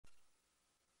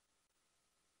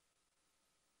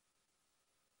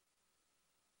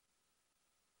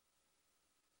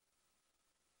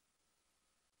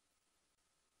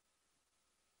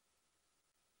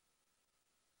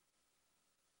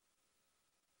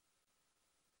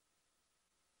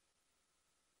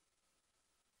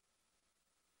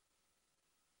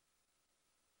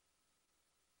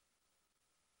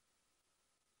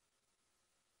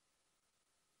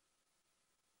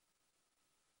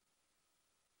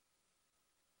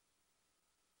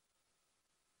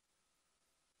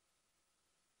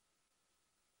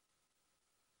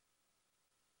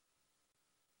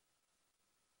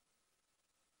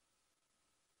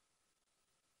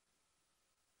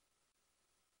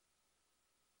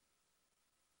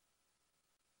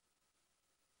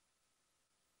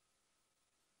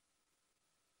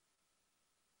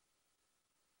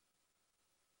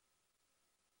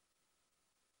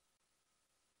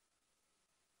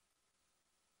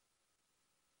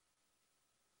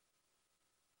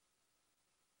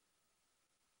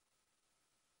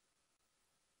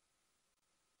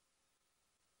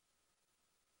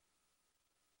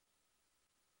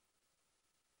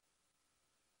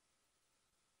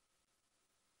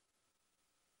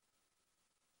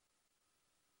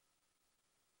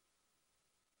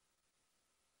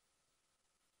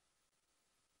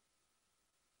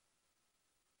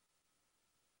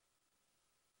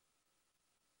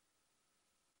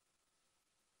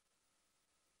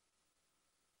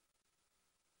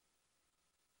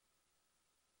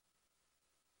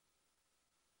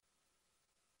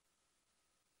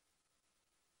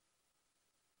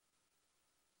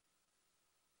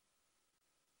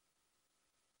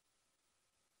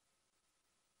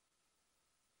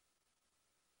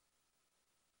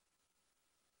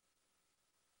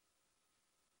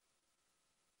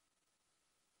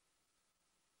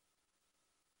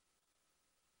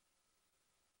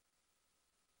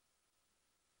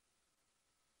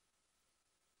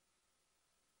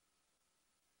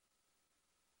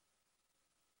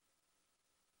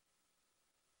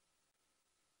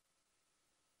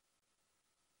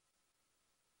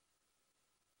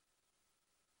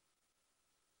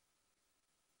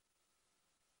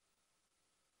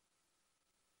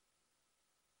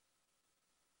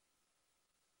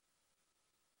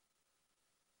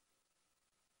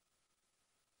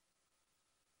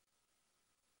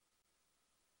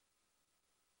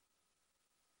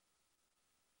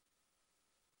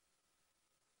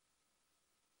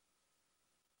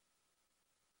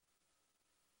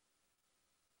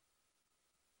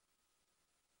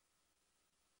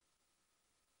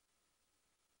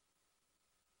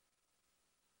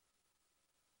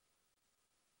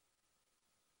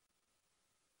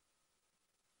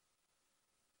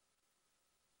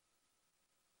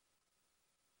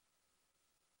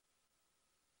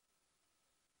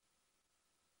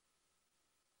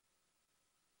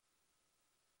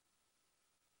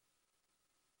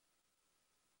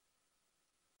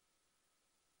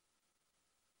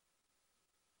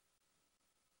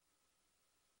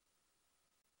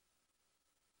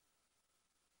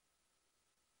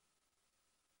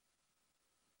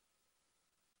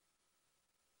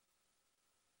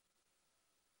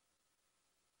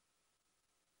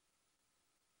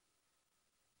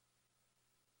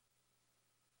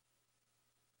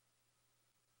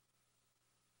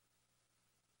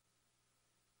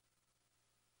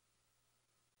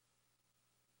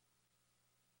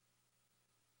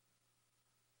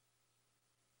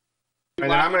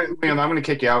And then I'm gonna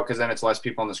kick you out because then it's less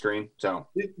people on the screen. So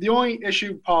The only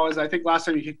issue, Paul, is I think last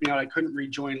time you kicked me out, I couldn't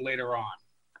rejoin later on.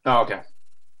 oh, okay.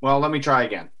 Well, let me try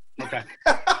again. Okay.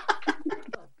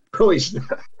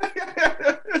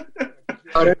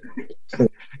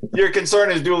 Your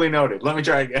concern is duly noted. Let me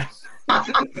try again.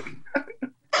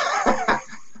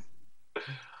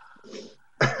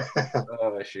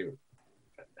 Oh, shoot.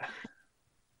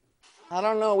 I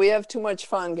don't know. We have too much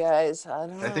fun, guys. I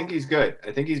don't know. I think he's good.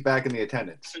 I think he's back in the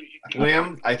attendance.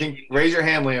 Liam, I think raise your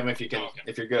hand, Liam, if you can,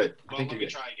 if you're good. I think you're good.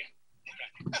 Try again.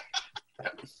 Okay.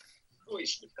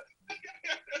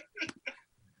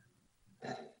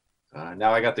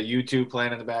 Now I got the YouTube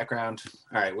playing in the background.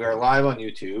 All right, we are live on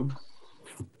YouTube.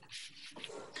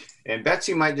 And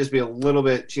Betsy might just be a little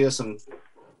bit, she has some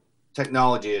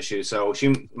technology issues. So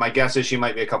my guess is she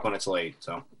might be a couple minutes late.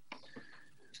 So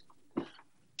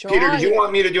Peter, did you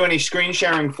want me to do any screen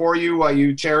sharing for you while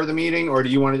you chair the meeting, or do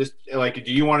you want to just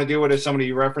do you want to do it if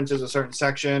somebody references a certain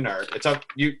section, or it's up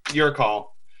your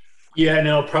call? Yeah,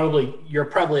 no, you're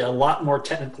probably a lot more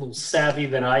technical savvy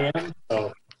than I am.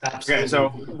 So absolutely. Okay,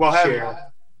 so we'll have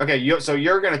so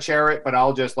you're going to chair it, but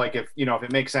I'll just if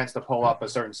it makes sense to pull up a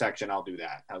certain section, I'll do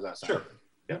that. How's that sound? Sure.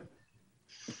 Yep.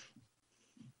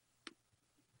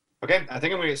 Okay, I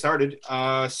think I'm going to get started.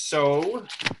 So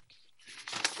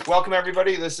welcome,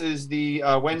 everybody. This is the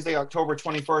Wednesday, October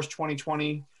 21st,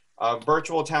 2020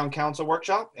 virtual town council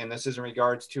workshop, and this is in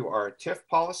regards to our TIF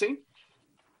policy.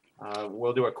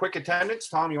 We'll do a quick attendance.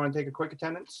 Tom, you want to take a quick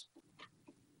attendance?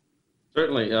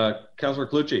 Certainly. Councilor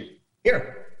Calucci.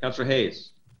 Here. Councilor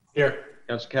Hayes. Here.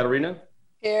 Councilor Caterina.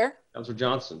 Here. Councilor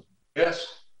Johnson.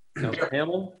 Yes. Councilor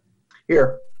Hamill.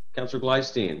 Here. Councilor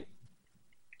Gleistein.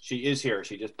 She is here.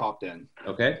 She just popped in.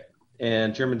 Okay.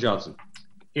 And Chairman Johnson.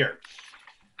 Here.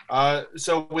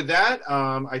 So with that,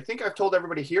 I think I've told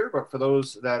everybody here, but for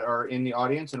those that are in the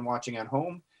audience and watching at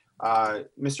home,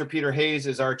 Mr. Peter Hayes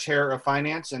is our chair of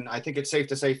finance, and I think it's safe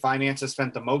to say finance has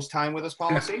spent the most time with this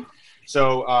policy.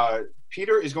 So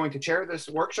Peter is going to chair this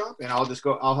workshop, and I'll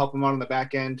help him out on the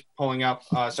back end, pulling up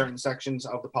certain sections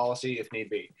of the policy if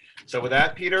need be. So with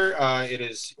that, Peter, it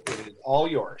is all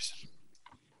yours.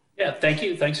 Yeah, thank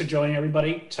you. Thanks for joining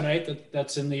everybody tonight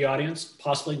that's in the audience,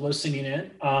 possibly listening in.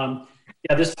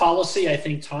 Yeah, this policy, I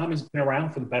think, Tom, has been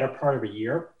around for the better part of a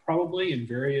year, probably in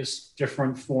various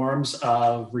different forms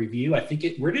of review. I think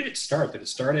where did it start? Did it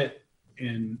start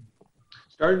in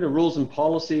Started in rules and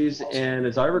policies, and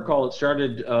as I recall, it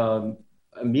started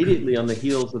immediately on the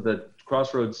heels of the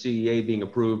Crossroads CEA being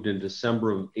approved in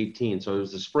December of 18. So it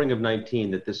was the spring of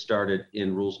 19 that this started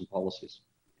in rules and policies.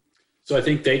 So I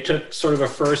think they took sort of a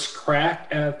first crack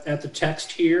at the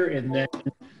text here, and then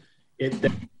it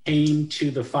then came to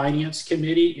the Finance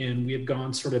Committee, and we have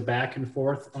gone sort of back and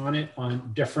forth on it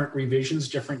on different revisions,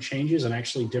 different changes, and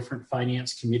actually different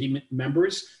Finance Committee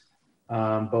members.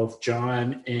 Both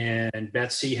John and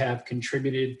Betsy have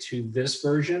contributed to this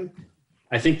version.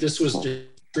 I think this was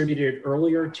distributed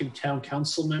earlier to town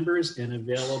council members and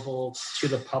available to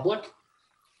the public.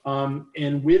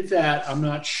 And with that, I'm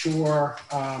not sure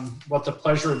what the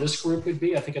pleasure of this group would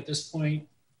be. I think at this point,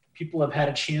 people have had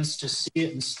a chance to see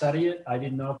it and study it. I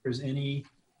didn't know if there's any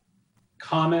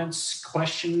comments,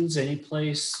 questions, any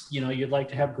place you'd like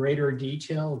to have greater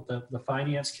detail. The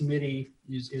Finance Committee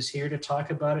is here to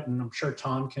talk about it, and I'm sure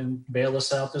Tom can bail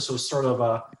us out. This was sort of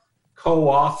a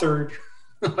co-authored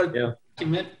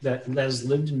document that has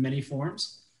lived in many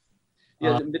forms.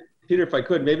 Yeah, Peter, if I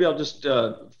could, maybe I'll just,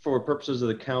 for purposes of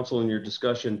the council and your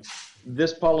discussion,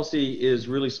 this policy is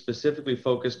really specifically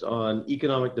focused on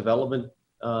economic development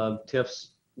TIFs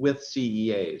with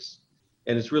CEAs.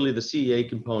 And it's really the CEA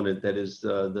component that is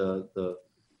the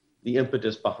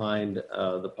impetus behind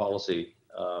the policy.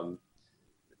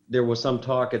 There was some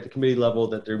talk at the committee level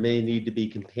that there may need to be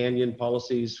companion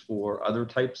policies for other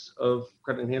types of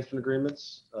credit enhancement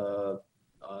agreements,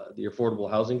 the affordable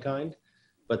housing kind,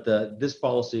 but this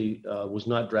policy was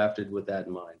not drafted with that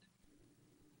in mind.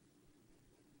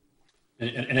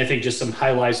 And I think just some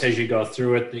highlights as you go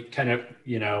through it, that kind of,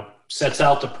 sets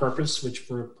out the purpose, which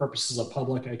for purposes of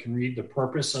public, I can read. The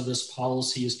purpose of this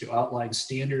policy is to outline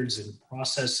standards and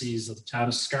processes that the town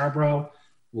of Scarborough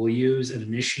will use in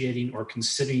initiating or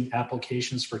considering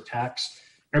applications for tax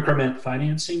increment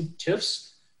financing,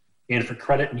 TIFs, and for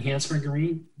credit enhancement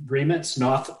agreements.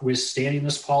 Notwithstanding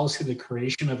this policy, the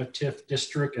creation of a TIF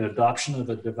district and adoption of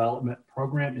a development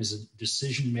program is a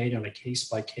decision made on a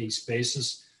case-by-case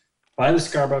basis by the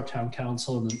Scarborough Town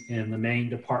Council and the Maine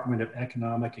Department of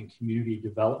Economic and Community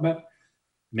Development.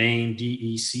 Maine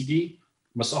DECD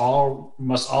must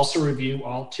also review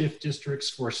all TIF districts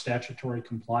for statutory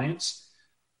compliance.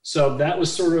 So that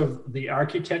was sort of the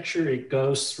architecture. It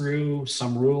goes through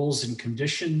some rules and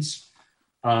conditions,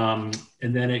 and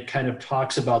then it kind of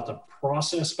talks about the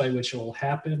process by which it will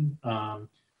happen.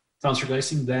 Councilor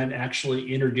Gleason then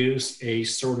actually introduced a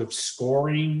sort of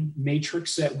scoring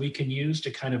matrix that we can use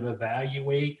to kind of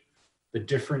evaluate the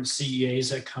different CEAs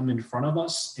that come in front of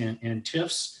us and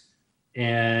TIFs,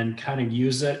 and kind of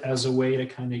use it as a way to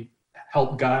kind of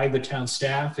help guide the town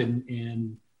staff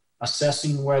in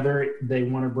assessing whether they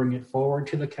want to bring it forward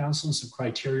to the council and some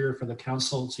criteria for the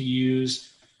council to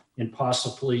use, and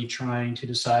possibly trying to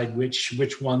decide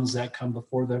which ones that come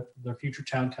before the future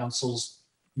town councils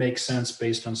make sense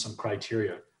based on some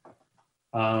criteria.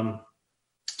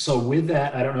 So with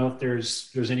that, I don't know if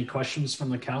there's any questions from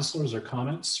the councilors or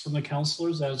comments from the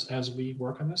councilors as we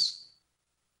work on this.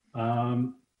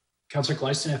 Councilor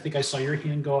Gleason, I think I saw your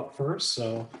hand go up first.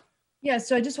 So yeah,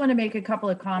 so I just want to make a couple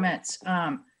of comments.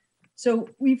 So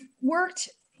we've worked,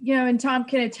 and Tom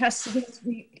can attest to this.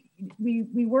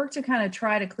 We worked to kind of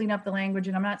try to clean up the language,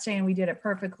 and I'm not saying we did it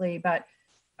perfectly, but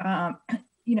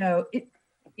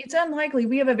it's unlikely.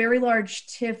 We have a very large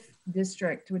TIF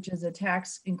district, which is a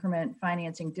tax increment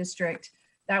financing district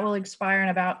that will expire in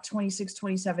about 26,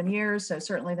 27 years. So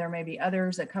certainly there may be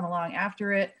others that come along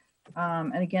after it.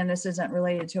 And again, this isn't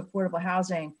related to affordable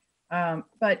housing,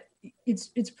 but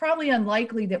it's probably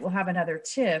unlikely that we'll have another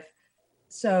TIF.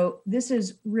 So this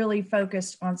is really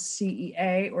focused on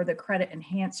CEA, or the Credit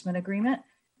Enhancement Agreement.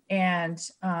 And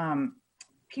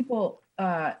people,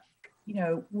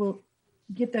 will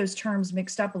get those terms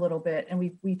mixed up a little bit.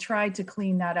 And we tried to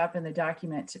clean that up in the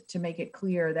document to make it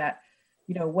clear that,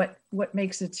 what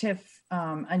makes a TIF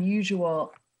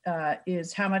unusual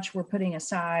is how much we're putting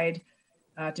aside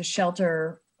to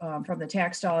shelter from the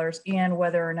tax dollars, and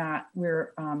whether or not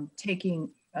we're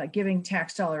giving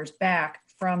tax dollars back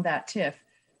from that TIF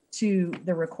to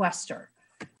the requester.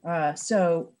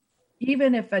 So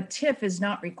even if a TIF is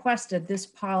not requested, this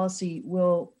policy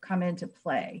will come into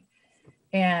play.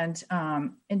 And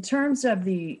in terms of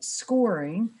the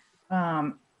scoring,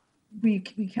 we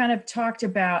kind of talked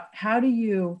about how do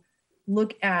you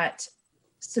look at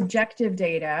subjective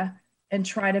data and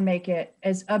try to make it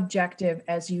as objective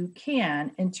as you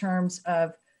can in terms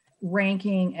of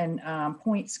ranking and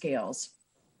point scales.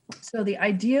 So the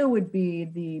idea would be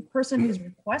the person who's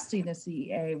requesting the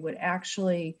CEA would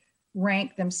actually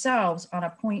rank themselves on a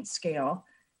point scale.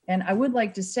 And I would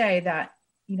like to say that,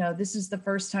 this is the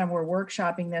first time we're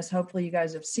workshopping this. Hopefully you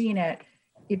guys have seen it.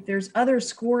 If there's other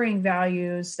scoring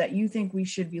values that you think we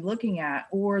should be looking at,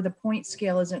 or the point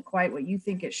scale isn't quite what you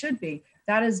think it should be,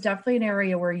 that is definitely an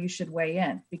area where you should weigh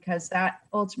in, because that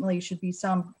ultimately should be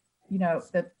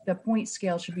the point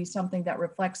scale should be something that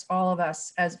reflects all of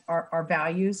us as our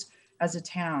values as a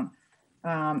town.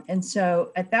 And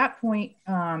so at that point,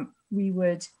 we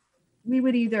would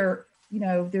either,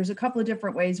 there's a couple of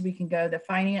different ways we can go. The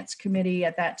finance committee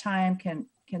at that time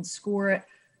can score it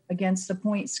against the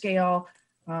point scale.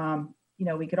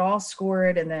 We could all score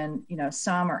it, and then,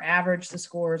 some or average the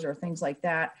scores or things like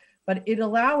that. But it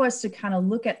allow us to kind of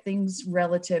look at things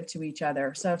relative to each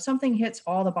other. So if something hits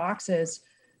all the boxes,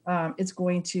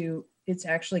 it's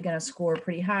actually going to score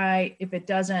pretty high. If it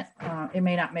doesn't, it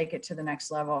may not make it to the next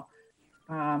level.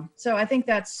 So I think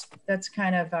that's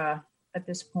kind of at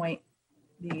this point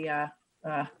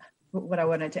what I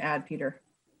wanted to add, Peter.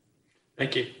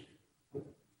 thank you.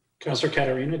 Councilor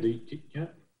Katarina, I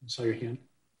saw your hand.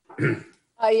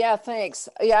 Yeah, thanks.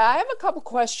 Yeah, I have a couple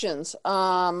questions.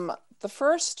 The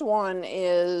first one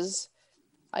is,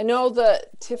 I know the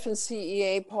TIF and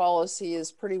CEA policy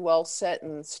is pretty well set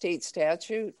in state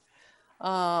statute.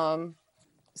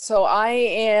 So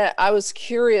I was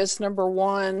curious, number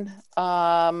one,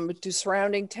 do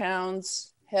surrounding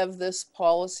towns have this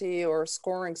policy or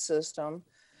scoring system?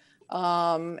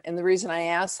 And the reason I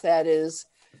ask that is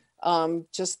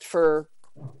just for,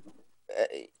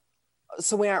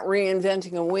 so we aren't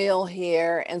reinventing a wheel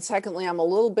here. And secondly, I'm a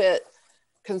little bit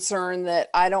concerned that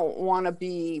I don't want to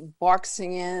be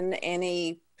boxing in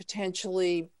any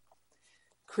potentially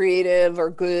creative or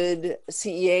good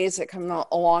CEAs that come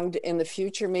along in the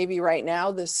future. Maybe right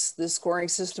now this scoring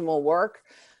system will work,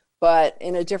 but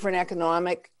in a different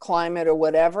economic climate or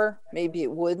whatever, maybe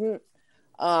it wouldn't.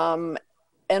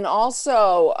 And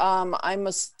also, I'm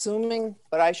assuming,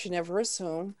 but I should never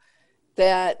assume,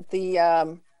 that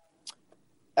the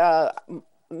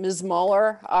Ms.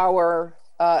 Mueller, our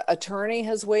attorney,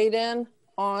 has weighed in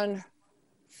on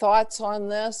thoughts on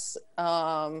this.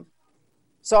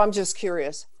 So I'm just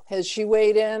curious, has she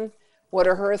weighed in? What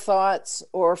are her thoughts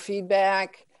or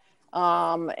feedback?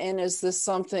 And is this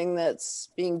something that's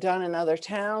being done in other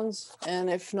towns? And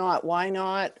if not, why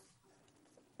not?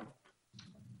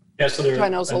 Yeah, so I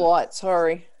know it's a lot,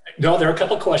 sorry. No, there are a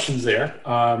couple of questions there.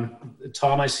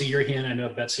 Tom, I see your hand. I know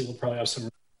Betsy will probably have some.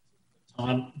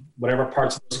 Tom, whatever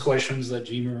parts of those questions that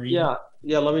Jean Marie. Yeah.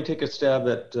 Let me take a stab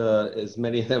at as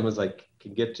many of them as I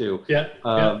can get to. Yeah.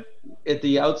 At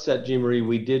the outset, Jean Marie,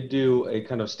 we did do a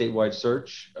kind of statewide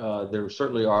search. There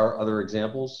certainly are other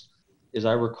examples. As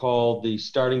I recall, the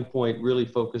starting point really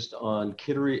focused on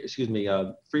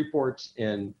Freeport's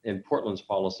and Portland's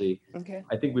policy. Okay.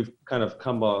 I think we've kind of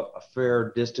come a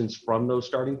fair distance from those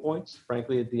starting points,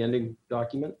 frankly, at the ending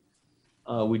document.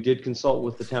 We did consult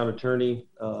with the town attorney,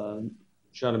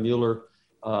 Shauna Mueller,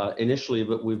 initially,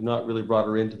 but we've not really brought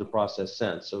her into the process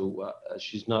since. So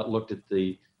she's not looked at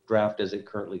the draft as it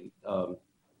currently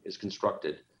is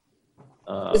constructed.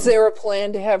 Is there a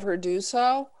plan to have her do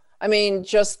so? I mean,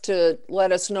 just to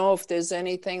let us know if there's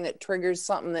anything that triggers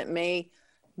something that may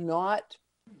not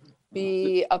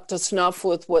be up to snuff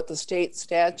with what the state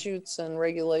statutes and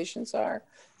regulations are.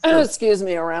 Sure. Excuse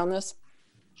me, around this.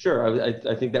 Sure,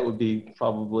 I think that would be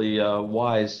probably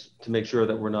wise to make sure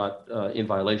that we're not in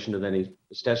violation of any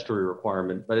statutory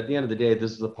requirement. But at the end of the day,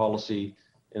 this is a policy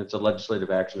and it's a legislative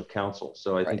action of council.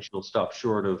 So I think she'll stop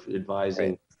short of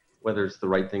advising whether it's the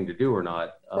right thing to do or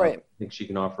not. I think she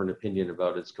can offer an opinion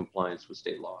about its compliance with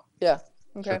state law. Yeah,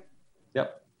 okay. Sure.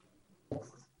 Yep.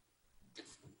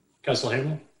 Councilor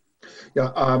Hamel?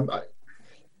 Yeah,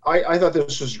 I thought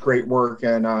this was great work,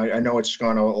 and I know it's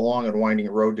gone a long and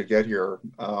winding road to get here.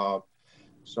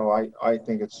 So I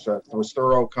think it was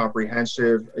thorough,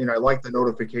 comprehensive. You know, I like the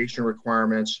notification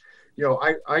requirements. You know,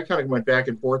 I kind of went back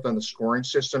and forth on the scoring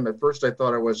system. At first, I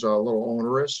thought it was a little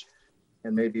onerous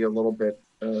and maybe a little bit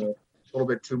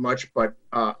too much, but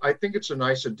I think it's a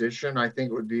nice addition. I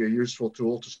think it would be a useful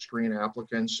tool to screen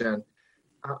applicants, and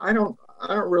I don't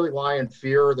really lie in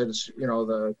fear that it's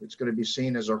it's going to be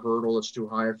seen as a hurdle that's too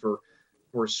high for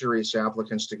serious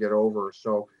applicants to get over.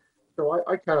 So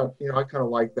I kind of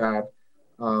like that,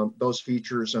 those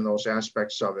features and those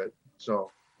aspects of it. So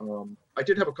I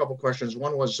did have a couple questions.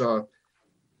 One was,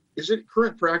 is it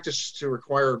current practice to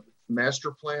require master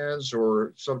plans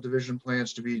or subdivision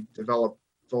plans to be developed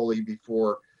fully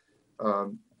before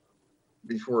an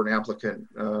applicant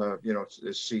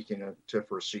is seeking a TIF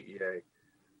or a CEA?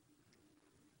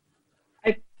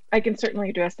 I can certainly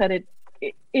address that.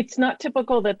 It's not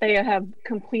typical that they have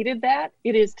completed that.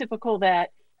 It is typical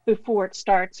that before it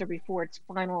starts or before it's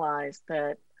finalized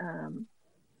that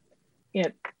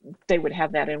they would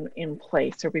have that in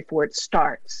place, or before it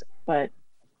starts, but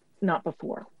not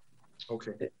before.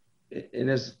 Okay. And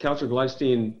as Councilor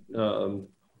Gleifstein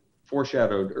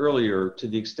foreshadowed earlier, to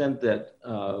the extent that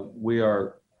we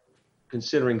are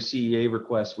considering CEA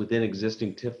requests within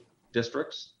existing TIF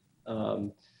districts,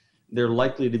 they're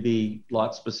likely to be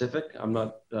lot specific. I'm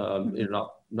not,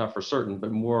 not for certain,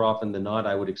 but more often than not,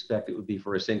 I would expect it would be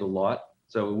for a single lot.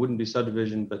 So it wouldn't be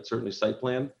subdivision, but certainly site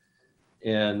plan.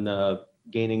 And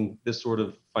gaining this sort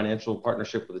of financial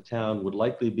partnership with the town would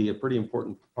likely be a pretty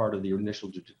important part of the initial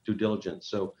due diligence.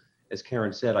 So as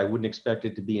Karen said, I wouldn't expect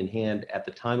it to be in hand at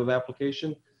the time of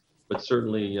application, but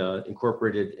certainly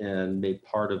incorporated and made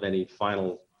part of any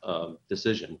final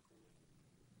decision.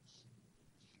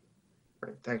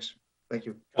 Great, thanks. Thank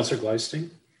you. Councilor Gleifstein?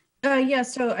 Yeah,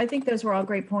 so I think those were all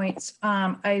great points.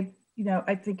 I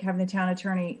think having the town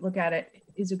attorney look at it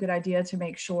is a good idea to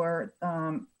make sure,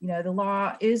 the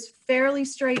law is fairly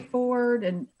straightforward,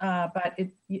 and but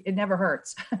it never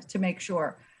hurts to make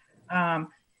sure. So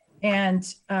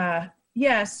the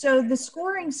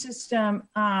scoring system,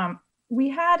 we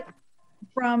had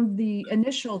from the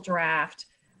initial draft,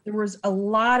 there was a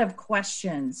lot of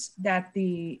questions that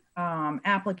the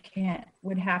applicant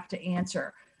would have to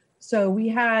answer. So we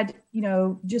had,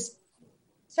 just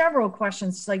several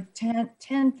questions, like 10,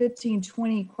 15,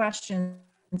 20 questions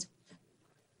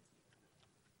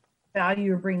value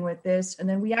you bring with this. And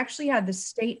then we actually had the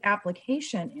state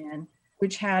application in,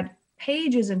 which had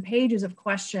pages and pages of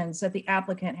questions that the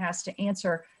applicant has to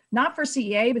answer, not for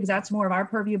CEA, because that's more of our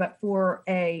purview, but for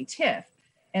a TIF.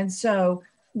 And so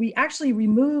we actually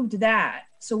removed that.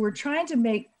 So we're trying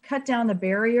to cut down the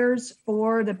barriers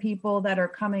for the people that are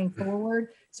coming forward.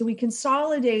 So we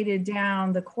consolidated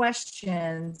down the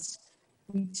questions.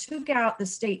 We took out the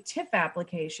state TIF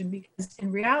application, because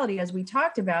in reality, as we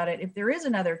talked about it, if there is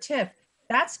another TIF,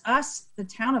 that's us, the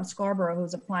town of Scarborough,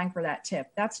 who's applying for that TIF.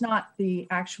 That's not the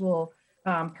actual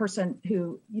person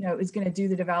who, is going to do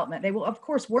the development. They will, of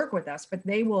course, work with us, but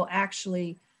they will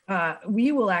actually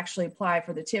we will actually apply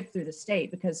for the TIF through the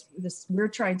state, because we're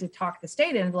trying to talk the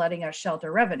state into letting us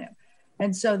shelter revenue.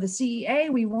 And so the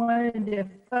CEA, we wanted to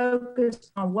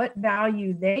focus on what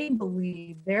value they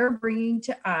believe they're bringing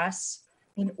to us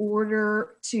in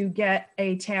order to get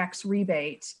a tax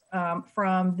rebate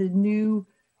from the new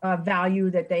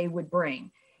value that they would bring.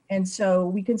 And so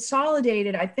we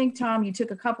consolidated. I think, Tom, you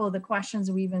took a couple of the questions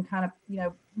and we even kind of,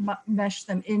 meshed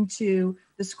them into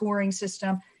the scoring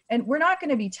system. And we're not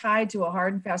going to be tied to a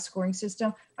hard and fast scoring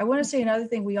system. I want to say another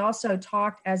thing. We also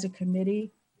talked as a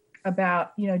committee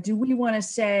about, do we want to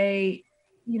say,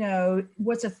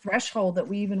 what's a threshold that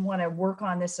we even want to work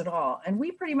on this at all? And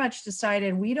we pretty much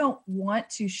decided we don't want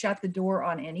to shut the door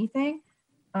on anything.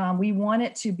 We want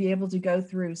it to be able to go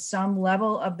through some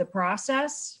level of the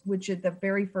process, which at the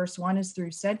very first one is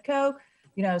through SEDCO.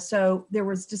 So there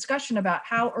was discussion about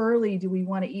how early do we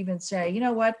want to even say,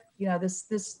 this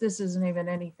isn't even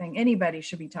anything anybody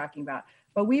should be talking about.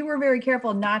 But we were very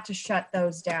careful not to shut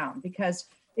those down because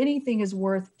anything is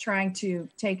worth trying to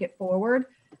take it forward.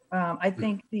 I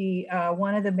think the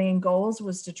one of the main goals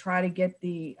was to try to get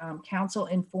the council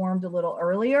informed a little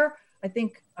earlier. I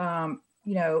think,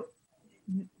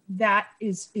 that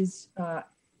is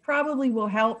probably will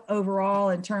help overall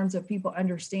in terms of people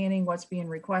understanding what's being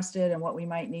requested and what we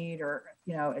might need, or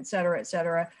et cetera, et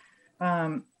cetera.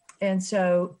 And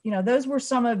so those were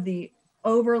some of the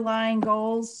overlying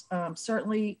goals.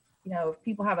 Certainly, if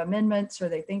people have amendments or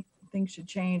they think things should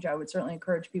change, I would certainly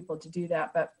encourage people to do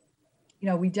that. But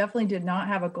we definitely did not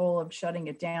have a goal of shutting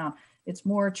it down. It's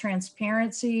more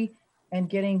transparency and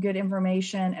getting good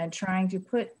information and trying to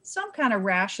put some kind of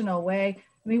rational way.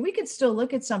 I mean, we could still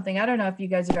look at something. I don't know if you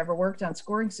guys have ever worked on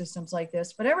scoring systems like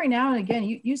this, but every now and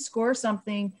again, you score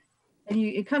something and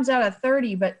it comes out at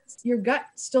 30, but your gut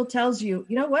still tells you,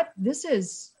 what, this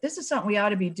is something we ought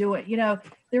to be doing.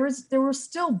 There will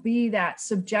still be that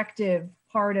subjective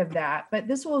part of that, but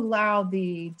this will allow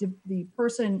the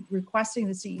person requesting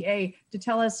the CEA to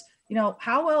tell us,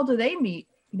 how well do they meet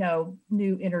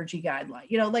new energy guideline,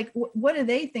 what do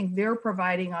they think they're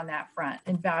providing on that front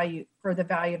and value for the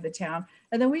value of the town.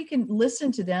 And then we can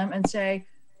listen to them and say,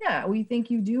 yeah, we think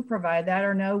you do provide that,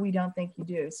 or no, we don't think you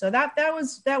do. So that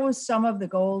was some of the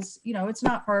goals. It's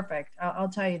not perfect. I'll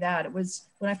tell you that. It was,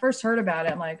 when I first heard about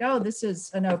it, I'm like, oh, this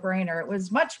is a no-brainer. It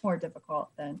was much more difficult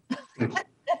than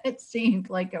it seemed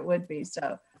like it would be.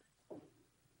 So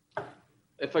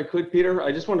if I could, Peter,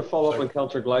 I just want to follow up on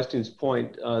Councillor Gleistein's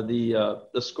point.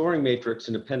 The scoring matrix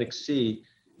in Appendix C,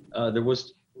 there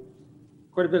was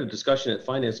quite a bit of discussion at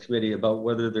Finance Committee about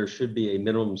whether there should be a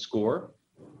minimum score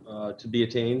to be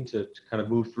attained to kind of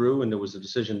move through, and there was a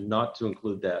decision not to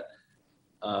include that.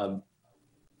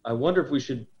 I wonder if we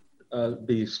should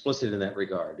be explicit in that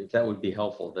regard, if that would be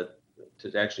helpful, that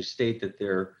to actually state that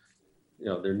there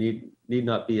need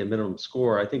not be a minimum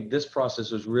score. I think this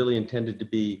process was really intended to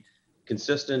be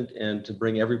consistent and to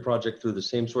bring every project through the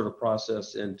same sort of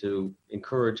process and to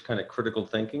encourage kind of critical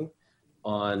thinking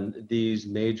on these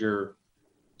major,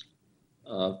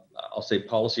 I'll say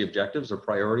policy objectives or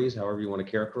priorities, however you want to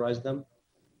characterize them.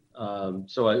 Do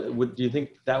you think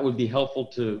that would be helpful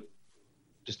to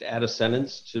just add a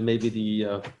sentence to maybe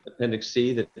the Appendix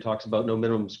C that talks about no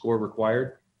minimum score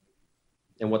required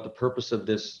and what the purpose of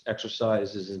this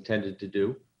exercise is intended to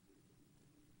do?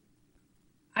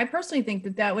 I personally think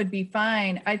that would be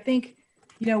fine. I think,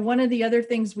 one of the other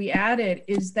things we added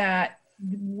is that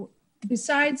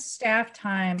besides staff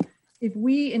time, if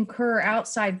we incur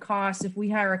outside costs, if we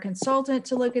hire a consultant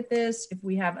to look at this, if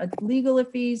we have legal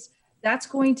fees, that's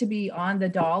going to be on the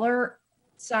dollar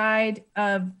side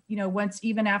of, once,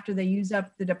 even after they use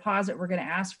up the deposit we're going to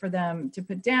ask for them to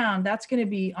put down, that's going to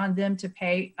be on them to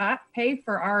pay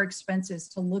for our expenses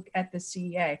to look at the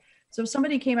CEA. So if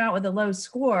somebody came out with a low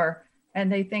score, and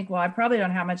they think, well, I probably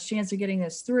don't have much chance of getting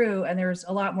this through, and there's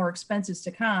a lot more expenses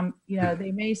to come,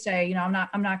 they may say, I'm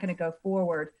not going to go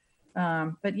forward.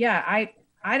 But yeah,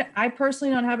 I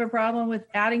personally don't have a problem with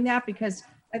adding that, because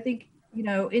I think,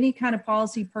 any kind of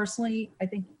policy personally, I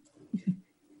think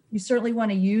you certainly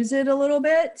want to use it a little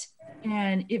bit,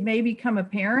 and it may become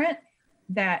apparent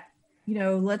that,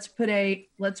 let's put a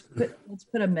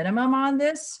minimum on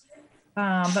this.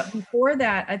 But before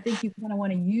that, I think you kind of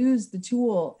want to use the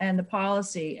tool and the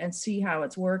policy and see how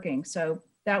it's working. So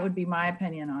that would be my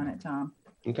opinion on it, Tom.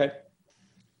 Okay.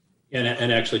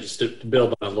 And actually, just to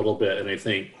build on a little bit, and I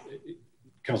think,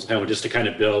 Councilor Hamilton, just to kind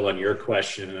of build on your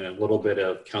question and a little bit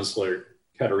of Councilor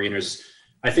Caterina's,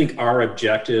 I think our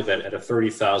objective at a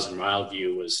 30,000 mile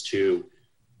view was to,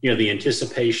 the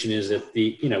anticipation is that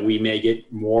we may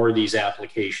get more of these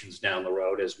applications down the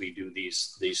road as we do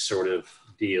these sort of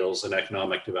deals and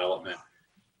economic development.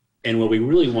 And what we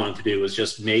really wanted to do was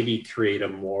just maybe create a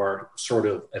more sort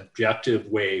of objective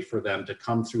way for them to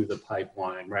come through the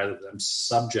pipeline rather than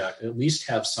at least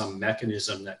have some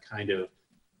mechanism that kind of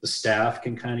the staff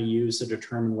can kind of use to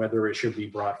determine whether it should be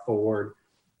brought forward.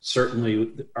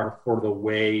 Certainly are for the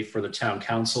way for the town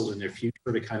council in their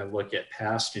future to kind of look at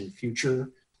past and future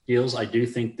deals. I do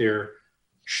think there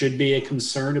should be a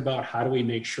concern about how do we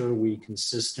make sure we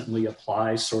consistently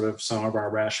apply sort of some of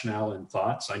our rationale and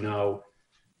thoughts. I know,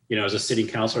 you know, as a city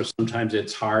councilor, sometimes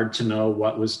it's hard to know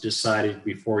what was decided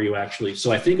before you actually,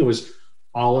 so I think it was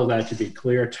all of that to be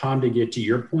clear. Tom, to get to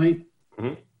your point,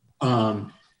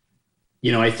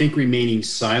 you know, I think remaining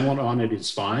silent on it is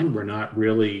fine. We're not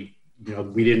really, you know,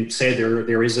 we didn't say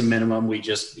there is a minimum. We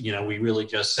just, you know, we really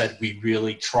just said we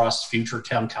really trust future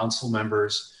town council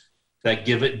members that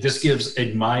give it, this gives,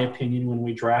 in my opinion, when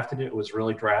we drafted it, it was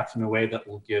really drafted in a way that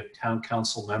will give town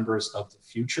council members of the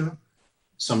future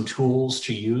some tools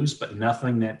to use, but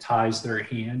nothing that ties their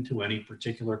hand to any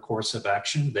particular course of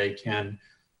action. They can,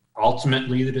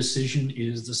 ultimately the decision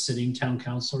is the sitting town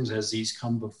councilors as these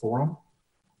come before them.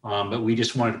 But we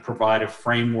just wanted to provide a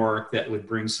framework that would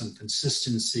bring some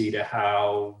consistency to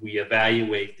how we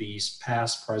evaluate these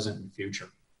past, present, and future,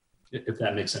 if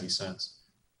that makes any sense.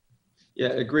 Yeah,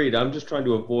 agreed. I'm just trying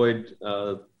to avoid,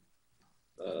 I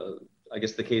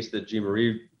guess, the case that Jean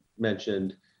Marie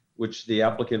mentioned, which the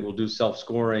applicant will do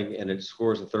self-scoring and it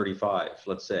scores a 35,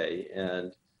 let's say,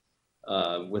 and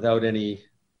without any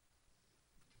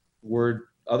word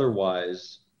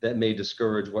otherwise, that may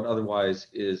discourage what otherwise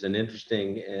is an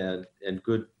interesting and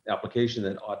good application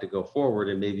that ought to go forward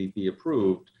and maybe be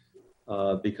approved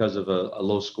because of a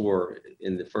low score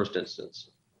in the first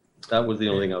instance. That was the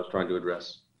only thing I was trying to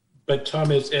address. But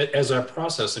Tom, as our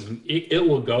process, I mean, it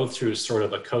will go through sort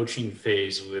of a coaching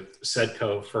phase with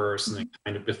SEDCO first, and then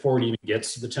kind of before it even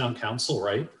gets to the town council,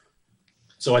 right?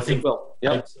 So I think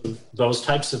those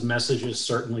types of messages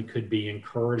certainly could be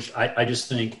encouraged. I just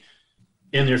think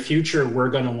in the future, we're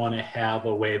going to want to have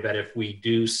a way that if we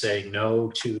do say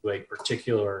no to a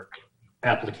particular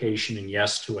application and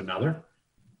yes to another,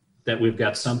 that we've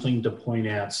got something to point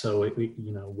at, so you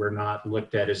know, we're not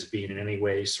looked at as being in any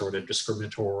way sort of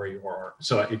discriminatory, or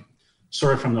so it,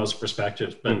 sort of from those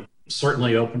perspectives, but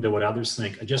certainly open to what others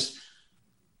think. I just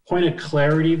point of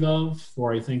clarity though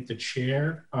for I think the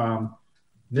chair,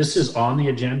 this is on the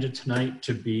agenda tonight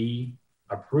to be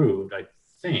approved, I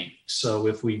think. So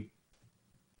if we,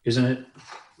 isn't it?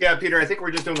 Yeah, Peter, I think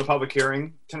we're just doing the public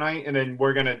hearing tonight, and then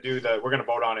we're gonna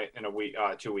vote on it in a week,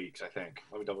 2 weeks, I think.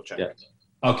 Let me double check. Yeah.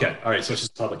 Okay, all right, so it's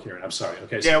just a public hearing, I'm sorry.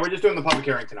 Okay. So, yeah, we're just doing the public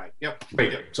hearing tonight. Yep.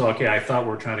 Great, so okay, I thought we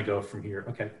were trying to go from here.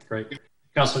 Okay, great.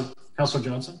 Councilor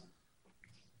Johnson?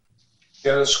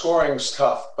 Yeah, the scoring's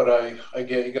tough, but I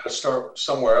get you got to start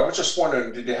somewhere. I was just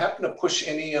wondering, did you happen to push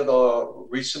any of the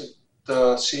recent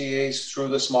CEAs through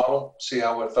this model, see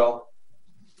how it felt?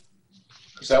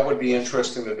 Because that would be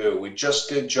interesting to do. We just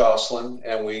did Jocelyn,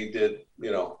 and we did, you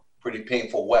know, pretty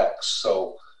painful WEX.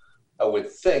 So I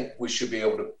would think we should be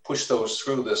able to push those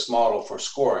through this model for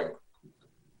scoring.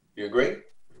 You agree?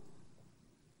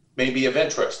 Maybe of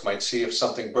interest, might see if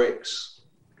something breaks.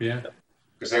 Yeah.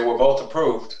 Because they were both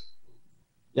approved.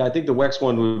 Yeah, I think the WEX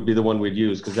one would be the one we'd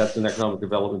use because that's an economic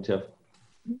development TIF,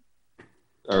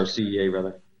 or CEA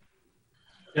rather.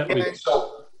 Yeah, Okay,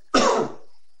 so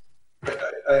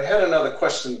I had another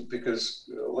question because,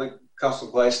 like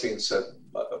Councilor Gleistein said,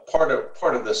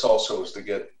 part of this also is to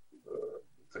get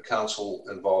the council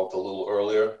involved a little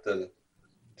earlier than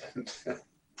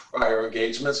prior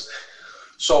engagements.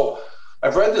 So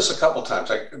I've read this a couple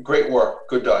times. Great work,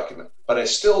 good document, but I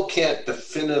still can't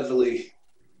definitively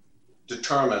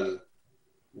determine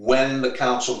when the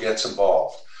council gets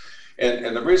involved.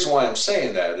 And the reason why I'm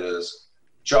saying that is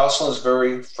Jocelyn's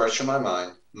very fresh in my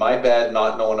mind. My bad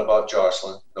not knowing about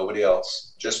Jocelyn, nobody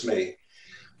else, just me.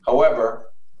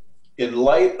 However, in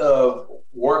light of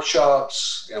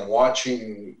workshops and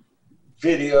watching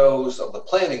videos of the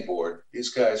planning board,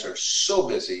 these guys are so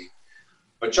busy.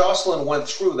 But Jocelyn went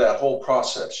through that whole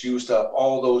process, used up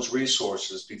all those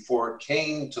resources before it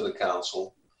came to the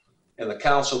council. And the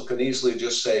council can easily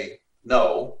just say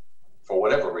no, for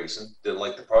whatever reason, didn't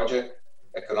like the project,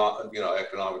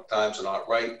 economic times are not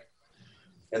right.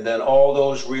 And then all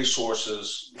those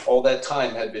resources, all that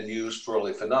time had been used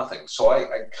really for nothing. So I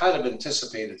kind of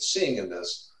anticipated seeing in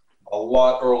this a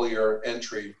lot earlier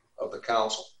entry of the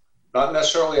council. Not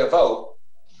necessarily a vote,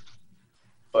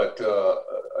 but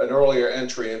an earlier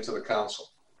entry into the council.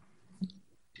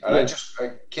 And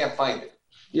I can't find it.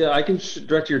 Yeah, I can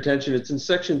direct your attention. It's in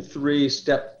section 3,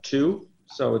 step 2.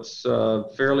 So it's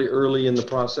fairly early in the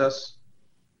process.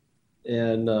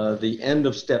 And the end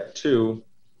of step 2,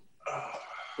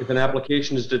 if an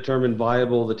application is determined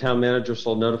viable, the town manager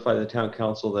shall notify the town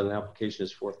council that an application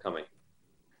is forthcoming.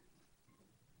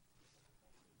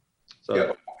 So,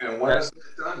 yeah, And when is it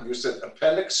done? You said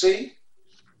Appendix C?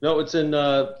 No, it's in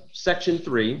Section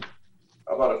 3.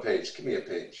 How about a page? Give me a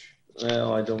page.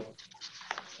 Well, I don't.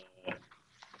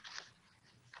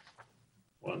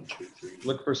 1, 2, 3.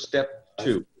 Look for step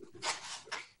 2.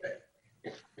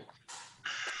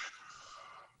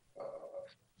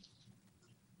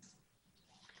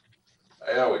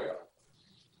 There we go.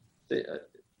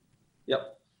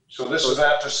 Yep. So this is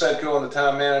after SEDCO and the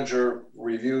town manager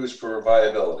reviews for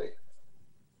viability.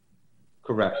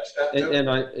 Correct. Step 2?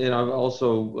 And I'm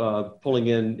also pulling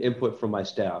in input from my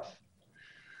staff.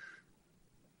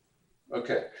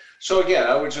 Okay. So again,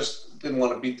 I didn't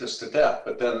want to beat this to death,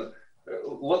 but then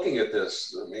looking at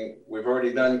this, I mean, we've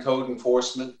already done code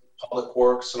enforcement, public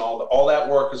works, and all that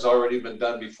work has already been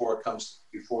done before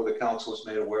the council is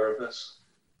made aware of this.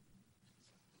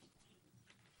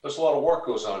 There's a lot of work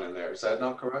goes on in there. Is that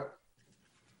not correct?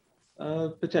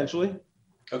 Potentially.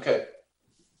 Okay.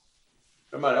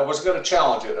 Never mind. I wasn't going to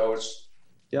challenge it.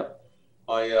 Yep.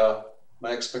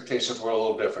 My expectations were a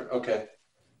little different. Okay.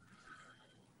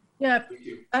 Yeah, Thank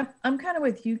you. I'm kind of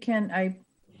with you, Ken.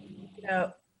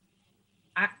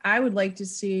 I would like to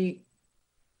see,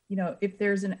 if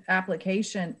there's an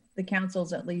application, the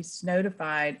council's at least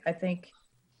notified. I think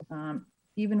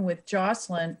even with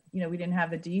Jocelyn, we didn't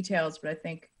have the details, but I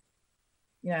think,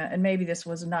 and maybe this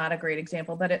was not a great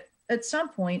example, but at some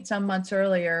point, some months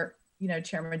earlier,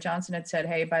 Chairman Johnson had said,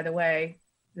 hey, by the way,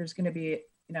 there's going to be,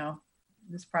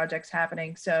 this project's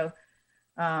happening. So,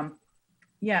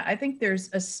 I think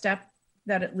there's a step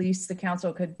that at least the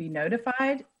council could be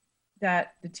notified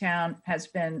that the town has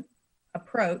been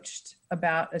approached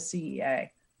about a CEA.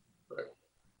 Right.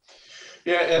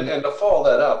 Yeah, and to follow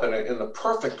that up, in the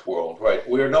perfect world, right,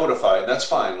 we're notified, that's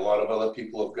fine. A lot of other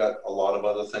people have got a lot of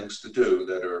other things to do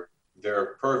that are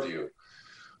their purview.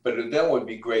 But it then would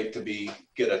be great to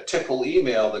get a tickle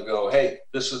email to go, hey,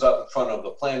 this is up in front of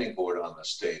the planning board on the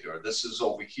state, or this is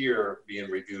over here being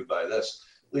reviewed by this,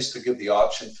 at least to give the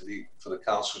option for the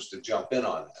councilors to jump in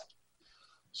on that.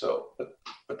 So,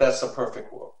 but that's the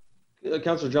perfect world.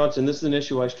 Councilor Johnson, this is an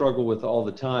issue I struggle with all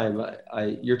the time.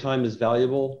 Your time is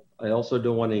valuable. I also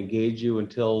don't want to engage you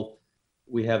until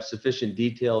we have sufficient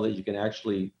detail that you can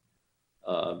actually,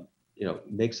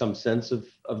 make some sense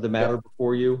of the matter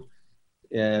before you.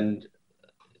 And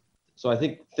so I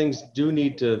think things do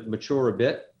need to mature a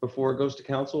bit before it goes to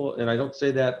council. And I don't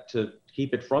say that to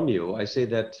keep it from you. I say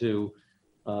that to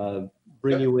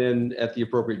bring you in at the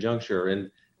appropriate juncture.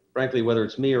 And frankly, whether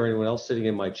it's me or anyone else sitting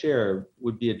in my chair,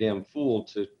 would be a damn fool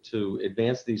to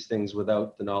advance these things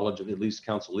without the knowledge of at least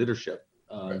council leadership.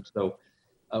 So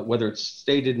whether it's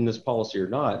stated in this policy or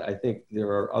not, I think there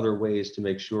are other ways to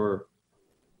make sure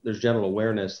there's general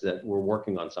awareness that we're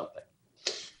working on something.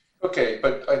 Okay,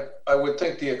 but I would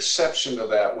think the exception to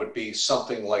that would be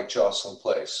something like Jocelyn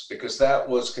Place, because that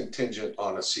was contingent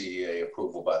on a CEA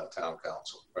approval by the town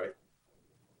council, right? I'm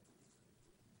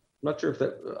not sure if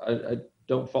that, I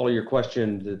don't follow your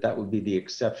question that would be the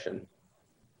exception.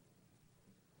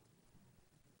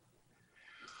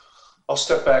 I'll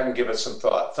step back and give it some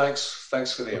thought. Thanks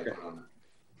for the input on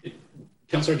that.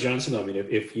 Councilor Johnson, I mean,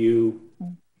 if you,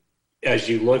 as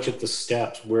you look at the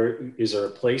steps, is there a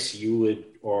place you would,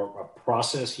 or a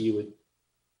process you would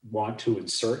want to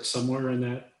insert somewhere in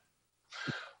that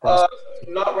process?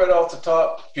 Not right off the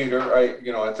top, Peter.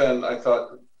 I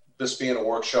thought this being a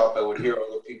workshop, I would hear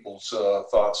other people's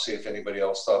thoughts, see if anybody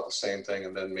else thought the same thing,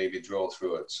 and then maybe drill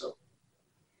through it. So,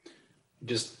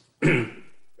 just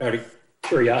out of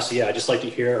curiosity, I'd just like to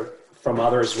hear from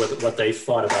others what they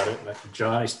thought about it.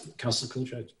 John, Councilor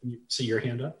Coolidge, can you see your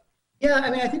hand up? Yeah,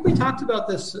 I mean, I think we talked about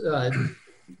this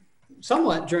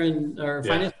somewhat during our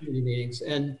finance committee meetings,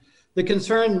 and the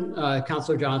concern,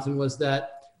 Councilor Johnson, was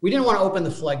that we didn't want to open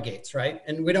the floodgates, right?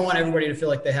 And we don't want everybody to feel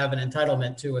like they have an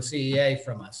entitlement to a CEA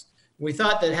from us. We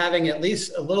thought that having at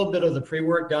least a little bit of the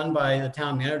pre-work done by the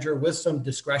town manager with some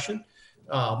discretion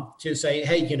to say,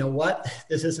 hey, you know what,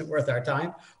 this isn't worth our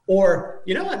time, or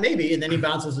you know what, maybe, and then he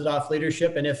bounces it off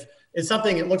leadership. And if it's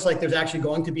something it looks like there's actually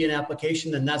going to be an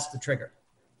application, then that's the trigger.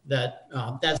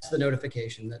 That's the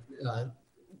notification that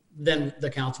then the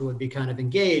council would be kind of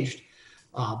engaged.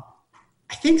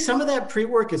 I think some of that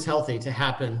pre-work is healthy to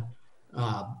happen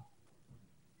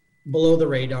below the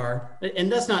radar,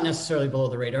 and that's not necessarily below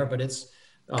the radar, but it's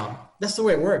that's the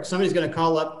way it works. Somebody's going to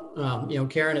call up,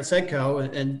 Karen at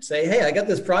SEDCO and say, "Hey, I got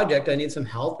this project. I need some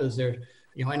help. Is there,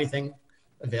 anything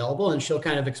available?" And she'll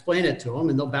kind of explain it to them,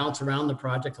 and they'll bounce around the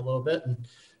project a little bit. And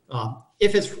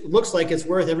if it looks like it's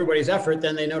worth everybody's effort,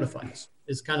 then they notify us.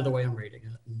 Is kind of the way I'm reading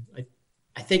it. And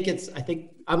I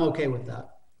think I'm okay with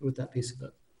that piece of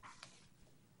it.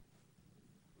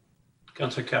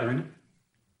 Councilor Caterina?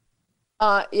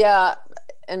 Yeah,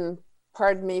 and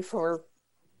pardon me for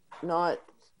not,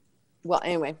 well,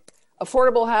 anyway,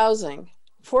 affordable housing.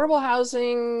 Affordable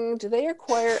housing, do they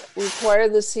require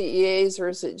the CEAs, or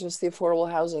is it just the affordable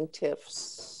housing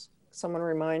TIFs? Someone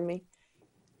remind me.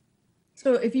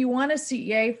 So if you want a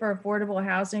CEA for affordable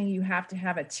housing, you have to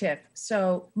have a TIF.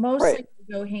 So mostly Right.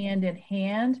 they go hand in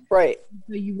hand. Right,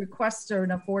 So you request an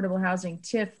affordable housing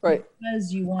TIF Right.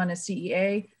 because you want a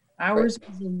CEA. Ours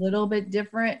was a little bit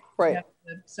different. Right. Yeah,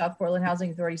 the South Portland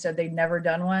Housing Authority said they'd never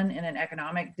done one in an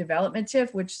economic development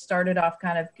TIF, which started off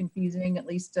kind of confusing, at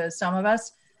least to some of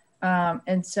us.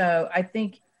 And so I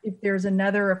think if there's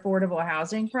another affordable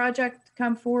housing project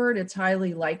come forward, it's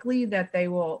highly likely that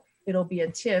it'll be a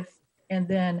TIF, and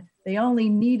then they only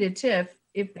need a TIF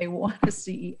if they want a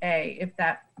CEA, if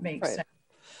that makes Right. sense.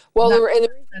 well, Not- the reason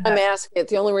I'm asking it,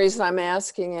 the only reason I'm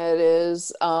asking it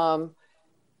is,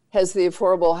 has the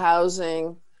affordable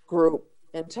housing group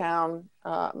in town,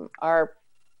 our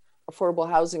affordable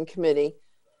housing committee,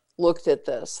 looked at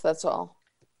this? That's all.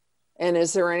 And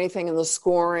is there anything in the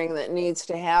scoring that needs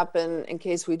to happen in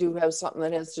case we do have something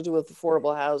that has to do with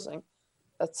affordable housing?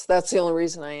 That's the only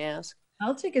reason I ask.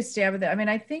 I'll take a stab at that. I mean,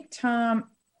 I think Tom,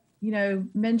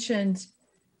 mentioned,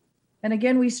 and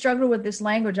again, we struggle with this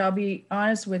language. I'll be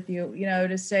honest with you,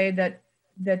 to say that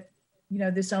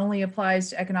this only applies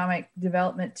to economic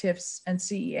development TIFs and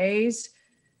CEAs.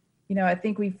 I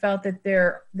think we felt that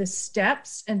the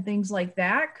steps and things like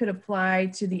that could apply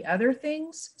to the other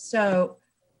things. So,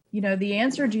 the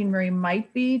answer, Jean Marie,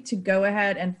 might be to go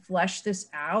ahead and flesh this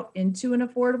out into an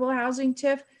affordable housing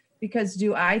TIF, because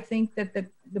do I think that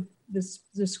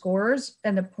the scores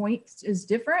and the points is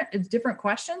different? It's different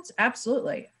questions.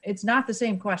 Absolutely. It's not the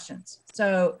same questions.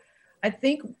 So I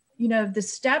think, the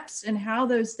steps and how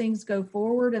those things go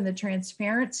forward and the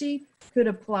transparency could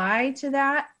apply to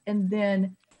that. And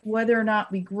then whether or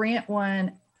not we grant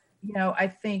one, I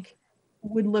think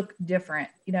would look different,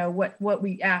 what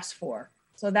we asked for.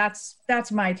 So that's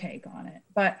my take on it.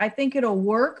 But I think it'll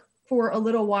work for a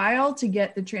little while to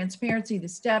get the transparency, the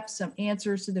steps, some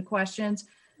answers to the questions.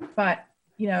 But,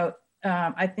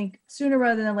 I think sooner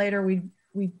rather than later, we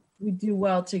do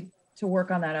well to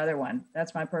work on that other one.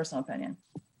 That's my personal opinion.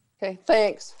 Okay,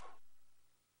 thanks.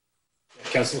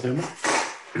 Councilor Hoomer?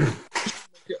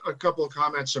 A couple of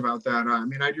comments about that. I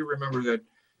mean, I do remember that,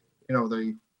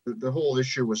 the whole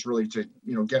issue was really to,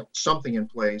 get something in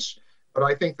place. But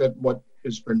I think that what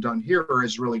has been done here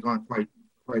has really gone quite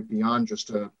beyond just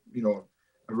a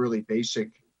really basic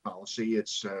policy.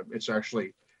 It's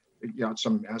actually got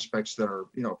some aspects that are,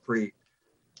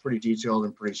 pretty detailed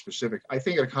and pretty specific. I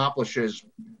think it accomplishes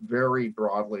very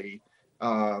broadly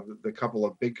the couple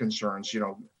of big concerns,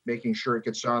 making sure it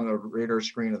gets on the radar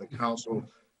screen of the council,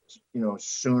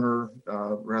 sooner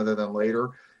rather than later,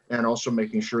 and also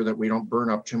making sure that we don't burn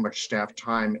up too much staff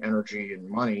time, energy, and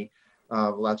money.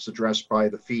 That's addressed by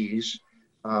the fees.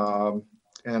 And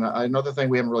another thing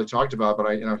we haven't really talked about, but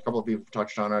a couple of people have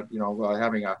touched on it,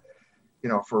 having a,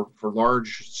 for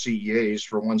large CEAs,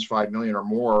 for ones 5 million or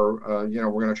more, we're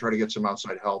going to try to get some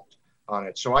outside help on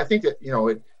it. So I think that,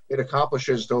 it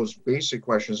accomplishes those basic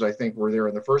questions I think were there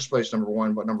in the first place, number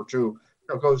one, but number two,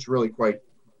 goes really quite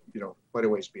a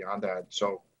ways beyond that.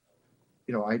 So,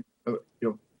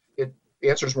 it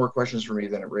answers more questions for me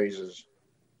than it raises.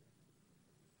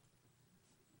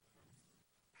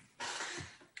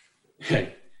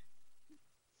 Okay.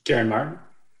 Karen Martin?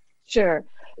 Sure.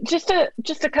 Just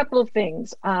a couple of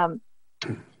things. I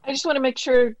just want to make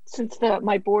sure, since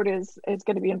my board is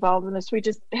going to be involved in this, we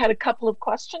just had a couple of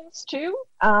questions too.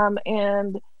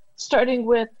 And starting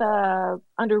with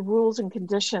under rules and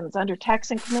conditions, under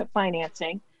tax increment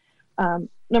financing,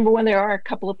 number one, there are a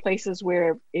couple of places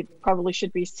where it probably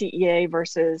should be CEA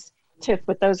versus TIF,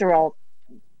 but those are all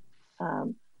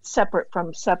separate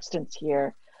from substance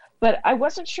here. But I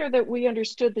wasn't sure that we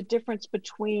understood the difference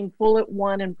between bullet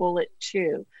 1 and bullet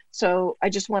 2. So I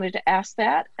just wanted to ask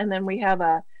that. And then we have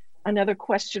another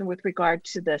question with regard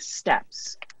to the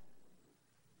steps.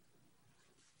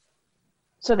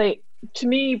 So to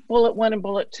me, bullet 1 and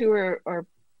bullet 2 are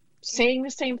saying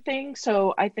the same thing.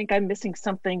 So I think I'm missing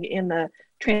something in the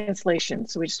translation.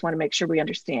 So we just want to make sure we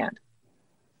understand.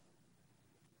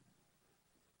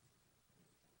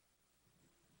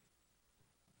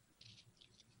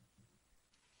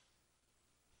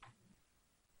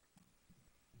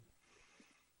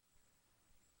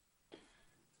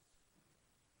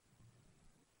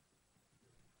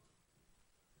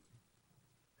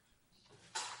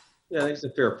 Yeah, I think it's a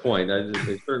fair point.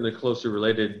 They're certainly closely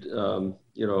related.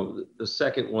 The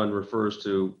second one refers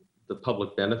to the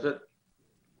public benefit,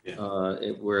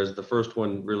 whereas the first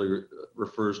one really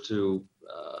refers to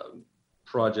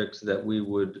projects that we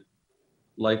would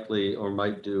likely or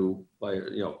might do by,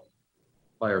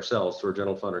 by ourselves through our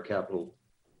general fund or capital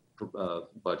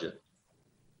budget.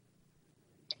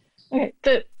 Okay,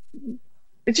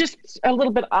 it's just a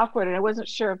little bit awkward, and I wasn't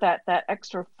sure if that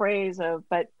extra phrase of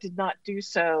 "but did not do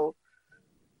so,"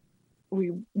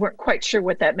 we weren't quite sure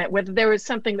what that meant, whether there was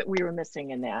something that we were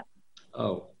missing in that.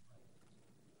 Oh.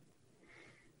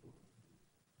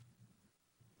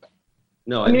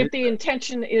 No, I mean, if the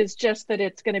intention is just that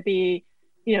it's going to be,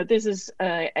 this is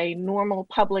a normal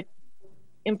public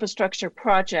infrastructure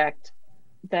project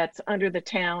that's under the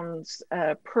town's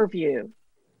purview.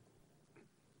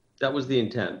 That was the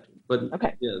intent, but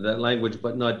okay. Yeah, that language,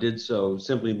 but not did so,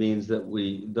 simply means that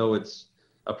though it's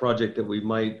a project that we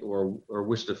might or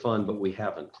wish to fund, but we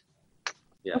haven't.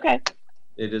 Yeah. Okay.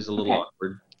 It is a little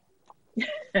awkward.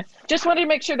 Just wanted to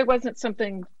make sure there wasn't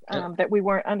something that we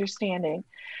weren't understanding.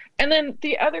 And then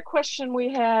the other question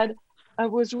we had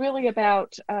was really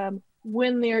about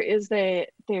when there's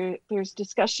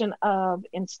discussion of,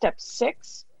 in step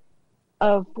 6,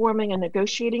 of forming a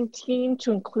negotiating team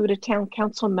to include a town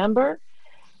council member.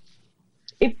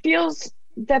 It feels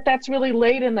that that's really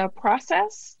late in the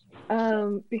process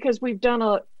because we've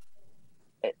done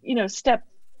step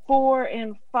 4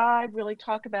 and 5 really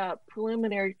talk about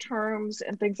preliminary terms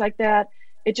and things like that.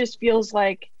 It just feels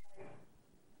like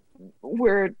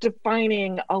we're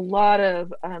defining a lot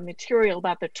of material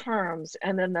about the terms,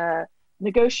 and then the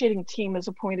negotiating team is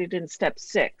appointed in step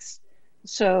 6.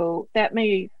 So that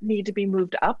may need to be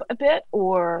moved up a bit,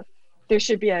 or there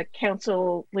should be a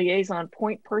council liaison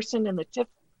point person in the TIF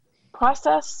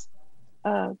process.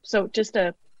 So just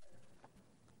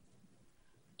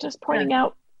pointing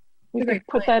out, we could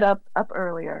put that up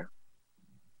earlier.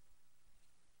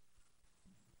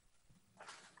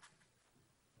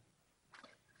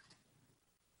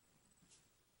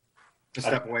 Just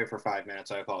step away for 5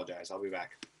 minutes. I apologize. I'll be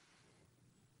back.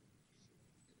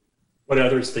 What do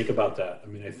others think about that? I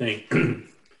mean, I think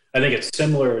it's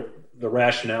similar. The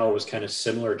rationale was kind of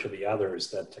similar to the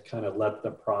others, that to kind of let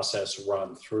the process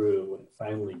run through when it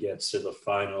finally gets to the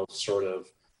final sort of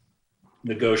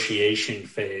negotiation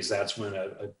phase. That's when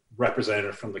a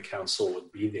representative from the council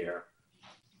would be there.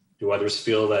 Do others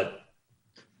feel that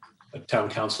a town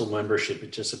council member should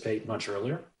participate much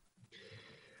earlier?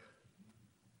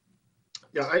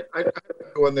 Yeah, I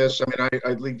go on this. I mean,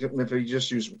 I'd like if you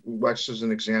just use Wex as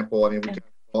an example. I mean, we got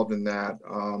involved in that,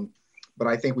 but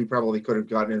I think we probably could have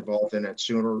gotten involved in it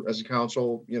sooner as a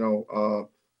council,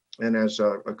 and as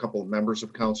a couple of members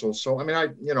of council. So, I mean,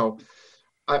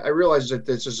 I realize that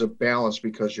this is a balance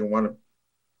because you want to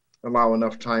allow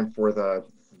enough time for the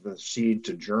seed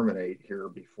to germinate here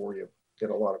before you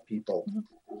get a lot of people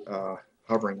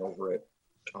hovering over it.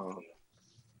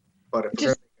 But if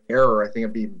there's error, I think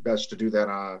it'd be best to do that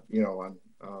on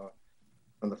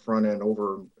the front end,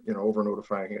 over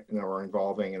notifying it, or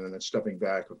involving, and then stepping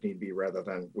back if need be, rather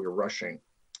than we're rushing.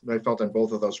 But I felt in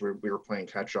both of those we were playing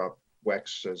catch up,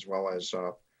 Wex as well as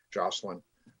Jocelyn,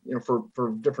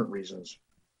 for different reasons.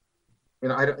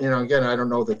 Again, I don't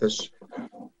know that this,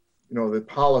 the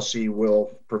policy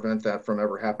will prevent that from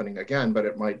ever happening again, but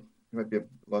it might be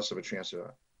less of a chance of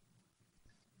that.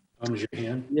 Your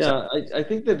hand? Yeah, I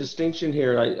think the distinction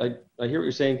here, I hear what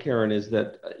you're saying, Karen, is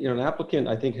that an applicant,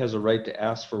 I think, has a right to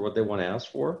ask for what they want to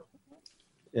ask for,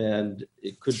 and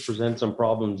it could present some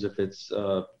problems if it's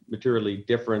materially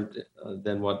different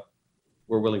than what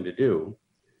we're willing to do.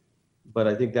 But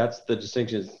I think that's the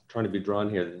distinction that's trying to be drawn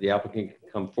here, that the applicant can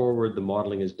come forward, the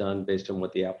modeling is done based on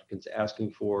what the applicant's asking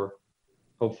for.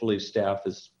 Hopefully staff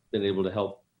has been able to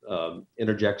help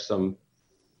interject some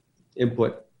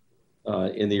input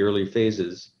in the early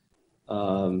phases.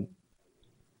 But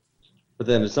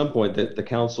then at some point that the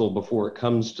council, before it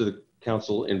comes to the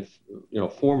council in,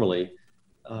 formally,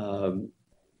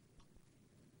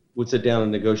 would sit down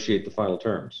and negotiate the final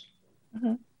terms.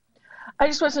 Mm-hmm. I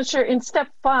just wasn't sure. In step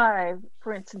 5,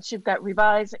 for instance, you've got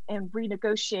revise and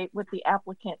renegotiate with the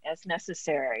applicant as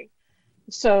necessary.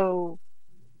 So,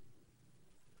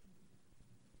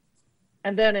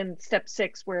 and then in step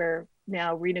 6, we're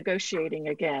now renegotiating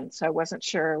again. So I wasn't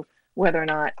sure whether or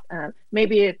not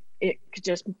maybe it could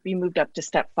just be moved up to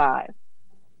step 5.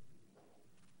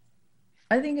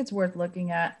 I think it's worth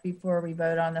looking at before we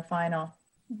vote on the final,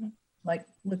 like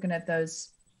looking at the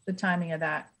timing of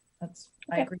that. Okay.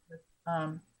 I agree with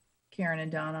Karen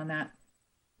and Don on that.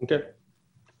 Okay.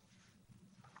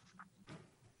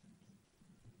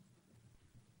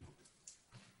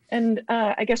 And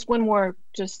I guess one more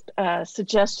just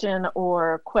suggestion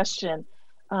or question.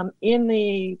 In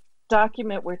the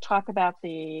document, we talk about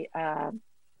the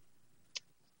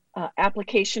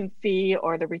application fee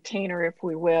or the retainer, if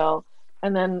we will.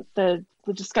 And then the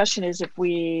discussion is if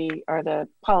we, or the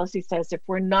policy says if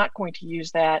we're not going to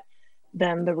use that,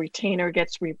 then the retainer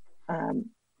gets,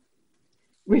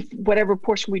 whatever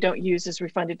portion we don't use is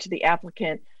refunded to the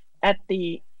applicant at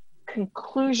the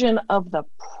conclusion of the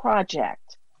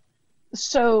project.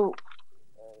 So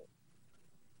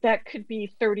that could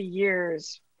be 30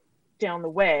 years down the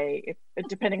way,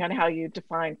 depending on how you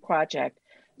define project.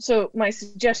 So my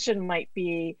suggestion might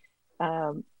be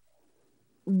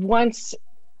once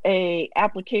a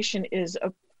application is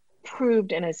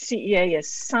approved and a CEA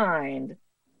is signed,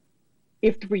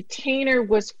 if the retainer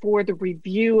was for the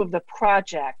review of the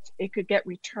project, it could get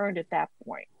returned at that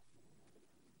point.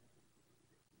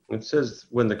 It says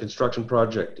when the construction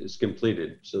project is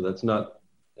completed, so that's not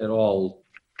at all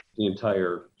the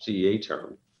entire CEA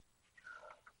term.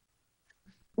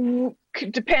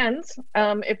 Depends.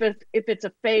 If it's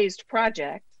a phased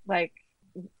project, like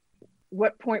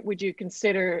what point would you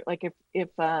consider, like if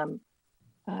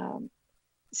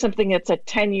something that's a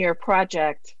 10-year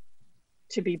project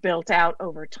to be built out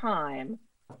over time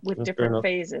with That's different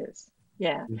phases.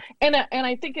 Yeah. And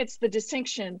I think it's the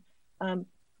distinction.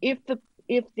 If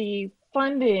the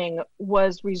funding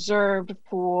was reserved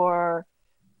for,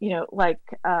 like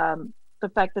the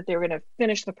fact that they were going to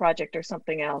finish the project or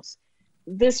something else,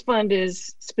 this fund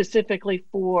is specifically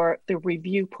for the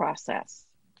review process.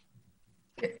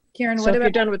 Karen, so what if about, you're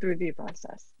done with the review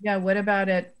process? Yeah, what about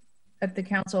at the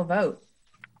council vote?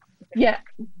 Yeah,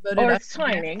 or up,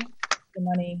 signing. The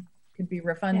money could be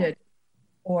refunded,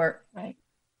 or, right.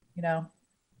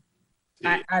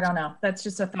 I don't know. That's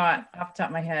just a thought off the top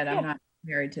of my head. I'm not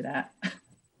married to that.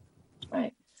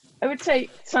 Right. I would say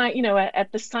sign,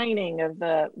 at the signing of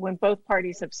when both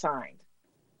parties have signed.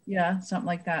 Yeah, something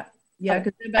like that. Yeah,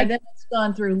 because by then it's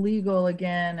gone through legal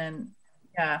again, and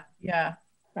yeah.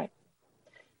 Right.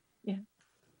 Yeah.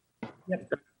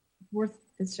 Yep.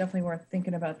 It's definitely worth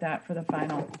thinking about that for the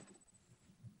final.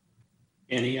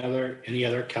 Any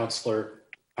other counselor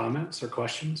comments or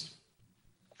questions?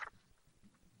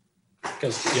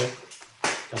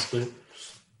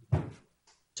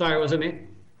 Sorry, was it me?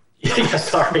 Yeah,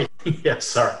 sorry. Yeah,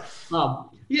 sorry.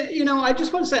 I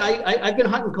just want to say I've been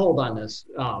hot and cold on this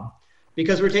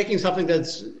because we're taking something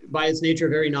that's by its nature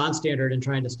very non-standard and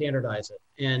trying to standardize it.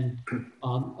 And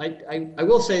I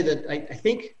will say that I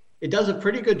think it does a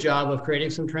pretty good job of creating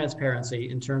some transparency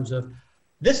in terms of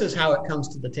this is how it comes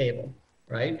to the table,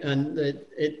 right? And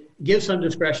it gives some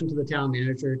discretion to the town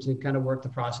manager to kind of work the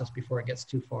process before it gets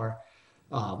too far.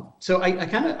 So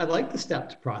I like the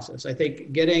stepped process. I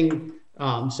think getting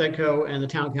SEDCO and the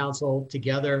town council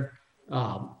together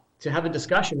to have a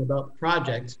discussion about the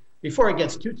project before it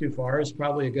gets too far is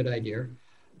probably a good idea.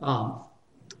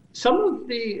 Some of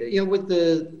the, with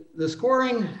the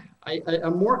scoring,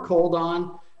 I'm more cold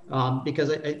on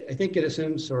because I think it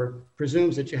assumes or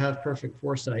presumes that you have perfect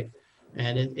foresight.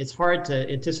 And it's hard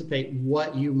to anticipate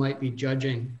what you might be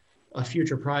judging a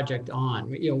future project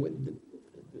on.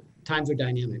 Times are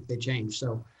dynamic, they change.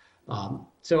 So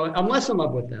I'm less in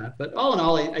love with that. But all in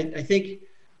all, I think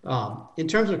in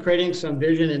terms of creating some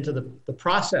vision into the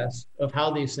process of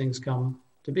how these things come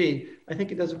to be, I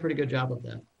think it does a pretty good job of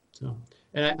that. So,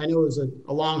 and I know it was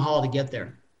a long haul to get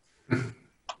there.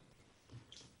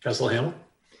 Councilor Hamel?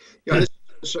 Yeah, this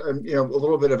is, a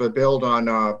little bit of a build on,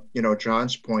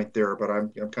 John's point there, but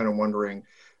I'm kind of wondering,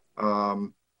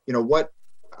 how,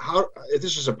 if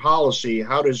this is a policy,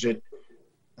 how does it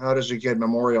get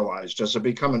memorialized? Does it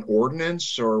become an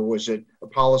ordinance, or was it a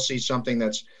policy, something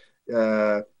that's,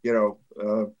 a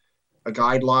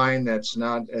guideline that's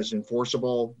not as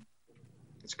enforceable?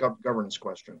 It's a governance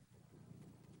question.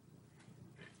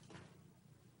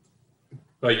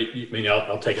 Well,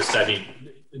 I'll take a step.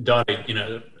 Don,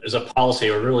 as a policy,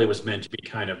 it really was meant to be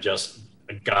kind of just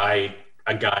a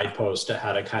guidepost to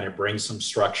how to kind of bring some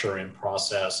structure and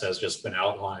process has just been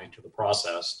outlined to the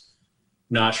process.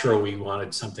 Not sure we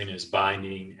wanted something as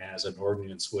binding as an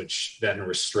ordinance, which then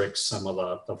restricts some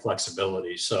of the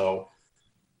flexibility. So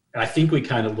I think we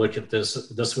kind of look at this.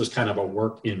 This was kind of a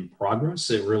work in progress.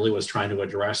 It really was trying to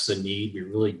address the need. We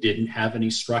really didn't have any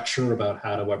structure about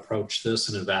how to approach this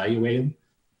and evaluate them.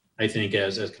 I think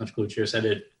as Councilor Chair said,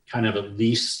 it kind of at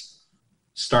least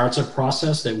starts a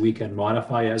process that we can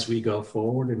modify as we go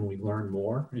forward and we learn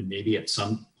more and maybe at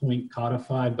some point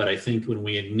codify. But I think when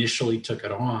we initially took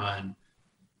it on,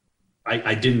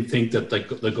 I didn't think that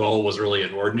the goal was really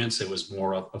an ordinance. It was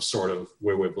more of sort of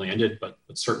where we've landed, but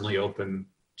certainly open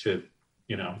to,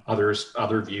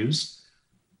 other views.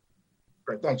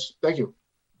 Great, thanks. Thank you.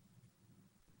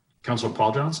 Councilor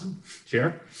Paul Johnson,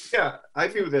 Chair. Yeah, I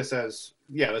view this as,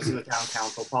 this is a town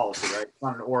council policy, right? It's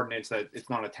not an ordinance it's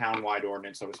not a town-wide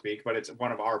ordinance, so to speak, but it's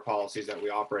one of our policies that we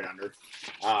operate under.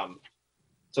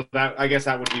 So that, I guess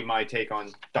that would be my take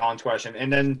on Don's question.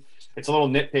 And then it's a little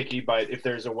nitpicky, but if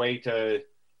there's a way to,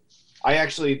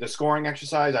 the scoring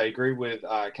exercise, I agree with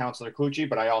Councilor Clucci,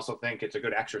 but I also think it's a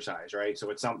good exercise, right?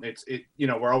 So it's something,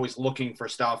 we're always looking for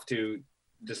stuff to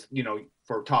just,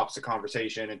 for topics of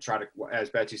conversation and try to, as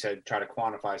Betsy said, try to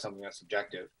quantify something that's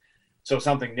subjective. So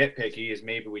something nitpicky is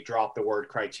maybe we drop the word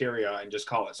criteria and just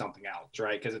call it something else,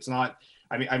 right? Because it's not,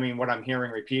 I mean, what I'm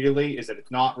hearing repeatedly is that it's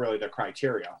not really the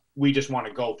criteria. We just want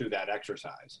to go through that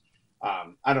exercise.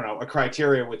 I don't know, a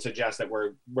criteria would suggest that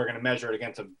we're going to measure it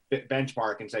against a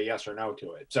benchmark and say yes or no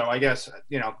to it. So I guess,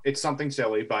 it's something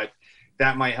silly, but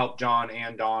that might help John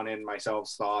and Don and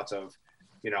myself's thoughts of,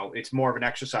 it's more of an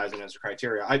exercise than as a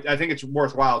criteria. I think it's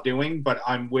worthwhile doing, but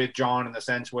I'm with John in the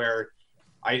sense where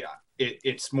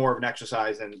it's more of an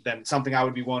exercise than something I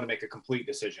would be willing to make a complete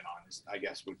decision on, I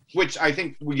guess, which I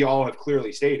think we all have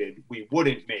clearly stated we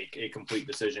wouldn't make a complete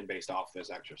decision based off this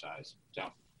exercise. So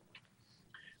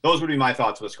those would be my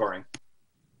thoughts with scoring.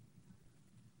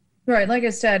 Right. Like I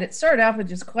said, it started off with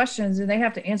just questions and they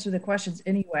have to answer the questions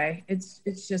anyway. It's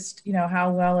just,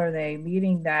 how well are they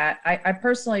meeting that? I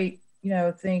personally,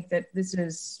 think that this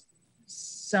is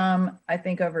I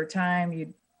think over time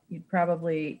you'd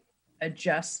probably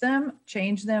adjust them,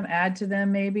 change them, add to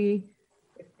them maybe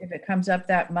if it comes up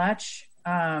that much.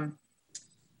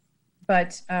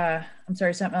 But I'm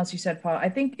sorry, something else you said, Paul. I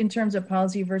think in terms of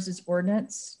policy versus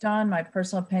ordinance, Don, my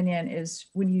personal opinion is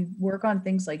when you work on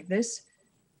things like this,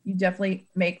 you definitely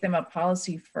make them a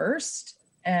policy first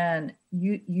and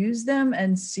you use them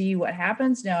and see what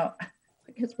happens. Now,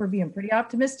 I guess we're being pretty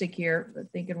optimistic here,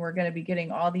 thinking we're going to be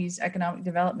getting all these economic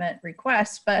development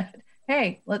requests, but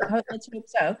hey, let's hope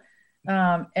so.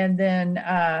 And then,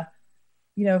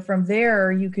 from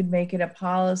there, you could make it a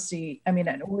policy,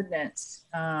 an ordinance,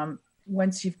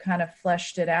 once you've kind of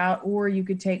fleshed it out, or you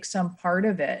could take some part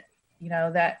of it,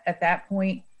 that at that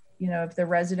point, if the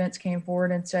residents came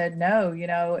forward and said, no,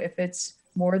 if it's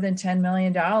more than $10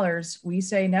 million, we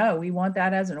say, no, we want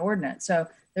that as an ordinance. So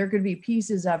there could be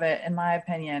pieces of it, in my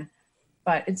opinion,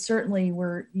 but it's certainly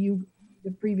where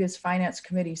the previous finance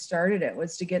committee started it,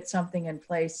 was to get something in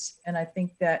place. And I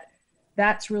think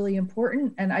that's really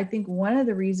important. And I think one of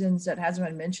the reasons that hasn't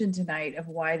been mentioned tonight of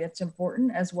why that's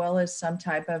important, as well as some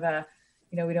type of a,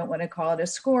 we don't want to call it a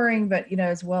scoring, but,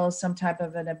 as well as some type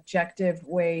of an objective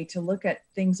way to look at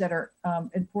things that are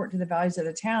important to the values of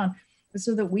the town,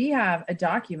 so that we have a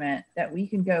document that we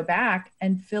can go back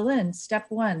and fill in. Step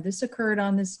 1, this occurred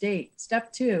on this date.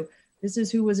 Step 2, this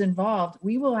is who was involved.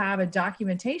 We will have a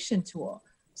documentation tool.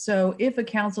 So if a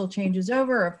council changes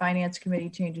over, or a finance committee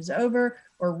changes over,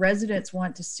 or residents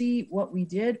want to see what we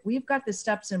did, we've got the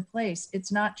steps in place.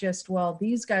 It's not just, well,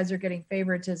 these guys are getting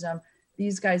favoritism,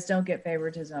 these guys don't get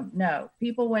favoritism. No,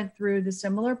 people went through the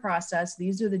similar process.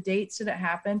 These are the dates that it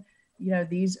happened.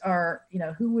 These are,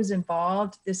 who was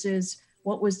involved. This is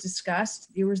what was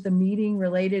discussed. There was the meeting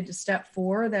related to step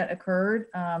 4 that occurred.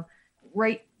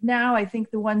 Right now, I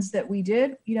think the ones that we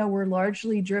did, were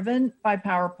largely driven by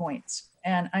PowerPoints.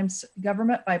 And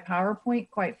government by PowerPoint,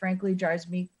 quite frankly, drives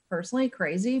me personally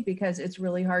crazy, because it's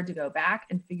really hard to go back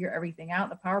and figure everything out.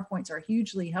 The PowerPoints are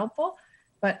hugely helpful,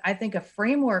 but I think a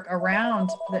framework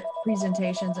around the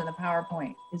presentations and the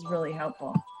PowerPoint is really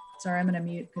helpful. Sorry, I'm going to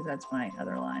mute because that's my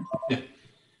other line. Yeah.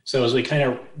 So as we kind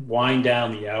of wind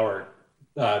down the hour,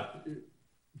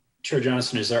 Chair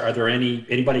Johnson, are there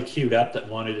anybody queued up that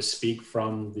wanted to speak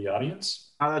from the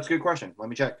audience? That's a good question. Let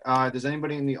me check. Does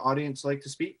anybody in the audience like to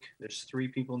speak? There's 3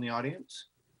 people in the audience.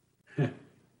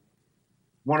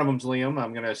 One of them's Liam.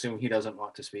 I'm going to assume he doesn't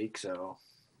want to speak. So,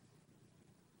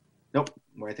 nope.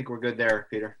 I think we're good there,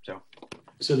 Peter.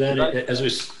 So then, as we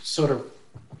sort of,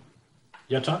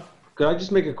 Tom? Could I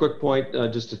just make a quick point,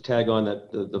 just to tag on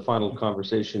that the final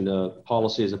conversation,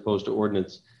 policy as opposed to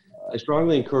ordinance? I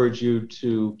strongly encourage you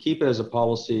to keep it as a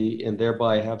policy and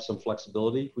thereby have some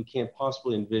flexibility. We can't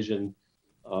possibly envision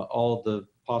all of the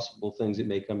possible things that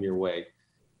may come your way,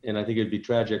 and I think it'd be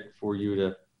tragic for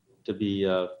you to be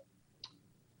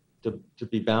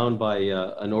bound by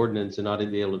an ordinance and not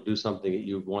be able to do something that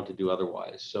you want to do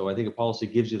otherwise. So I think a policy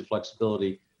gives you the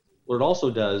flexibility. What it also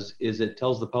does is it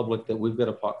tells the public that we've got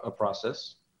a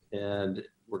process, and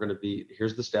we're going to be,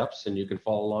 here's the steps, and you can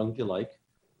follow along if you like.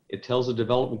 It tells the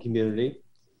development community,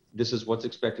 this is what's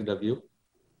expected of you.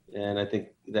 And I think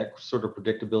that sort of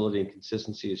predictability and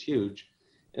consistency is huge.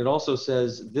 It also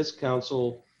says this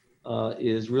council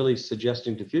is really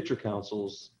suggesting to future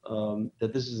councils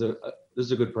that this is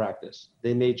a good practice.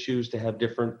 They may choose to have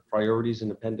different priorities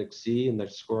in Appendix C in their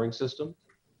scoring system,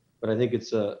 but I think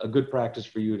it's a good practice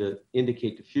for you to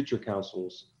indicate to future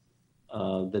councils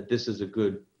that this is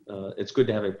it's good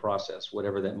to have a process,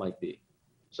 whatever that might be.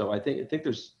 So I think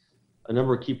there's a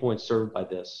number of key points served by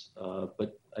this,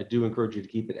 but I do encourage you to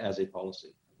keep it as a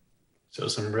policy. So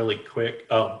some really quick,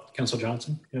 Councilor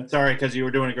Johnson? Yeah. Sorry, because you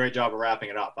were doing a great job of wrapping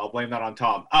it up. I'll blame that on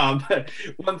Tom.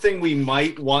 One thing we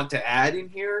might want to add in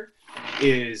here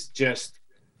is just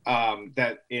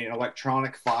that an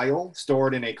electronic file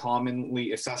stored in a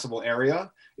commonly accessible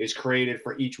area is created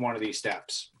for each one of these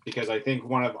steps. Because I think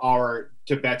one of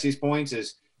to Betsy's points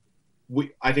is,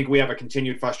 I think we have a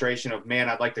continued frustration of, man,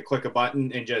 I'd like to click a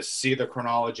button and just see the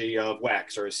chronology of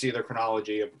WEX or see the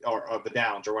chronology of the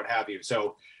downs or what have you.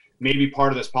 So maybe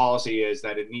part of this policy is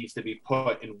that it needs to be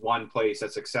put in one place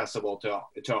that's accessible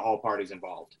to all parties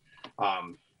involved.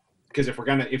 Because if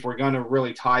we're gonna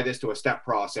really tie this to a step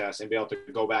process and be able to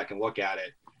go back and look at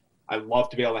it, I'd love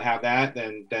to be able to have that.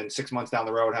 Then 6 months down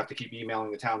the road, have to keep emailing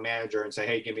the town manager and say,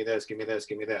 hey, give me this, give me this,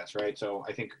 give me this, right? So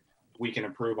I think we can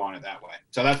improve on it that way.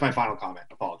 So that's my final comment.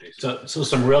 Apologies. So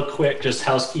some real quick, just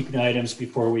housekeeping items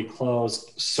before we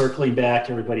close. Circling back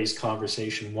to everybody's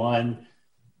conversation. One,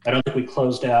 I don't think we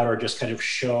closed out or just kind of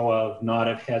show of nod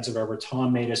of heads of ever.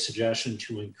 Tom made a suggestion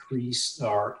to increase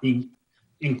or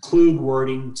include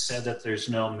wording, said that there's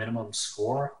no minimum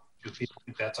score. Do you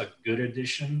think that's a good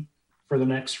addition for the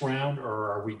next round,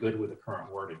 or are we good with the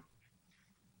current wording?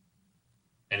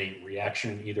 Any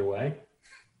reaction either way?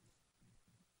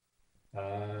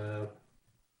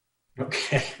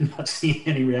 Okay, I'm not seeing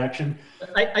any reaction.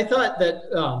 I thought that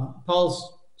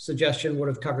Paul's suggestion would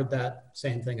have covered that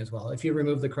same thing as well, if you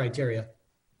remove the criteria.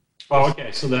 Oh,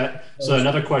 okay. So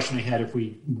another question I had, if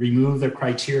we remove the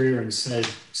criteria and said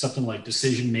something like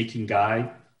decision-making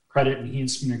guide, credit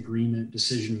enhancement agreement,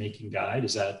 decision-making guide,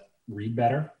 does that read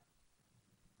better?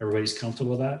 Everybody's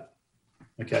comfortable with that?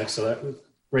 Okay, so that was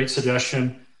great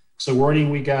suggestion. So wording,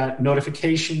 we got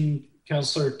notification.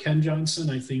 Councilor Ken Johnson,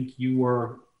 I think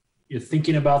you're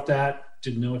thinking about that.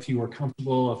 Didn't know if you were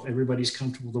comfortable, if everybody's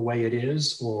comfortable the way it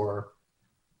is, or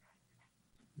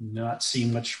not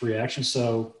seeing much reaction.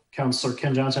 So Councilor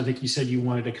Ken Johnson, I think you said you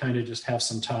wanted to kind of just have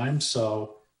some time,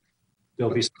 so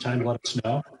there'll be some time to let us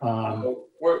know.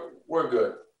 We're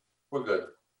good. We're good.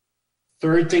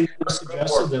 Third thing that was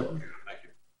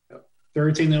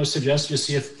suggested, to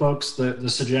see if folks, the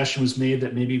suggestion was made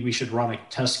that maybe we should run a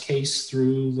test case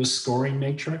through the scoring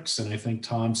matrix. And I think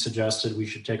Tom suggested we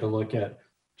should take a look at,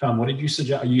 Tom, what did you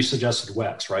suggest? You suggested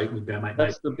WEX, right?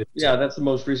 That's the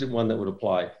most recent one that would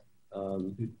apply.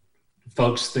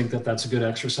 Folks think that that's a good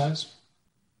exercise?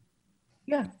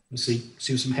 Yeah. See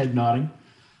some head nodding.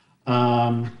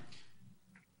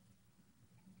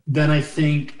 Then I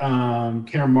think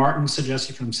Karen Martin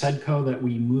suggested from SEDCO that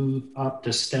we move up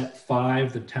to step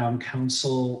 5, the town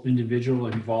council individual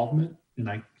involvement. And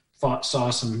I saw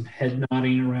some head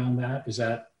nodding around that. Is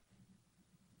that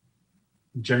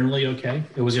generally okay?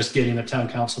 It was just getting the town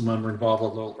council member involved a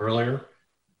little earlier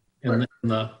in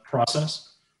the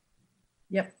process.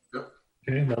 Yep.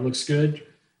 Okay, that looks good.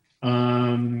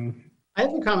 I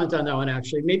have a comment on that one,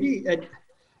 actually. Maybe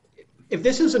if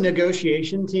this is a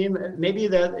negotiation team, maybe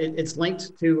that it's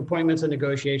linked to appointments and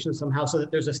negotiations somehow, so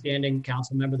that there's a standing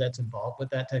council member that's involved with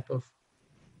that type of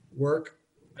work.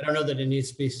 I don't know that it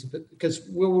needs to be, because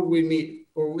where would we meet,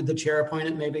 or would the chair appoint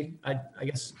it maybe? I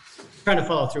guess trying to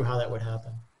follow through how that would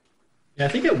happen. Yeah, I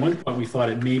think at one point we thought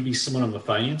it may be someone on the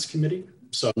finance committee.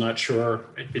 So I'm not sure.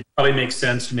 It probably makes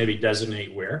sense to maybe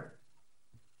designate where.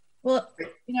 Well,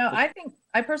 I think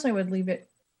I personally would leave it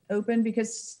open,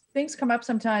 because things come up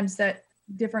sometimes that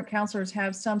different counselors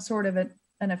have some sort of an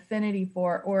affinity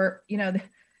for, or,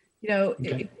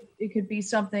 Okay. it could be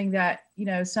something that,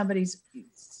 somebody's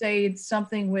say it's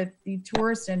something with the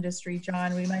tourist industry,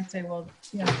 John, we might say, well,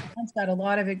 John's got a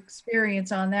lot of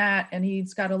experience on that and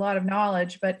he's got a lot of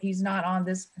knowledge, but he's not on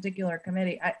this particular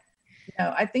committee.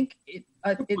 I think it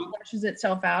fleshes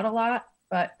itself out a lot,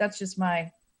 but that's just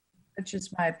my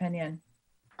opinion.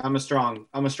 I'm a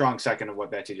strong second of what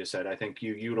Betsy just said. I think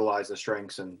you utilize the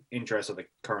strengths and interests of the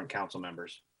current council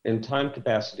members. In time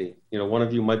capacity, one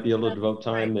of you might be able to devote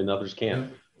time and others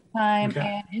can't. Time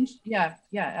Okay. and yeah,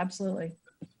 absolutely.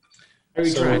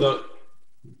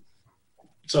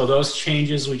 So those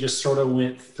changes we just sort of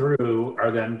went through,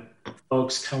 are then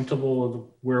folks comfortable with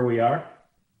where we are?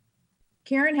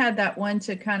 Karen had that one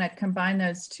to kind of combine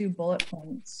those two bullet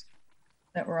points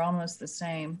that were almost the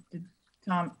same. Did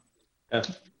Tom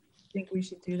think we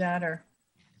should do that, or?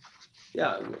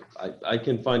 Yeah, I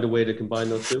can find a way to combine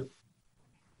those two.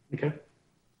 Okay.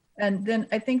 And then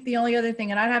I think the only other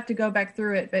thing, and I'd have to go back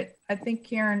through it, but I think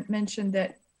Karen mentioned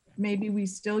that maybe we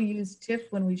still use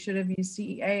TIF when we should have used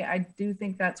CEA. I do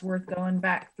think that's worth going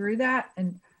back through that.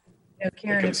 And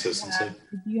Karen, Consistency.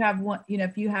 if you have one,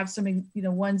 if you have something,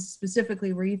 ones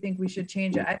specifically where you think we should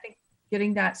change it, I think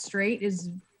getting that straight is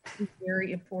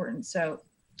very important. So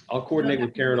I'll coordinate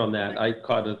with Karen on that. I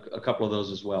caught a couple of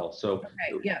those as well. So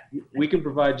okay, yeah, we can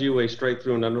provide you a straight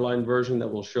through and underlined version that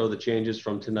will show the changes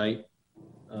from tonight.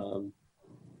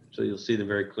 So you'll see them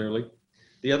very clearly.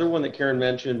 The other one that Karen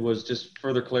mentioned was just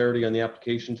further clarity on the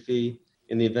application fee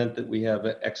in the event that we have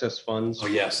excess funds. Oh,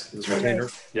 yes. That's retainer.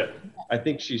 Yep. I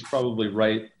think she's probably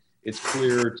right. It's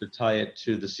clear to tie it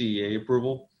to the CEA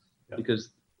approval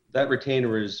because that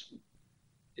retainer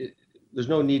there's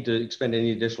no need to expend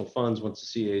any additional funds once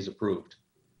the CEA is approved,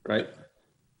 right?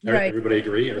 right. Everybody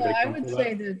agree? Everybody I would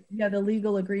say that the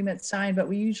legal agreement signed, but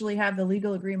we usually have the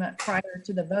legal agreement prior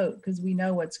to the vote because we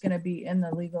know what's going to be in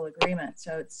the legal agreement.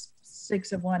 So it's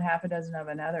 6 of one, half a dozen of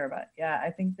another. But yeah, I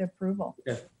think the approval.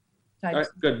 Yeah. All right,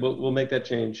 good. We'll make that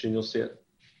change and you'll see it.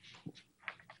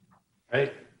 All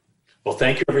right. Well,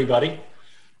 thank you, everybody.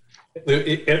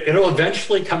 It'll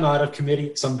eventually come out of committee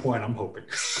at some point, I'm hoping.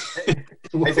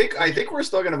 I think we're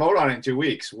still going to vote on it in 2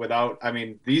 weeks without,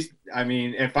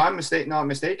 if I'm not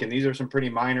mistaken, these are some pretty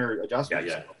minor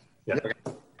adjustments. Yeah. Okay.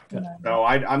 So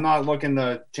I'm not looking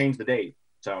to change the date.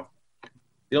 So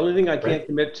the only thing I can't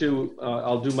commit to,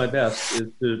 I'll do my best,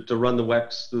 is to run the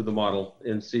WEX through the model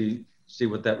and see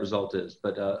what that result is.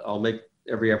 But I'll make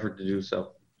every effort to do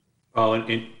so. Oh,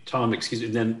 and Tom, excuse me.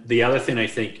 And then the other thing I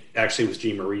think actually was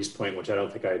Jean Marie's point, which I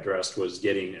don't think I addressed, was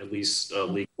getting at least a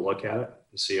legal look at it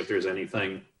and see if there's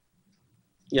anything.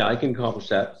 Yeah, I can accomplish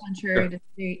that. Contrary to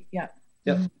state, yeah.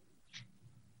 Yep.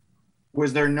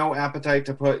 Was there no appetite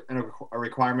to put a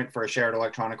requirement for a shared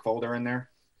electronic folder in there?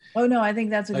 Oh no, I think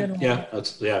that's a good one.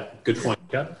 Yeah, good point.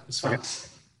 Yeah, that's fine.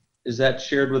 Is that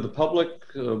shared with the public,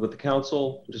 with the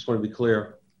council? Just want to be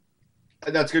clear.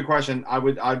 That's a good question.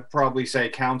 I'd probably say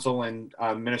council and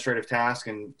administrative task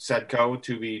and SEDCO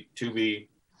to be,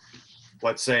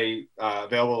 let's say,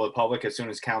 available to the public as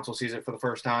soon as council sees it for the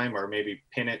first time, or maybe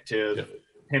pin it to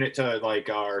like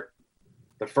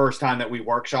the first time that we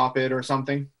workshop it or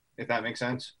something, if that makes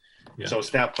sense. Yeah. So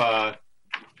step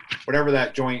whatever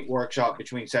that joint workshop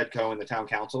between SEDCO and the town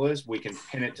council is, we can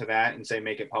pin it to that and say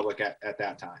make it public at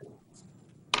that time.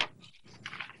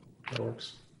 That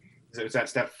works. Is that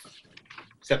step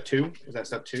 2? Is that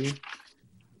step 2?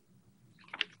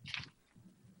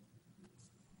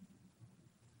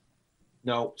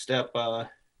 No, step 4.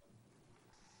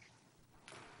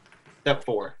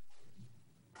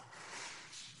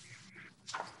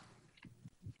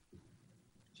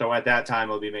 So at that time,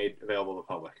 it'll be made available to the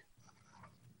public.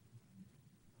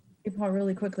 Hey, Paul,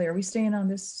 really quickly, are we staying on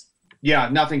this? Yeah,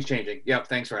 nothing's changing. Yep,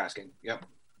 thanks for asking. Yep.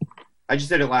 I just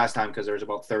did it last time because there was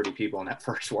about 30 people in that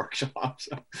first workshop.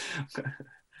 So.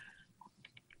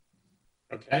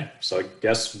 Okay, so I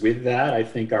guess with that, I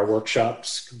think our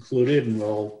workshop's concluded and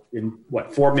we'll, in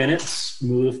 4 minutes,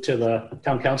 move to the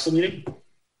town council meeting.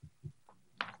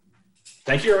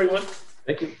 Thank you, everyone.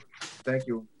 Thank you. Thank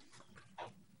you.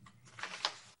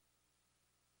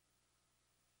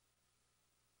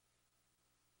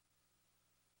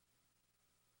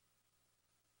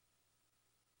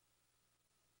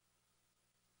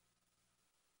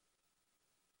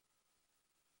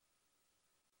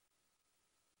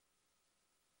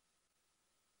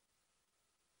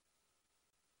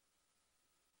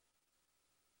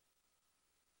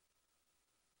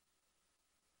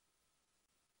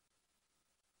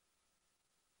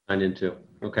 Into.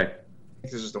 Okay.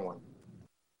 This is the one.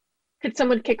 Could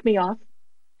someone kick me off?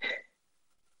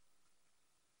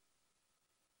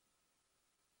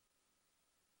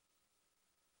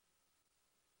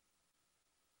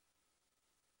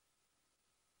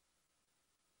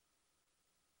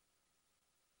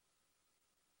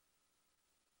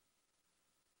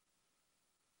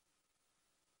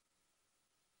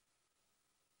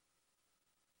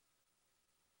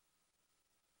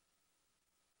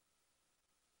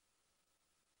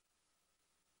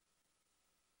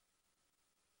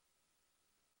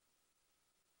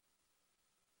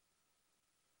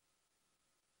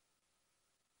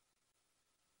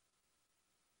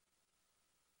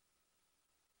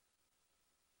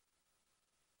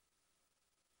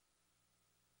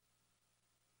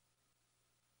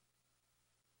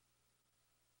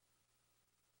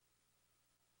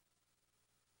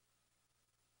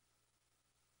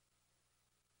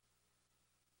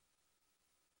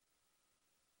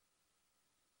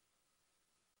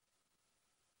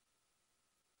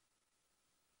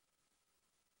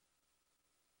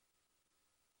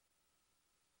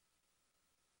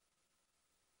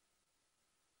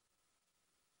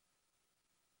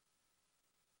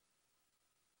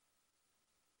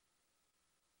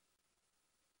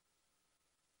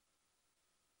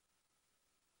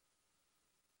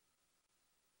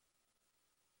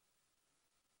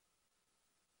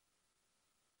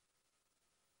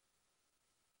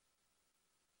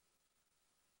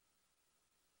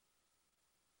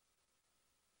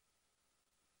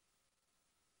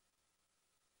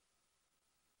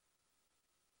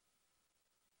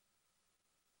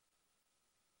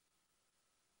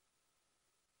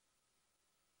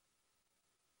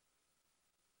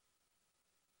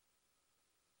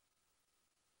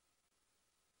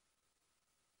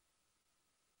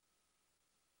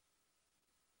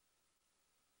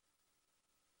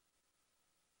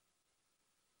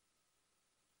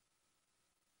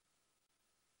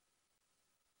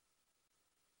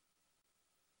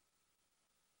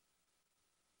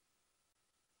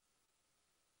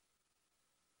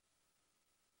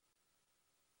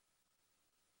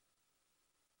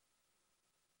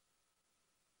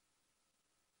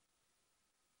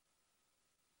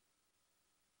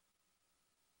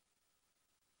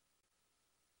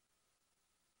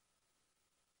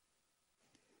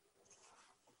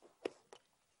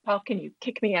 Paul, can you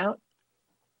kick me out?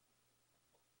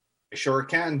 I sure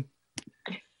can.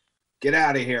 Get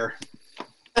out of here.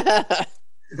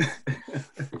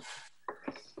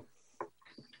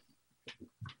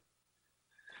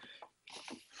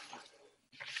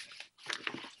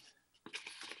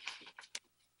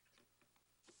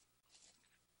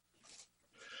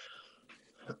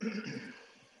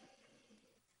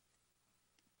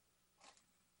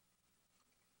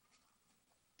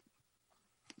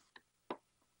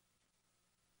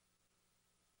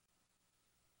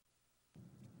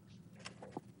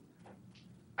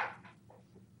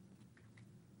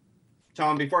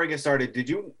 Tom, before I get started,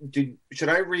 should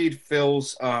I read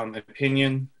Phil's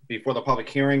opinion before the public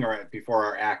hearing or before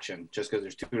our action? Just because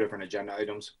there's two different agenda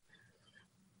items.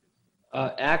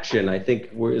 Action, I think,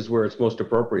 is where it's most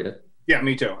appropriate. Yeah,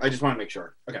 me too. I just want to make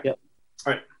sure. Okay. Yep.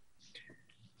 All right.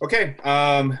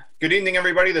 Okay. Good evening,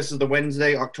 everybody. This is the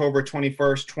Wednesday, October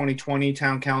 21st, 2020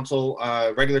 Town Council,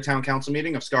 regular Town Council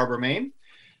meeting of Scarborough, Maine.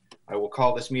 I will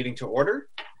call this meeting to order.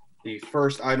 The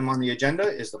first item on the agenda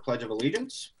is the Pledge of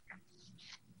Allegiance.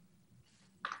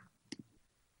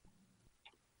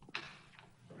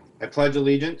 I pledge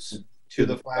allegiance to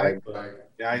the flag of the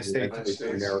United States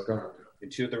of America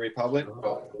and to the republic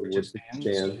which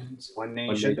stands one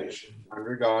nation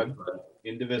under God,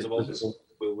 indivisible,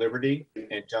 with liberty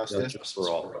and justice for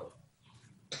all.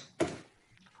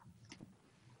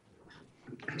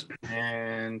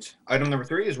 And item number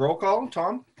 3 is roll call.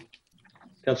 Tom?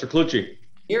 Councillor Clucci.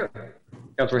 Here.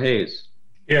 Councillor Hayes.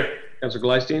 Here. Councillor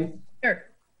Gleisteen.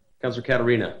 Here. Councillor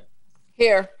Katarina.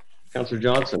 Here. Councillor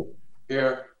Johnson.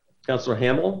 Here. Councillor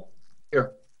Hamill.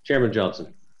 Here. Chairman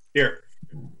Johnson. Here.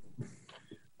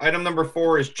 Item number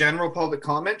 4 is general public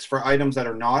comments for items that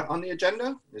are not on the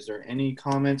agenda. Is there any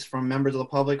comments from members of the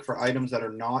public for items that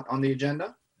are not on the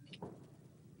agenda?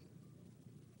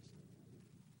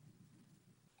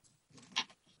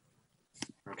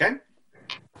 Okay.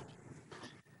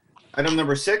 Item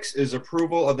number 6 is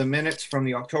approval of the minutes from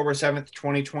the October 7th,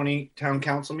 2020 Town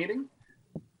Council meeting.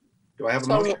 Do I have a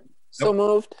motion? So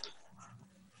moved.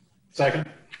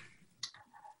 Second.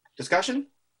 Discussion?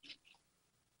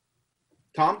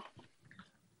 Tom?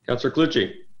 Councillor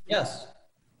Clucci. Yes.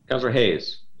 Councillor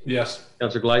Hayes. Yes.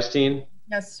 Councillor Gleisteen.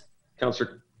 Yes.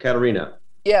 Councillor Katarina.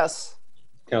 Yes.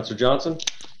 Councillor Johnson.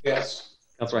 Yes.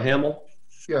 Councillor Hamill.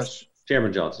 Yes.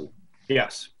 Chairman Johnson.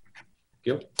 Yes.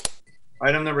 Thank you.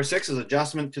 Item number 6 is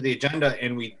adjustment to the agenda,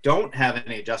 and we don't have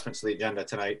any adjustments to the agenda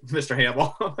tonight, Mr.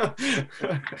 Hamill.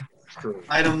 True.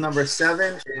 Item number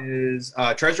 7 is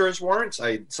treasurer's warrants.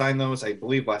 I signed those, I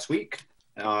believe, last week.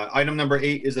 Item number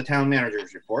 8 is the town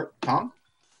manager's report. Tom?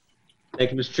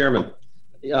 Thank you, Mr. Chairman.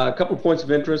 A couple of points of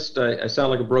interest. I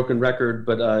sound like a broken record,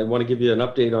 but I want to give you an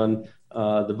update on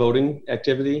the voting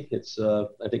activity. It's, I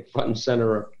think, front and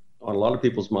center on a lot of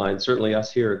people's minds, certainly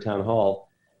us here at Town Hall.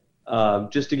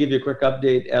 Just to give you a quick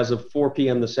update, as of 4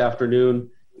 p.m. this afternoon,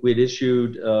 we had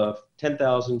issued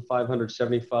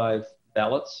 10,575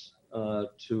 ballots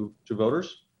to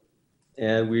voters,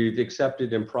 and we've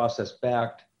accepted and processed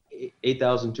back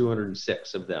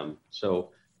 8,206 of them.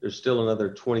 So there's still another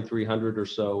 2,300 or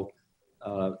so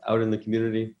out in the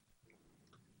community.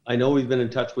 I know we've been in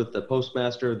touch with the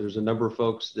postmaster. There's a number of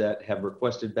folks that have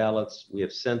requested ballots. We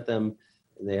have sent them,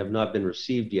 and they have not been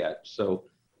received yet. So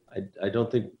I don't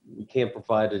think we can't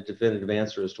provide a definitive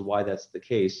answer as to why that's the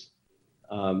case.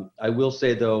 I will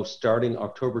say, though, starting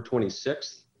October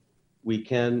 26th, we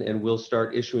can and will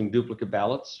start issuing duplicate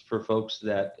ballots for folks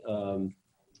that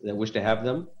that wish to have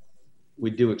them. We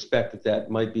do expect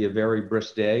that might be a very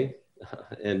brisk day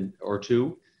or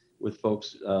two with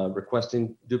folks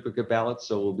requesting duplicate ballots.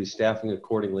 So we'll be staffing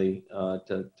accordingly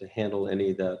to handle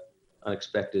any of the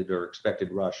unexpected or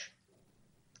expected rush.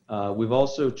 We've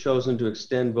also chosen to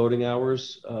extend voting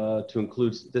hours to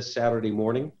include this Saturday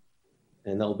morning,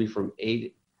 and that'll be from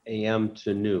 8 a.m.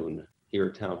 to noon here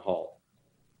at Town Hall.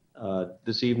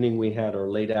 This evening we had our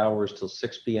late hours till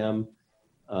 6 p.m.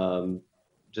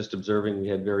 Just observing, we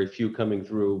had very few coming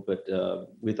through, but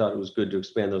we thought it was good to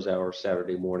expand those hours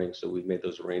Saturday morning, so we've made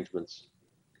those arrangements.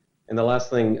 And the last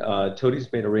thing,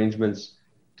 Tody's made arrangements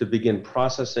to begin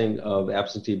processing of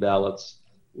absentee ballots.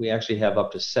 We actually have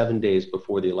up to 7 days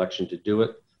before the election to do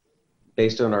it.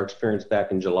 Based on our experience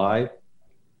back in July,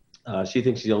 she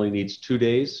thinks she only needs 2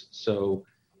 days. So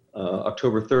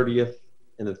October 30th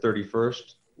and the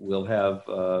 31st, we'll have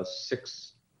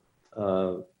six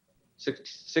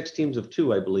teams of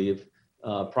 2, I believe,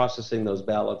 processing those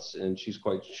ballots, and she's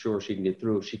quite sure she can get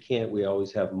through. If she can't, we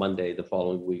always have Monday the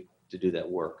following week to do that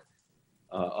work.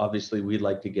 Obviously, we'd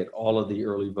like to get all of the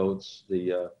early votes,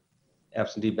 the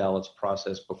absentee ballots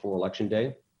processed before Election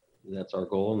Day. That's our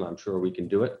goal, and I'm sure we can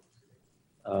do it.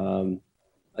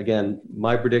 Again,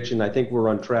 my prediction, I think we're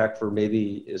on track for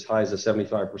maybe as high as a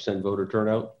 75% voter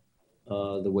turnout,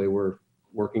 the way we're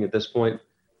working at this point.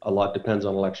 A lot depends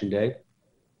on election day.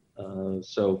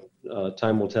 So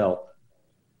time will tell.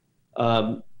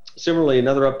 Similarly,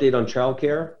 another update on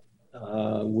childcare.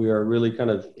 We are really kind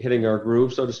of hitting our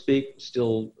groove, so to speak.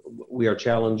 Still, we are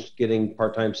challenged getting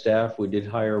part-time staff. We did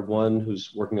hire one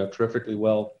who's working out terrifically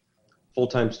well.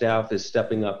 Full-time staff is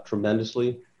stepping up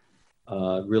tremendously,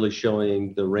 really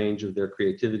showing the range of their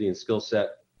creativity and skill set.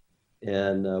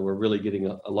 And we're really getting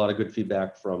a lot of good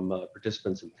feedback from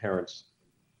participants and parents.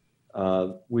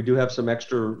 We do have some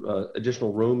extra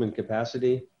additional room and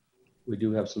capacity. We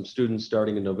do have some students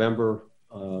starting in November.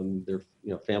 Their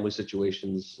family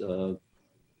situations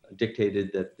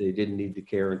dictated that they didn't need the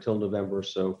care until November.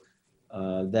 So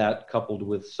that, coupled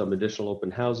with some additional open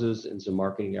houses and some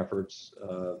marketing efforts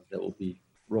that will be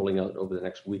rolling out over the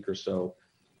next week or so,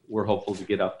 we're hopeful to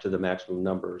get up to the maximum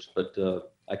numbers. But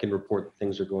I can report that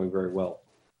things are going very well.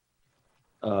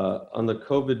 On the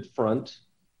COVID front,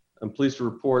 I'm pleased to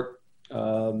report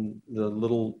the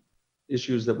little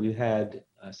issues that we had.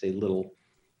 I say little,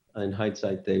 in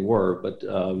hindsight they were, but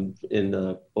in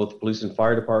both the police and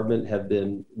fire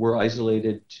department were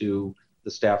isolated to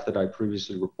the staff that I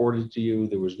previously reported to you.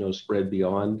 There was no spread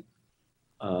beyond.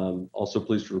 Also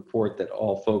pleased to report that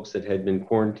all folks that had been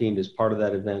quarantined as part of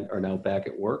that event are now back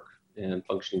at work and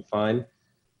functioning fine.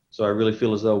 So I really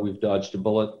feel as though we've dodged a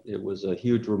bullet. It was a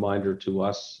huge reminder to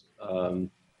us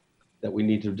that we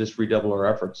need to just redouble our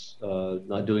efforts,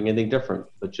 not doing anything different,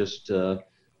 but just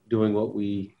doing what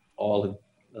we all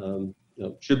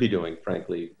should be doing,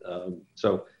 frankly.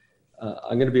 So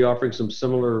I'm going to be offering some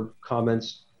similar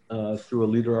comments through a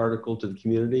leader article to the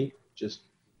community, just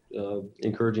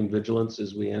encouraging vigilance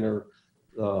as we enter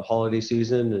the holiday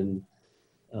season and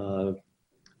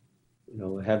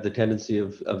have the tendency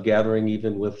of gathering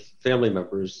even with family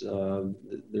members.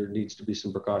 There needs to be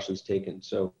some precautions taken.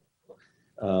 So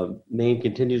Maine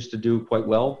continues to do quite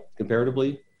well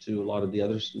comparatively to a lot of the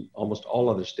others, almost all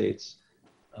other states.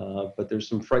 But there's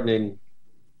some frightening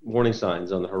warning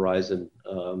signs on the horizon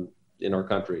in our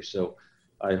country. So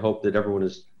I hope that everyone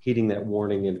is heeding that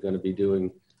warning and going to be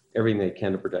doing everything they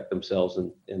can to protect themselves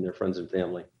and their friends and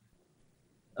family.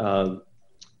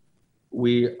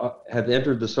 We have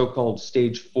entered the so-called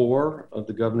stage 4 of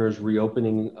the governor's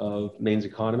reopening of Maine's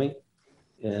economy.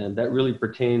 And that really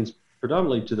pertains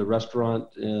predominantly to the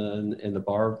restaurant and the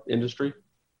bar industry.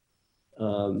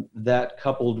 That,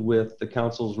 coupled with the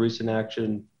council's recent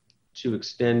action to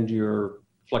extend your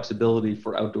flexibility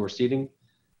for outdoor seating,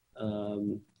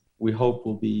 we hope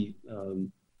will be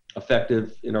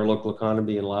effective in our local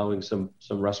economy and allowing some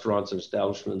restaurants and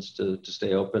establishments to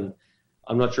stay open.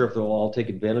 I'm not sure if they'll all take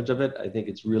advantage of it. I think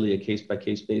it's really a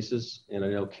case-by-case basis. And I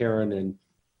know Karen and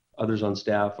others on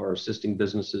staff are assisting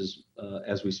businesses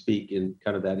as we speak in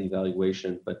kind of that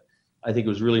evaluation. But I think it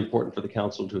was really important for the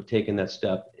council to have taken that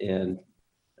step and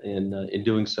in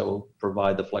doing so,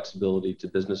 provide the flexibility to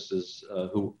businesses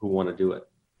who want to do it.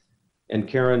 And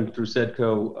Karen, through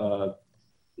SEDCO,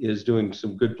 is doing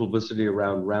some good publicity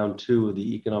around round 2 of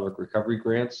the economic recovery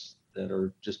grants that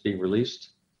are just being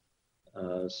released.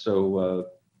 So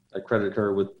I credit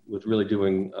her with really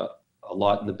doing a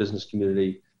lot in the business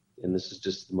community, and this is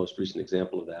just the most recent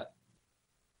example of that.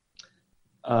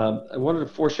 I wanted to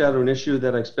foreshadow an issue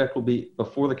that I expect will be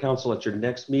before the council at your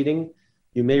next meeting.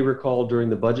 You may recall during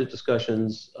the budget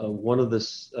discussions, one of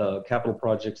the capital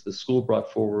projects the school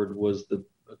brought forward was the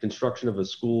construction of a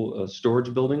school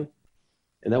storage building.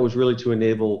 And that was really to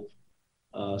enable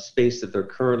space that they're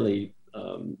currently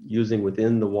using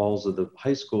within the walls of the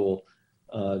high school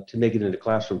to make it into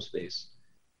classroom space.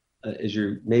 As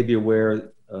you may be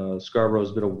aware, Scarborough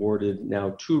has been awarded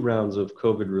now 2 rounds of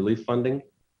COVID relief funding.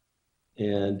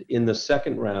 And in the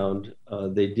second round,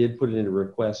 they did put in a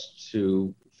request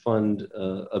to fund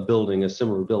a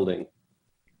similar building.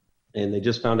 And they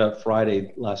just found out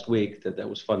Friday last week that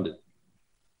was funded.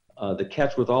 The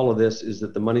catch with all of this is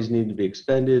that the monies need to be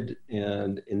expended,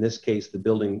 and in this case, the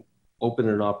building open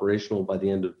and operational by the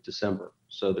end of December.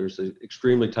 So there's an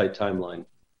extremely tight timeline.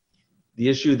 The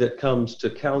issue that comes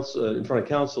to council, in front of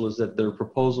council, is that their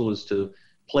proposal is to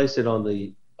place it on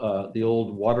the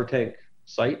old water tank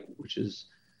site, which is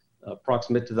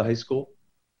proximate to the high school,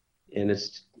 and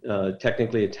it's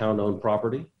technically a town-owned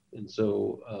property. And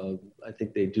so I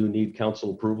think they do need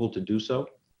council approval to do so.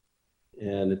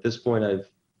 And at this point, I've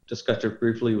discussed it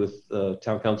briefly with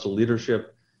town council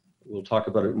leadership. We'll talk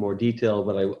about it in more detail,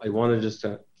 but I wanted just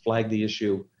to flag the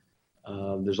issue.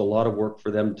 There's a lot of work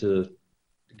for them to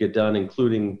get done,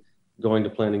 including going to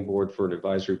planning board for an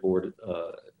advisory board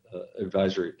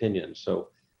advisory opinion. So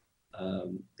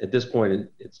at this point,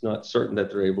 it's not certain that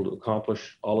they're able to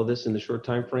accomplish all of this in the short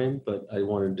time frame, but I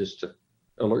wanted just to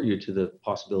alert you to the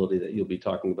possibility that you'll be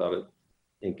talking about it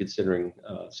and considering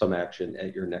some action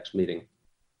at your next meeting.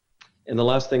 And the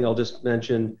last thing I'll just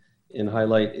mention and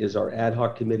highlight is our ad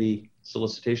hoc committee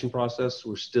solicitation process.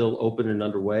 We're still open and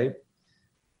underway.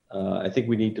 I think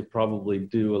we need to probably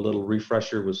do a little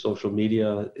refresher with social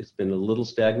media. It's been a little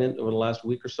stagnant over the last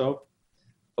week or so,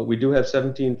 but we do have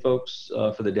 17 folks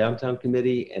for the downtown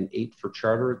committee and 8 for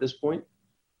charter at this point.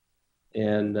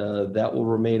 And that will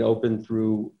remain open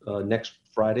through next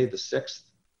Friday, the 6th.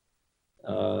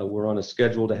 We're on a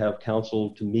schedule to have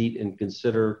council to meet and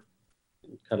consider,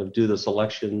 kind of do the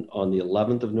selection on the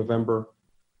 11th of November,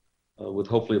 with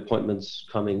hopefully appointments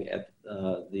coming at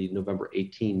the November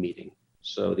 18 meeting.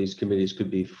 So these committees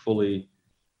could be fully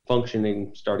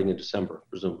functioning starting in December,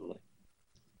 presumably.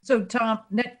 So Tom,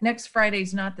 next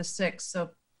Friday's not the 6th, so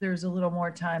there's a little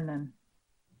more time then.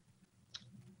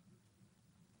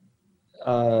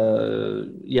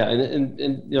 Yeah, and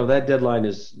you know, that deadline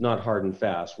is not hard and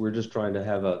fast. We're just trying to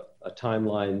have a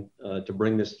timeline to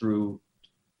bring this through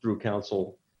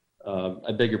council.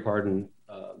 I beg your pardon.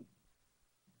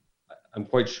 I'm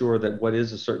quite sure that what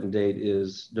is a certain date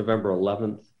is November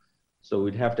 11th. So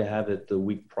we'd have to have it the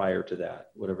week prior to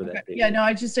that, whatever that date Yeah, is. no,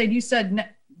 I just said, you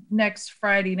said next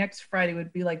Friday. Next Friday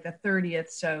would be like the 30th.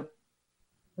 So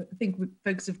I think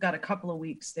folks have got a couple of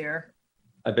weeks there.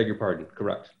 I beg your pardon,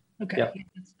 correct. Okay, Yep.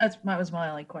 that was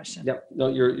my only question. Yep, no,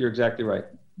 you're exactly right.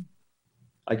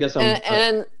 I guess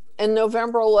I'm- and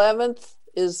November 11th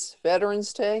is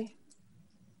Veterans Day.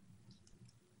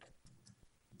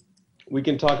 We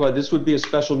can talk about, this would be a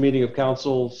special meeting of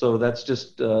council, so that's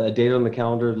just a date on the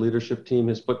calendar the leadership team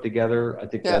has put together. I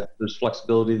think that there's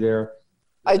flexibility there.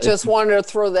 I just wanted to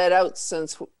throw that out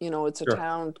since, you know, it's a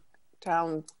Sure.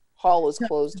 town hall is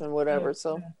closed and whatever,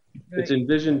 so. It's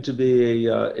envisioned to be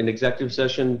an executive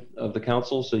session of the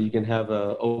council, so you can have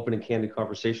an open and candid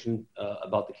conversation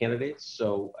about the candidates.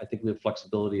 So I think we have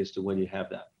flexibility as to when you have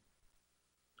that.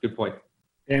 Good point.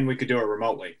 And we could do it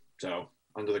remotely, so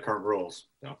under the current rules.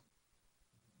 So,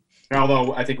 and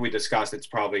although I think we discussed it's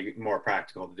probably more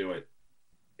practical to do it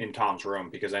in Tom's room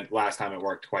because last time it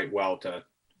worked quite well to.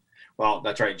 Well,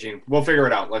 that's right, Gene. We'll figure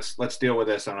it out. Let's deal with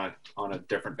this on a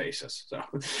different basis. So,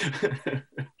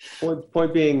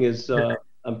 point being is,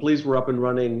 I'm pleased we're up and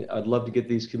running. I'd love to get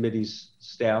these committees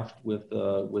staffed with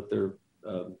their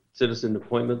citizen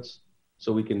appointments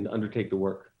so we can undertake the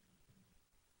work.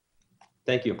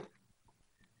 Thank you.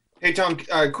 Hey, Tom,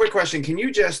 quick question. Can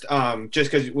you just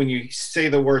because when you say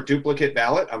the word duplicate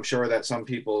ballot, I'm sure that some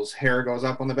people's hair goes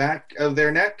up on the back of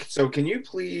their neck. So can you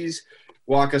please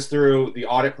walk us through the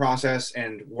audit process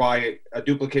and why a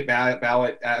duplicate ballot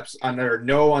under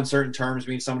no uncertain terms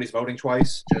means somebody's voting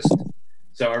twice, just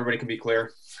so everybody can be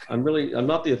clear? I'm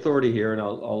not the authority here, and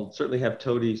I'll certainly have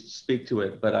Tody speak to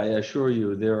it, but I assure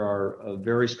you there are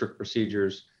very strict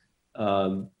procedures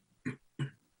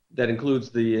that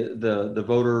includes the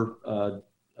voter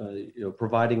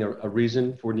providing a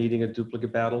reason for needing a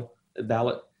duplicate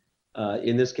ballot.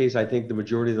 In this case, I think the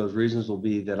majority of those reasons will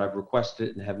be that I've requested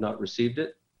it and have not received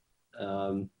it.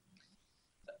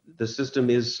 The system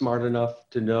is smart enough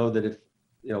to know that if,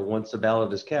 once a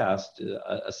ballot is cast,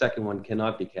 a second one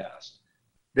cannot be cast.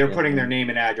 They're putting their name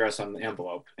and address on the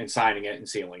envelope and signing it and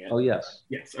sealing it. Oh, yes.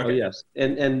 Yes. Okay. Oh, yes.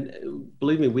 And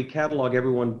believe me, we catalog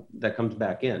everyone that comes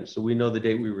back in, so we know the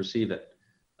date we receive it.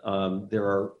 There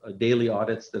are daily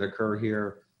audits that occur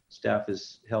here. Staff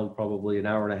is held probably an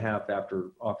hour and a half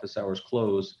after office hours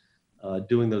close,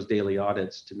 doing those daily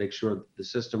audits to make sure that the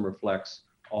system reflects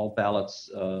all ballots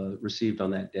received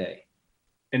on that day.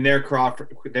 And they're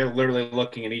literally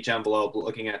looking at each envelope,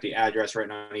 looking at the address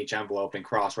written on each envelope and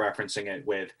cross-referencing it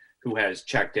with who has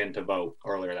checked in to vote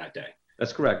earlier that day.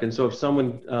 That's correct. And so if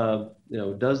someone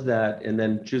does that and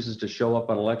then chooses to show up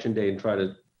on election day and try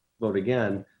to vote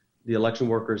again, the election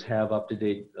workers have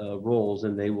up-to-date rolls,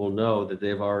 and they will know that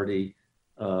they've already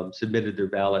submitted their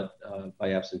ballot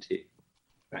by absentee.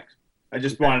 Thanks. I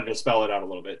just wanted to spell it out a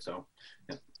little bit. So,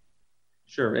 yeah.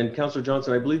 Sure. And Councilor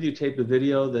Johnson, I believe you taped a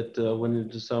video that went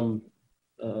into some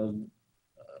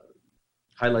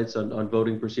highlights on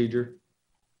voting procedure.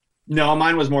 No,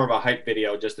 mine was more of a hype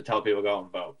video just to tell people go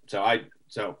and vote. So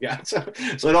so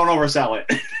don't oversell it.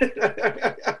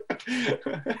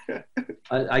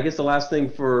 I guess the last thing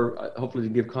for hopefully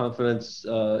to give confidence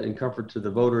and comfort to the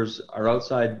voters, our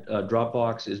outside drop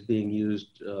box is being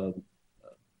used an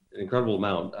incredible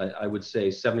amount. I would say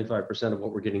 75% of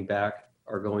what we're getting back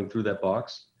are going through that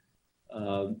box.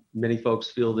 Many folks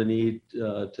feel the need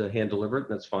to hand deliver it,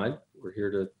 and that's fine. We're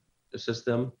here to assist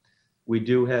them. We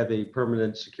do have a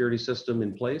permanent security system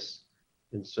in place,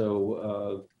 and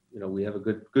so we have a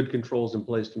good controls in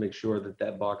place to make sure that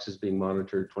that box is being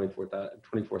monitored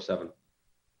 24/7.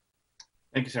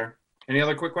 Thank you, sir. Any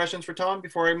other quick questions for Tom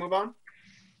before I move on?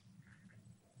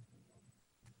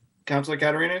 Councilor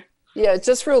Caterina? Yeah,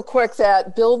 just real quick,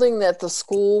 that building that the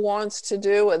school wants to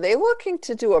do, are they looking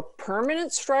to do a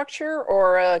permanent structure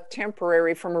or a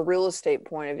temporary from a real estate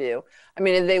point of view? I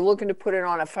mean, are they looking to put it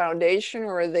on a foundation,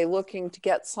 or are they looking to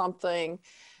get something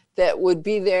that would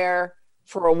be there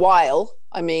for a while?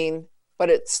 I mean, but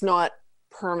it's not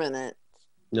permanent.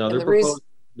 No,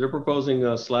 they're proposing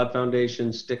a slab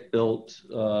foundation, stick built,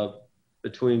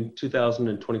 between 2,000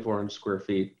 and 2,400 square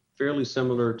feet. Fairly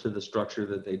similar to the structure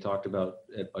that they talked about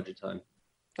at budget time.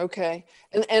 Okay.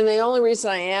 And the only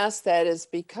reason I asked that is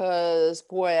because,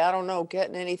 boy, I don't know,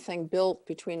 getting anything built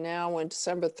between now and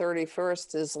December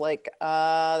 31st is like,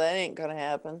 that ain't going to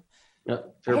happen. Yeah,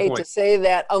 I hate to say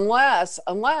that unless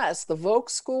the Voc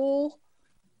School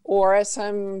or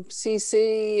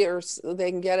SMCC or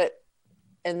they can get it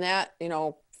in that,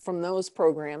 from those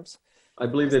programs. I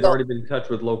believe they've already been in touch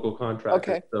with local contractors.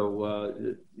 Okay. So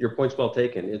your point's well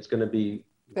taken. It's going to be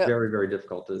very, very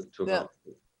difficult to accomplish.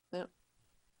 Yeah.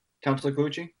 Councilor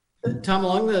Calucci? Tom,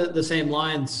 along the same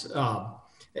lines,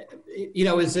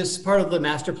 is this part of the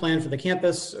master plan for the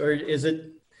campus, or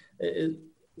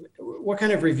what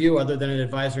kind of review other than an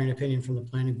advisory opinion from the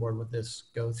planning board would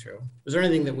this go through? Is there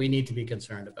anything that we need to be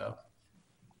concerned about?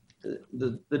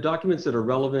 The documents that are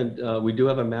relevant, we do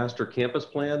have a master campus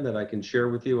plan that I can share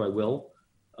with you. I will.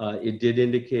 It did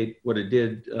indicate what it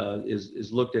did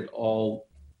is looked at all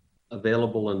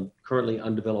available and currently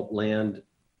undeveloped land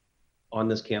on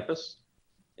this campus,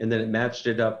 and then it matched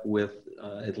it up with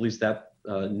at least that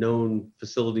known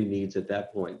facility needs at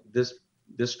that point. This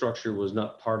structure was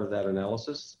not part of that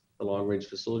analysis, the long-range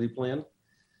facility plan.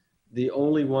 The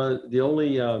only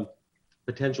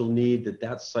potential need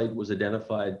that site was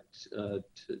identified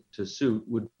to suit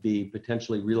would be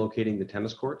potentially relocating the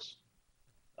tennis courts.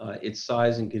 Its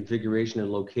size and configuration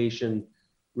and location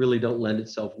really don't lend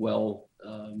itself well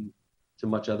to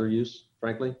much other use,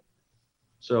 frankly.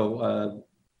 So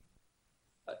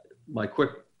my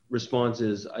quick response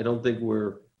is I don't think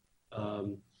we're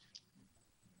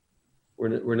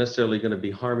necessarily going to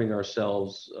be harming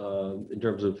ourselves in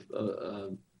terms of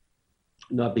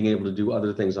not being able to do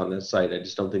other things on that site. I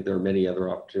just don't think there are many other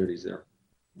opportunities there.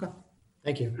 Okay,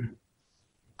 thank you.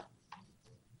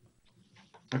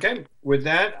 Okay, with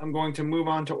that, I'm going to move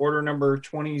on to order number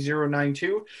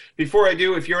 20092. Before I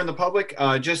do, if you're in the public,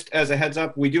 just as a heads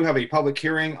up, we do have a public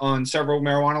hearing on several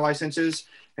marijuana licenses,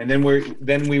 and then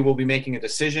we will be making a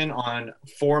decision on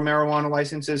 4 marijuana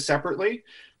licenses separately.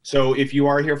 So if you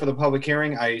are here for the public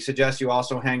hearing, I suggest you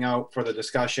also hang out for the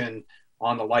discussion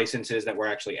on the licenses that we're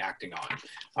actually acting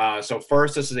on. So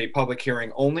first, this is a public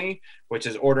hearing only, which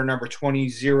is order number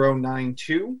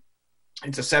 20092.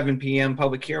 It's a 7 p.m.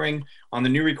 public hearing on the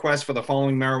new request for the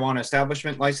following marijuana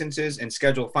establishment licenses and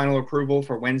schedule final approval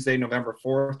for Wednesday, November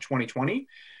 4th, 2020.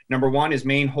 Number 1 is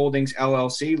Maine Holdings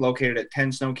LLC, located at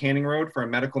 10 Snow Canning Road for a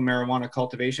medical marijuana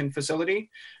cultivation facility.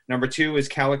 Number 2 is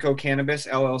Calico Cannabis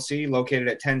LLC, located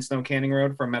at 10 Snow Canning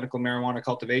Road for a medical marijuana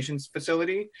cultivation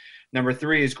facility. Number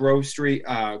 3 is Grove Street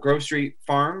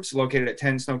Farms, located at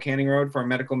 10 Snow Canning Road for a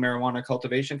medical marijuana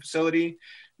cultivation facility.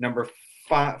 Number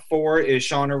 4 is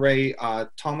Shauna Ray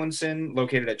Tomlinson,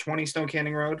 located at 20 Snow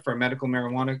Canning Road for a medical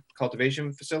marijuana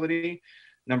cultivation facility.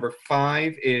 Number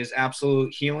 5 is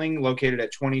Absolute Healing, located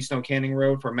at 20 Snow Canning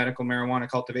Road for a medical marijuana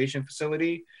cultivation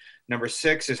facility. Number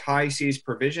 6 is High Seas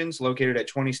Provisions, located at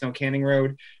 20 Snow Canning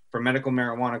Road for medical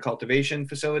marijuana cultivation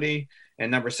facility.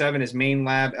 And number 7 is Maine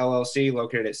Lab LLC,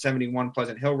 located at 71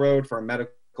 Pleasant Hill Road for a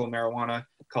medical marijuana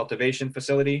cultivation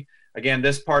facility. Again,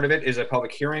 this part of it is a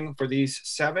public hearing for these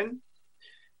 7.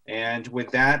 And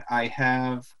with that, I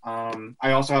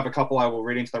also have a couple I will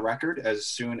read into the record as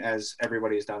soon as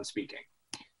everybody is done speaking.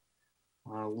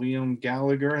 Liam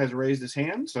Gallagher has raised his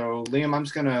hand. So Liam, I'm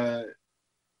just gonna,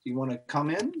 do you want to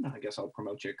come in? I guess I'll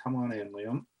promote you. Come on in,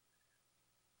 Liam.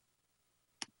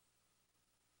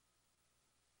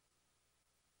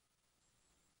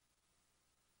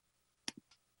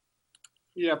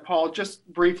 Yeah, Paul, just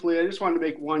briefly, I just wanted to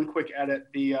make one quick edit.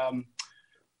 The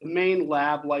Maine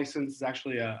lab license is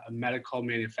actually a medical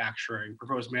manufacturing,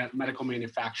 proposed medical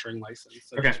manufacturing license.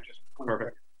 So okay, just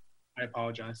perfect. I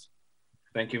apologize.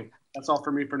 Thank you. That's all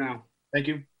for me for now. Thank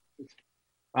you.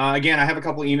 Again, I have a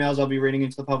couple emails I'll be reading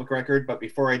into the public record, but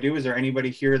before I do, is there anybody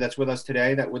here that's with us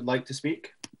today that would like to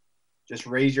speak? Just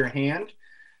raise your hand.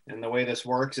 And the way this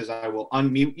works is I will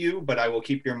unmute you, but I will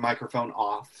keep your microphone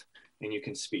off and you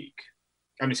can speak.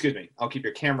 I mean, excuse me, I'll keep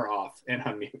your camera off and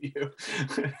unmute you.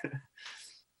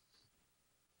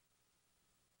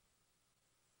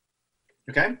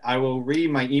 Okay, I will read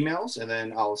my emails and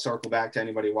then I'll circle back to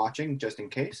anybody watching just in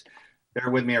case. Bear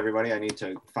with me, everybody. I need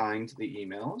to find the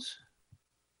emails.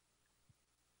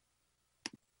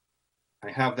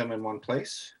 I have them in one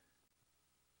place.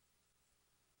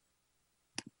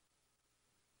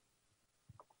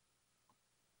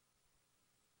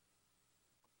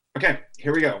 Okay,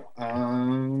 here we go.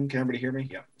 Can everybody hear me?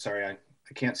 Yeah, sorry, I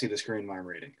can't see the screen while I'm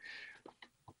reading.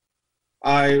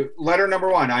 Letter number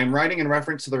 1, I'm writing in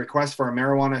reference to the request for a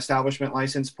marijuana establishment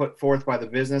license put forth by the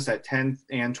business at 10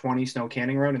 and 20 Snow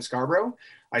Canning Road in Scarborough.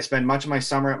 I spend much of my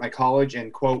summer at my college in,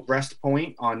 quote, Rest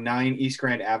Point on 9 East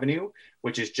Grand Avenue,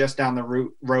 which is just down the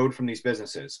road from these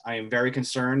businesses. I am very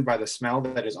concerned by the smell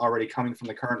that is already coming from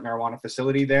the current marijuana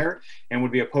facility there and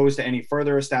would be opposed to any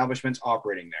further establishments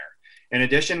operating there. In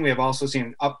addition, we have also seen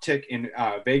an uptick in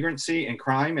vagrancy and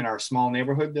crime in our small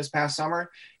neighborhood this past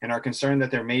summer and are concerned that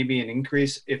there may be an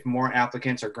increase if more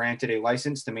applicants are granted a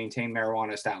license to maintain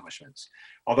marijuana establishments.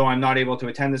 Although I'm not able to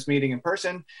attend this meeting in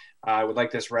person, I would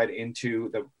like this read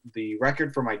into the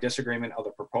record for my disagreement of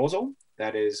the proposal.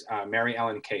 That is Mary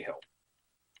Ellen Cahill.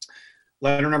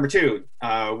 Letter number 2,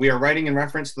 we are writing in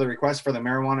reference to the request for the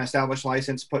marijuana established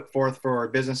license put forth for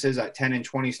businesses at 10 and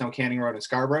 20 Snow Canning Road in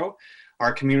Scarborough.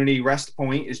 Our community Rest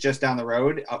Point is just down the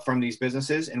road from these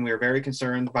businesses, and we are very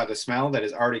concerned by the smell that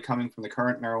is already coming from the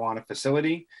current marijuana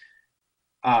facility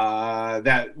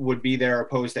that would be there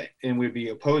opposed to, and would be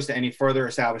opposed to any further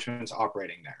establishments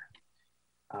operating there.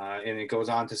 And it goes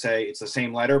on to say it's the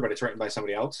same letter, but it's written by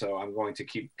somebody else, so I'm going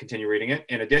to continue reading it.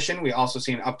 In addition, we also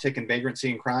see an uptick in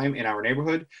vagrancy and crime in our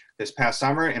neighborhood this past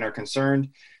summer and are concerned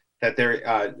that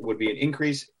there would be an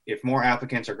increase if more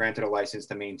applicants are granted a license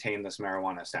to maintain this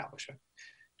marijuana establishment.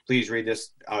 Please read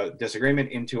this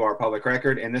disagreement into our public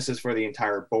record, and this is for the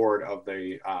entire board of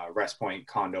the Rest Point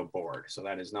Condo Board. So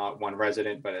that is not one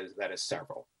resident, but that is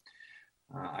several.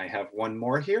 I have one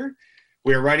more here.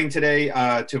 We are writing today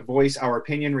to voice our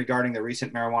opinion regarding the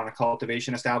recent marijuana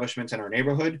cultivation establishments in our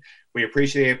neighborhood. We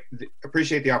appreciate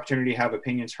the opportunity to have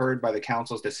opinions heard by the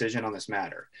council's decision on this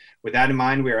matter. With that in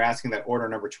mind, we are asking that order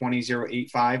number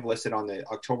 20085 listed on the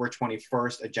October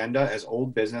 21st agenda as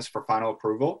old business for final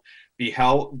approval be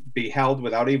held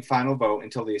without a final vote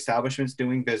until the establishments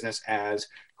doing business as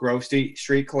Grove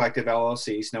Street Collective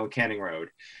LLC, Snow Canning Road.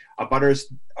 Abutters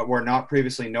were not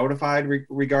previously notified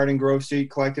regarding Grove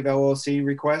Street Collective LLC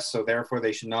requests, so therefore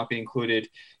they should not be included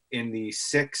in the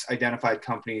 6 identified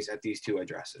companies at these 2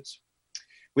 addresses.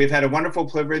 We've had a wonderful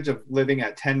privilege of living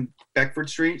at 10 Beckford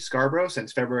Street, Scarborough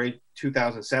since February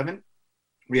 2007.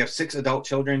 We have 6 adult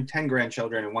children, 10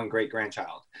 grandchildren, and 1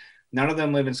 great-grandchild. None of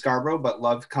them live in Scarborough, but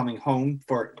love coming home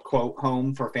for, quote,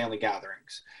 home for family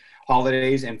gatherings,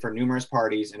 holidays, and for numerous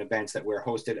parties and events that we're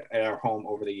hosted at our home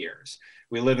over the years.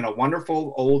 We live in a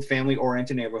wonderful, old,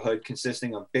 family-oriented neighborhood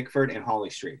consisting of Bickford and Holly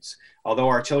Streets. Although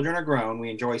our children are grown, we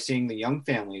enjoy seeing the young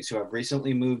families who have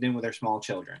recently moved in with their small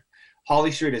children.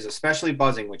 Holly Street is especially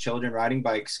buzzing with children riding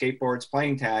bikes, skateboards,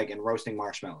 playing tag, and roasting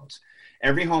marshmallows.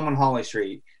 Every home on Holly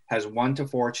Street has 1 to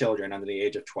 4 children under the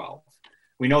age of 12.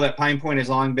 We know that Pine Point has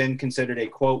long been considered a,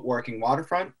 quote, working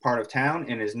waterfront part of town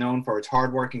and is known for its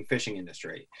hardworking fishing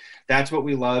industry. That's what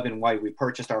we love and why we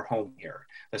purchased our home here.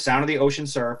 The sound of the ocean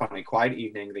surf on a quiet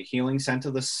evening, the healing scent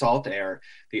of the salt air,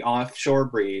 the offshore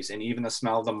breeze, and even the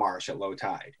smell of the marsh at low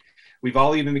tide. We've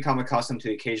all even become accustomed to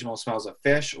the occasional smells of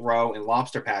fish, roe, and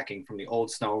lobster packing from the old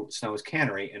Snow's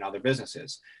Cannery and other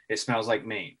businesses. It smells like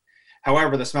Maine.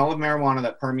 However, the smell of marijuana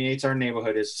that permeates our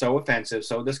neighborhood is so offensive,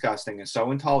 so disgusting, and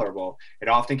so intolerable, it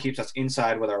often keeps us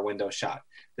inside with our windows shut.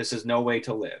 This is no way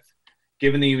to live.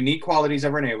 Given the unique qualities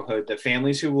of our neighborhood, the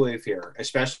families who live here,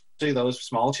 especially those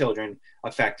small children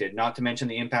affected, not to mention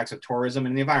the impacts of tourism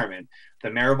and the environment, the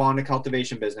marijuana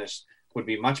cultivation business would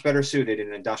be much better suited in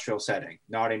an industrial setting,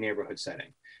 not a neighborhood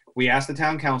setting. We ask the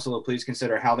town council to please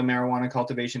consider how the marijuana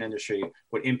cultivation industry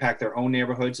would impact their own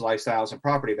neighborhoods, lifestyles, and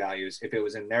property values if it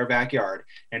was in their backyard,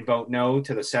 and vote no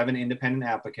to the 7 independent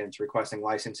applicants requesting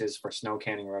licenses for Snow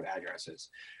Canning Road addresses.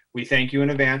 We thank you in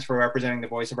advance for representing the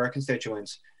voice of our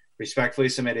constituents. Respectfully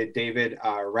submitted, David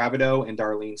Rabideau and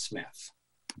Darlene Smith.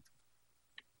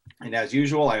 And as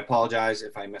usual, I apologize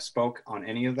if I misspoke on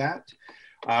any of that.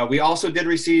 We also did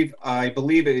receive, I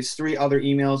believe it is 3 other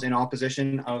emails in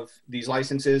opposition of these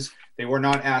licenses. They were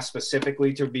not asked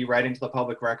specifically to be read into the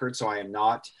public record, so I am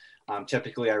not.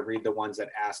 Typically, I read the ones that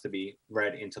ask to be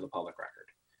read into the public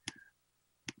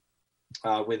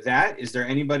record. With that, is there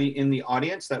anybody in the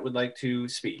audience that would like to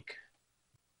speak?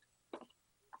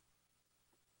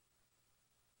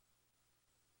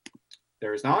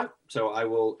 There is not. So I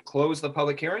will close the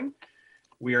public hearing.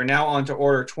 We are now on to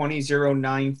order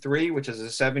 20093, which is a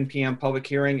 7 p.m. public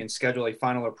hearing and schedule a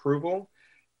final approval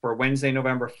for Wednesday,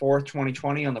 November 4th,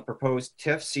 2020 on the proposed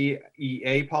TIF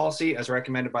CEA policy as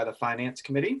recommended by the Finance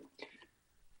Committee.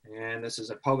 And this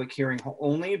is a public hearing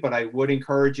only, but I would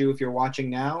encourage you, if you're watching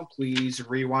now, please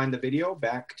rewind the video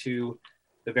back to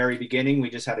the very beginning. We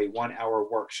just had a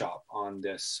 1-hour workshop on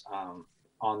this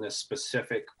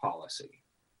specific policy.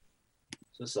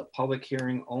 So this is a public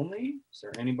hearing only. Is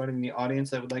there anybody in the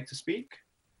audience that would like to speak?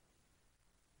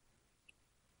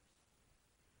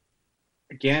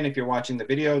 Again, if you're watching the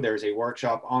video, there's a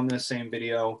workshop on this same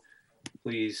video.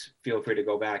 Please feel free to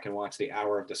go back and watch the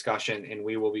hour of discussion, and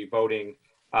we will be voting.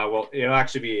 Well, it'll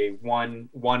actually be a one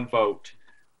vote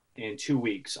in 2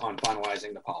 weeks on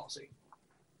finalizing the policy.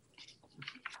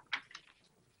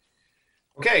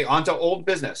 Okay, on to old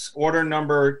business. Order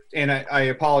number, and I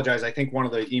apologize. I think one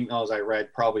of the emails I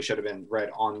read probably should have been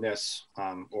read on this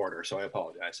order, so I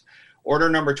apologize. Order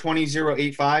number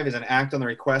 20085 is an act on the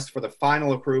request for the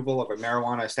final approval of a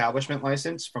marijuana establishment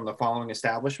license from the following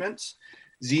establishments.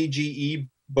 ZGE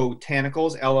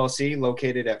Botanicals, LLC,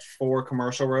 located at 4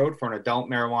 Commercial Road for an adult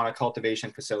marijuana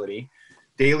cultivation facility.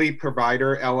 Daily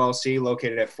Provider, LLC,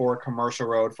 located at 4 Commercial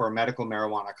Road for a medical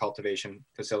marijuana cultivation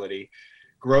facility.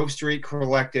 Grove Street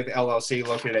Collective, LLC,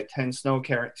 located at 10 Snow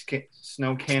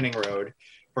Canning Road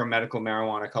for a medical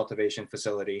marijuana cultivation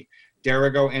facility.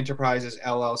 Derigo Enterprises,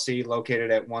 LLC,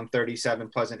 located at 137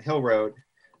 Pleasant Hill Road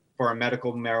for a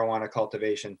medical marijuana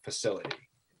cultivation facility.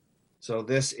 So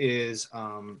this is,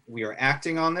 we are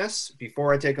acting on this.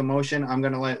 Before I take a motion, I'm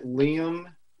going to let Liam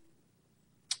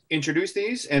introduce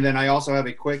these. And then I also have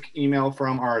a quick email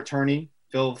from our attorney,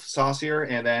 Phil Saucier,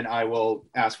 and then I will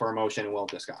ask for a motion and we'll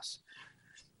discuss.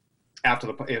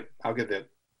 After I'll give the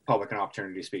public an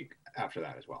opportunity to speak after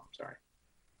that as well. Sorry.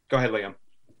 Go ahead, Liam.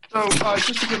 So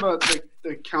just to give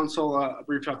the council a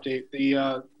brief update,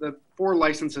 the 4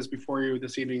 licenses before you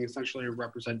this evening essentially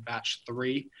represent batch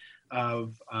 3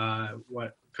 of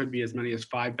what could be as many as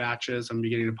 5 batches. I'm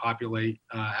beginning to populate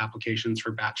applications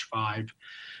for batch 5.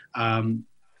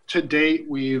 To date,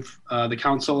 the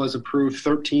council has approved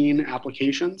 13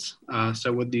 applications.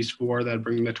 So with these 4, that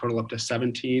bringing the total up to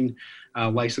 17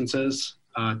 licenses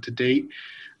to date.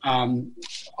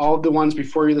 All of the ones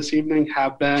before you this evening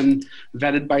have been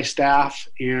vetted by staff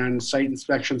and site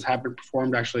inspections have been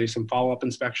performed. Actually, some follow-up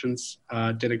inspections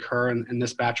did occur in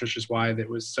this batch, which is why it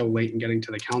was so late in getting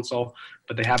to the council,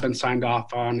 but they have been signed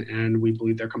off on and we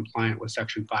believe they're compliant with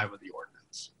section 5 of the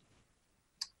ordinance.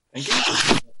 Thank you.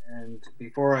 And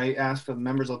before I ask for the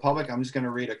members of the public, I'm just going to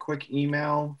read a quick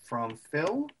email from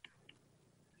Phil.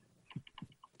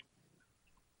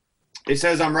 It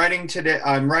says, I'm writing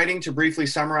to briefly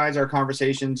summarize our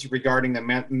conversations regarding the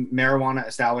marijuana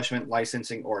establishment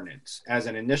licensing ordinance. As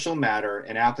an initial matter,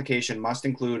 an application must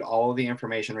include all of the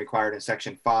information required in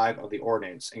section 5 of the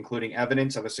ordinance, including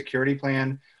evidence of a security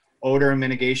plan, odor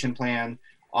mitigation plan,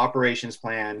 operations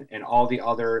plan, and all the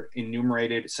other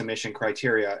enumerated submission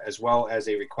criteria, as well as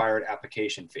a required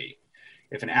application fee.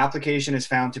 If an application is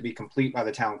found to be complete by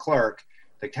the town clerk,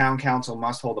 the town council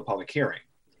must hold a public hearing.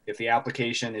 If the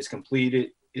application is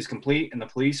complete and the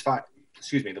police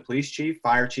chief,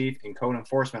 fire chief, and code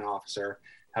enforcement officer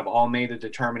have all made the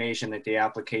determination that the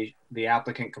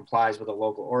applicant complies with the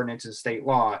local ordinance and state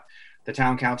law, the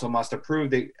town council must approve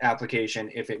the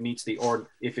application if it meets the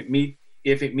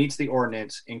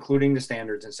ordinance, including the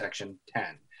standards in section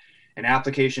 10. An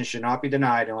application should not be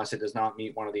denied unless it does not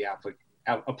meet one of the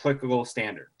applicable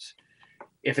standards.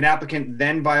 If an applicant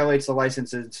then violates the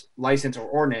license or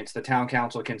ordinance, the town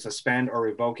council can suspend or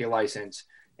revoke a license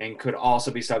and could also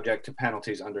be subject to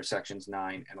penalties under sections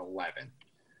 9 and 11.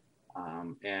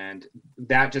 And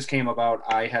that just came about.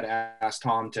 I had asked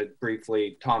Tom and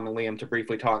Liam to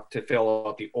briefly talk to Phil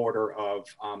about the order of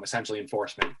essentially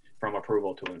enforcement from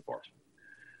approval to enforcement.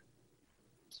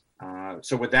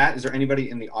 So with that, is there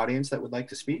anybody in the audience that would like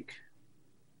to speak?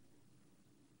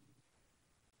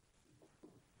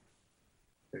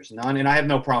 There's none, and I have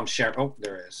no problem sharing. Oh,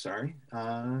 there is, sorry.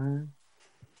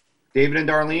 David and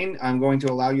Darlene, I'm going to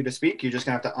allow you to speak. You're just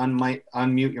gonna have to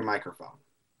unmute your microphone.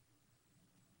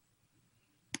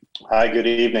 Hi, good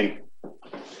evening.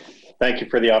 Thank you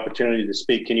for the opportunity to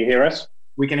speak. Can you hear us?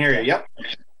 We can hear you, yep.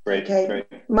 Great, okay. Great.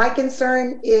 My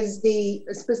concern is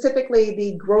specifically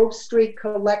the Grove Street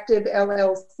Collective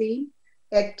LLC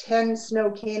at 10 Snow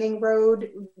Canning Road,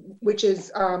 which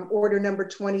is order number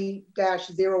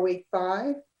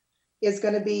 20-085, is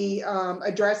going to be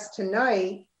addressed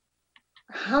tonight.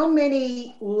 How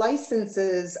many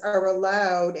licenses are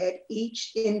allowed at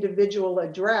each individual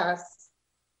address?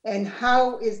 And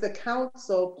how is the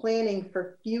council planning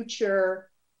for future,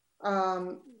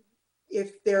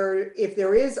 if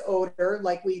there is odor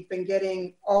like we've been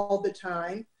getting all the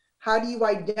time, how do you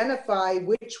identify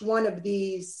which one of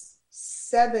these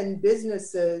 7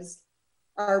 businesses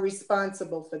are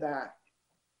responsible for that?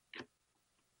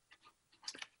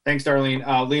 Thanks, Darlene.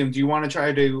 Liam, do you want to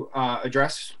try to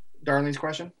address Darlene's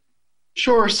question?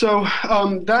 Sure. So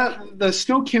the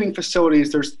snow canning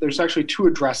facilities, there's actually 2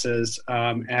 addresses,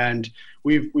 and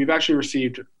we've actually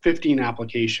received 15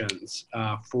 applications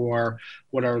for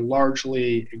what are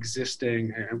largely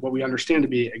existing and what we understand to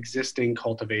be existing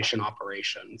cultivation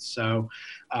operations. So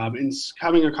in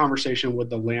having a conversation with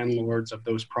the landlords of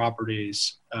those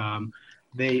properties,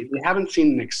 they haven't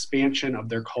seen an expansion of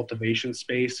their cultivation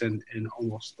space in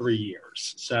almost 3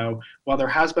 years. So while there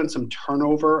has been some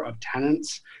turnover of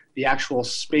tenants, the actual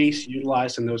space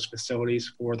utilized in those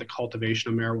facilities for the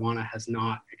cultivation of marijuana has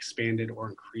not expanded or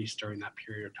increased during that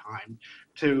period of time.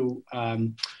 To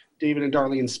David and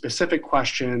Darlene's specific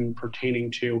question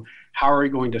pertaining to how are we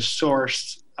going to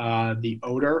source the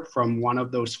odor from one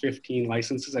of those 15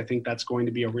 licenses, I think that's going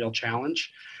to be a real challenge.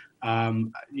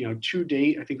 To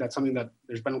date, I think that's something that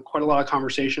there's been quite a lot of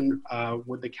conversation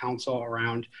with the council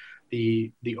around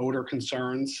the odor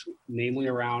concerns, namely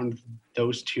around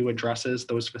those 2 addresses,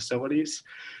 those facilities.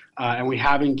 And we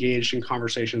have engaged in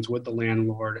conversations with the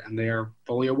landlord, and they are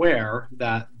fully aware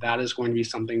that that is going to be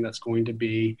something that's going to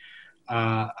be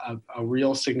a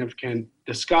real significant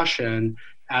discussion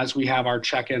as we have our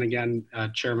check-in. Again,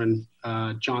 Chairman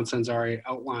Johnson's already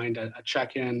outlined a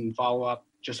check-in follow-up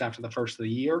just after the first of the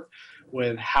year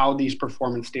with how these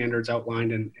performance standards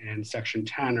outlined in Section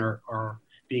 10 are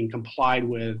being complied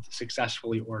with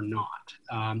successfully or not.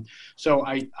 So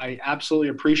I absolutely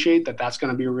appreciate that that's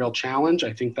going to be a real challenge.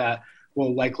 I think that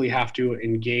we'll likely have to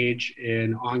engage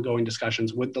in ongoing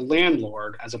discussions with the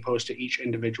landlord as opposed to each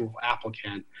individual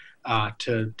applicant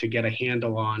to get a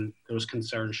handle on those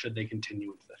concerns should they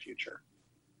continue into the future.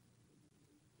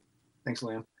 Thanks,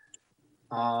 Liam.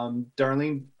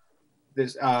 Darlene,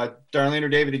 Darlene or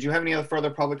David, did you have any other further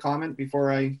public comment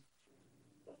before I?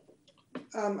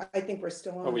 I think we're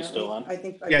still on. Are we still on? I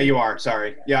think. Yeah, you are.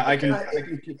 Sorry. Yeah, I can.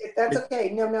 If that's okay.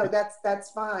 No,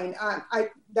 that's fine.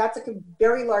 That's a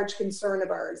very large concern of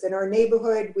ours. In our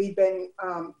neighborhood, we've been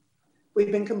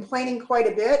complaining quite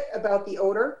a bit about the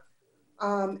odor,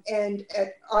 and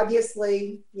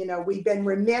obviously, we've been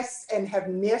remiss and have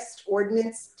missed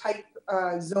ordinance type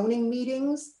zoning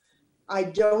meetings. I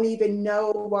don't even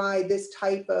know why this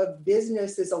type of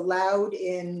business is allowed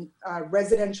in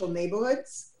residential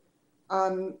neighborhoods.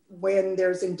 When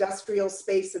there's industrial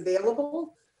space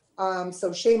available.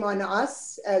 So shame on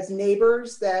us as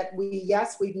neighbors that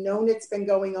we've known it's been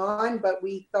going on, but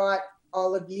we thought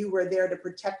all of you were there to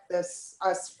protect us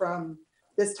from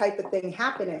this type of thing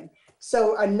happening.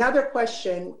 So another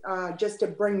question, just to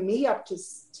bring me up to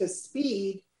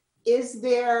speed, is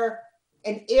there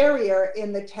an area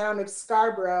in the town of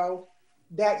Scarborough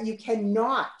that you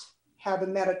cannot have a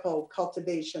medical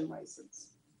cultivation license?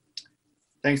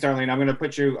 Thanks, Darlene. I'm going to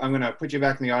put you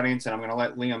back in the audience, and I'm going to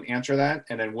let Liam answer that,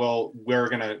 and then we'll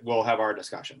have our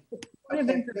discussion. Point of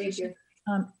information.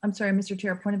 I'm sorry, Mr.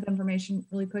 Chair. Point of information,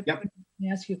 really quick. Yep. Let me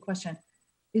ask you a question.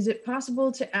 Is it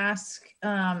possible to ask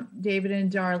David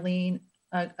and Darlene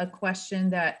a question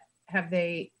that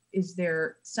is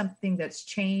there something that's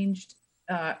changed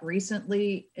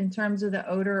recently in terms of the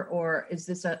odor, or is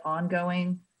this an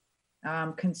ongoing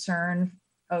concern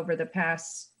over the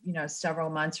past several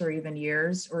months or even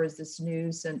years, or is this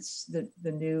new since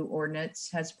the new ordinance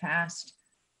has passed?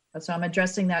 So I'm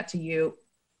addressing that to you.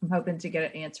 I'm hoping to get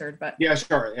it answered, but yeah,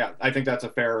 sure. Yeah, I think that's a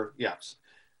fair yes.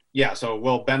 Yeah, so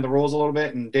we'll bend the rules a little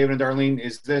bit. And David and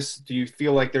Darlene, do you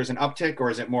feel like there's an uptick, or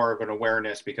is it more of an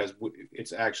awareness because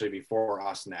it's actually before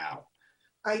us now?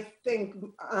 I think,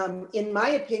 in my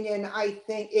opinion, I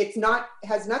think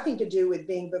has nothing to do with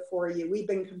being before you. We've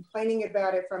been complaining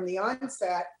about it from the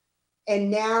onset, and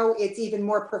now it's even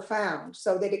more profound,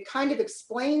 so that it kind of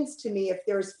explains to me if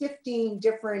there's 15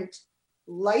 different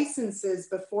licenses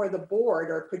before the board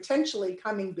or potentially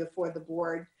coming before the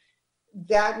board,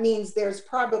 that means there's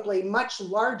probably much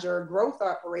larger growth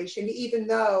operation, even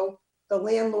though the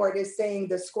landlord is saying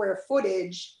the square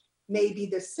footage may be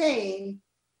the same.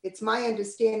 It's my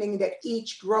understanding that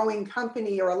each growing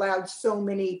company are allowed so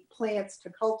many plants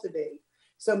to cultivate.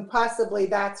 So possibly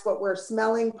that's what we're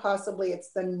smelling. Possibly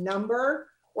it's the number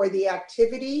or the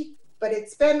activity, but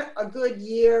it's been a good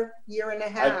year and a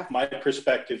half. My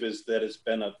perspective is that it's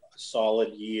been a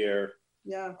solid year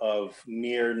of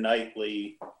near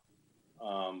nightly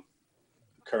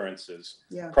occurrences.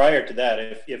 Yeah. Prior to that,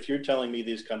 if you're telling me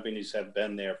these companies have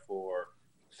been there for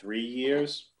 3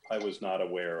 years, I was not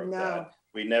aware of that.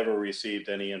 We never received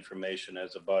any information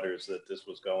as abutters that this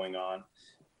was going on.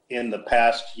 In the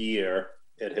past year,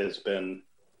 it has been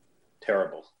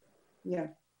terrible. Yeah.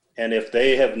 And if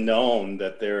they have known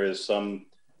that there is some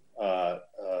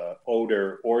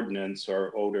odor ordinance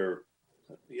or odor,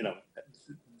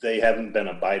 they haven't been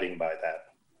abiding by that.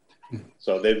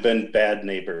 So they've been bad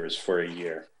neighbors for a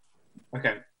year.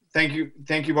 Okay. Thank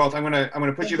you both. I'm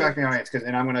gonna put you back in the audience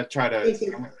and I'm gonna try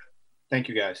to. Thank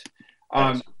you guys.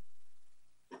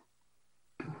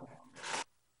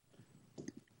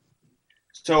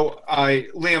 So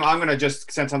Liam, I'm gonna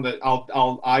just send something.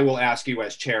 I will ask you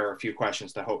as chair a few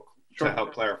questions to help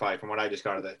clarify from what I just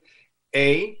got of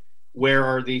it. Where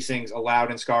are these things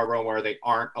allowed in Scarborough and where they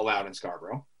aren't allowed in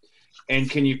Scarborough? And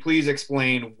can you please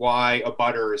explain why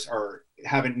abutters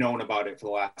haven't known about it for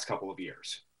the last couple of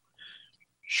years?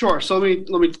 Sure. So let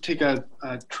me take a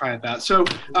try at that. So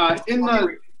I'm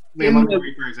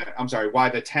sorry. Why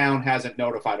the town hasn't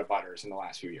notified abutters in the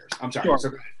last few years? I'm sorry. Sure.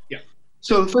 So, yeah.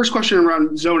 So the first question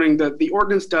around zoning, the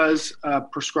ordinance does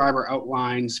prescribe or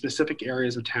outline specific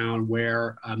areas of town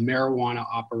where marijuana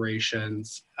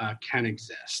operations can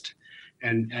exist.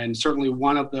 And certainly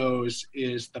one of those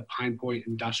is the Pine Point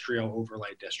Industrial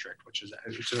Overlay District, which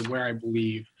is where I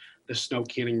believe the Snow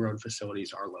Canning Road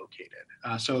facilities are located.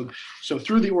 So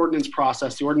through the ordinance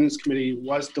process, the ordinance committee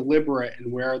was deliberate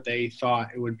in where they thought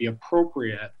it would be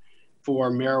appropriate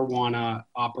for marijuana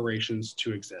operations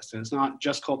to exist. And it's not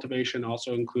just cultivation,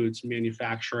 also includes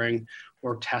manufacturing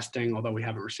or testing, although we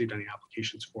haven't received any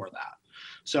applications for that.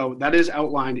 So that is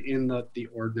outlined in the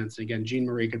ordinance. Again, Jean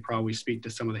Marie could probably speak to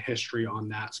some of the history on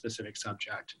that specific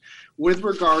subject. With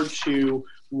regard to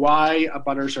why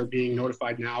abutters are being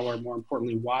notified now, or more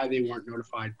importantly, why they weren't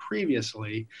notified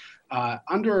previously,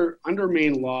 under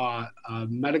Maine law,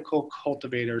 medical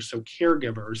cultivators, so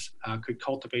caregivers, could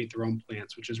cultivate their own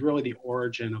plants, which is really the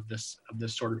origin of this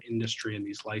sort of industry and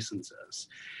these licenses.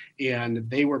 And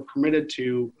they were permitted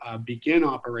to begin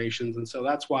operations, and so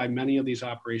that's why many of these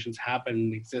operations have been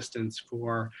in existence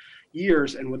for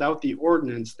years. And without the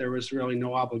ordinance, there was really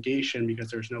no obligation because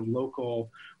there's no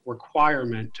local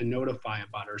requirement to notify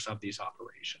abutters of these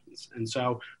operations. And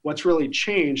so what's really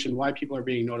changed and why people are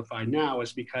being notified now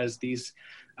is because these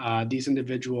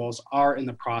individuals are in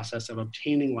the process of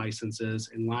obtaining licenses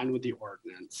in line with the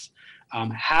ordinance.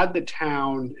 Had the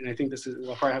town, and I think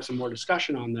we'll probably have some more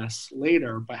discussion on this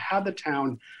later, but had the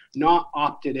town not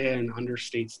opted in under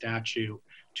state statute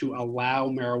to allow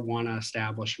marijuana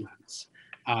establishments,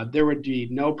 there would be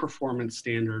no performance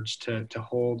standards to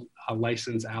hold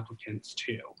license applicants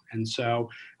to. And so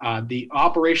the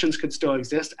operations could still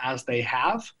exist as they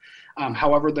have.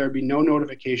 However, there'd be no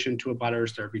notification to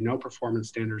abutters, there'd be no performance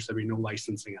standards, there'd be no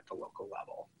licensing at the local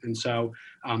level. And so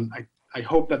I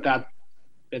hope that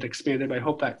it expanded, but I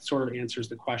hope that sort of answers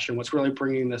the question. What's really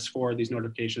bringing this forward, these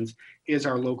notifications, is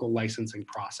our local licensing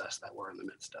process that we're in the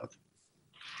midst of.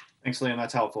 Thanks, Liam.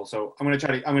 That's helpful. So I'm going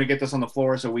to get this on the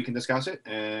floor so we can discuss it.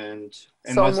 And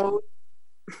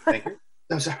thank you.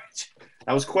 I'm sorry.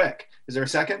 That was quick. Is there a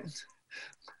second?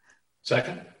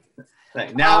 Second.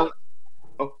 Now,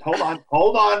 hold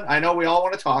on. I know we all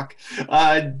want to talk.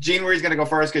 Jean Marie's going to go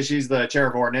first because she's the chair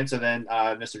of ordinance, and then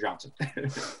Mr. Johnson.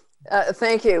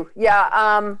 Thank you.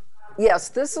 Yeah. Yes,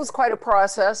 this was quite a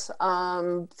process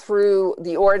through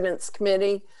the ordinance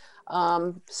committee.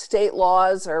 State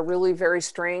laws are really very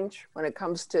strange when it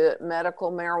comes to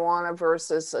medical marijuana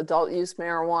versus adult use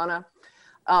marijuana.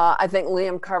 I think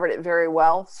Liam covered it very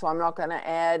well, so I'm not going to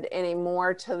add any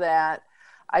more to that.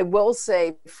 I will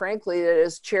say, frankly, that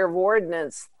as chair of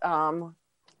ordinance,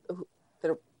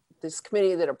 this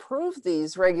committee that approved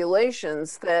these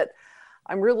regulations, that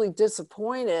I'm really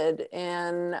disappointed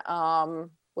in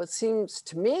what seems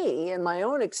to me, in my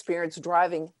own experience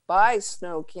driving by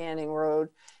Snow Canning Road,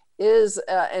 is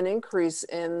an increase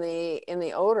in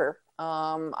the odor.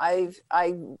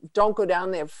 I don't go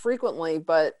down there frequently,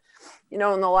 but in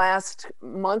the last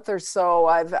month or so,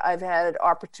 I've had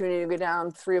opportunity to go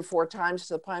down 3 or 4 times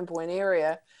to the Pine Point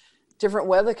area, different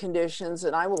weather conditions,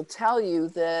 and I will tell you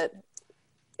that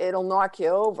it'll knock you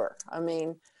over. I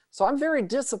mean, so I'm very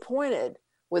disappointed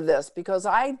with this because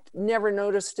I never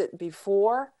noticed it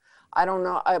before. I don't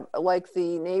know, like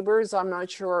the neighbors, I'm not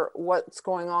sure what's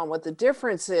going on, what the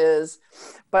difference is,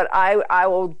 but I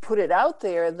will put it out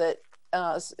there that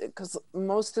because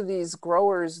most of these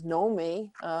growers know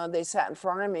me, they sat in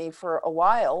front of me for a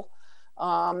while,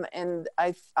 and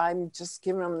I'm just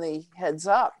giving them the heads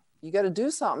up. You got to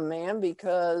do something, man,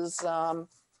 because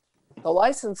the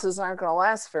licenses aren't going to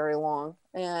last very long,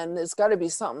 and there's got to be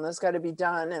something that's got to be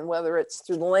done. And whether it's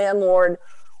through the landlord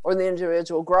or the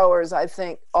individual growers, I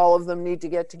think all of them need to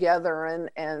get together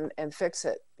and fix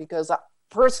it, because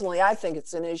personally, I think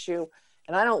it's an issue.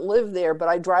 And I don't live there, but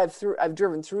I've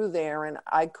driven through there, and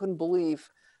I couldn't believe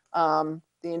the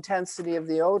intensity of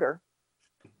the odor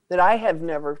that I have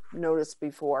never noticed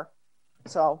before.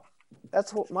 So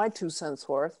that's what my 2 cents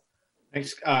worth.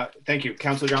 Thanks. Thank you.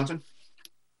 Councilor Johnson?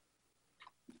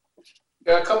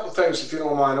 Yeah, a couple of things, if you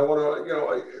don't mind. I want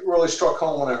to, it really struck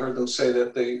home when I heard them say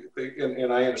that they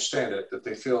and I understand it, that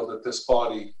they feel that this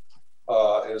body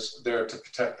is there to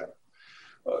protect them.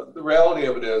 The reality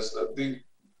of it is that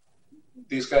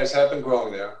these guys have been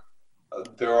growing there.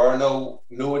 There are no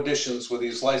new additions with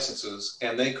these licenses,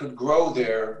 and they could grow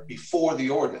there before the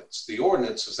ordinance. The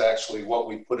ordinance is actually what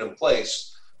we put in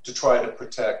place to try to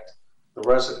protect the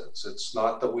residents. It's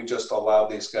not that we just allow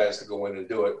these guys to go in and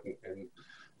do it and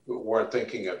weren't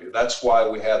thinking of you. That's why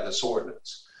we have this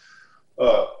ordinance.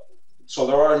 So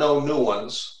there are no new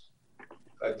ones.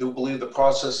 I do believe the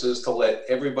process is to let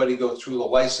everybody go through the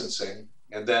licensing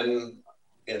and then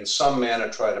in some manner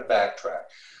try to backtrack.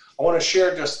 I want to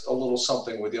share just a little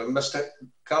something with you. Mr.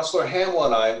 Councilor Hamel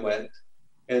and I went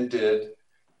and did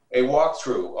a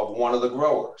walkthrough of one of the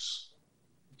growers.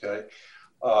 Okay.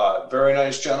 Very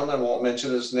nice gentleman, won't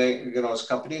mention his name, his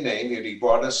company name. He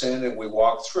brought us in and we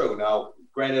walked through. Now,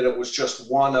 granted, it was just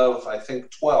one of, I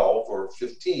think, 12 or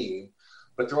 15,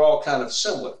 but they're all kind of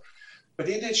similar. But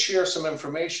he did share some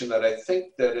information that I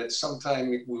think that at some time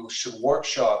we should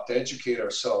workshop to educate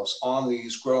ourselves on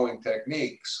these growing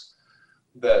techniques.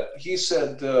 That he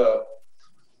said the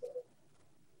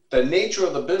nature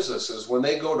of the business is when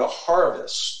they go to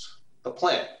harvest the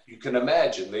plant, you can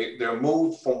imagine they're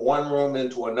moved from one room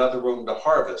into another room to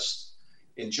harvest.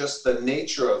 And just the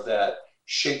nature of that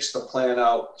shakes the plant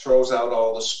out, throws out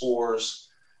all the spores,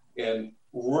 and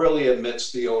really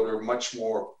emits the odor much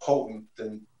more potent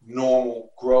than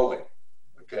normal growing,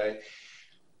 okay?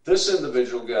 This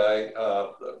individual guy,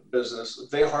 business,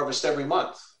 they harvest every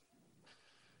month.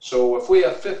 So if we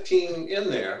have 15 in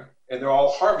there and they're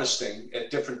all harvesting at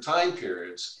different time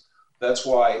periods, that's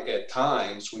why at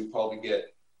times we probably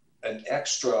get an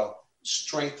extra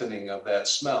strengthening of that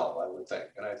smell, I would think.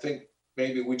 And I think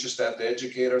maybe we just have to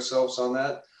educate ourselves on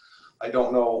that. I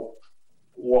don't know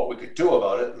what we could do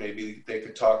about it. Maybe they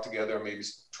could talk together, maybe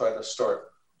try to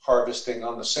start harvesting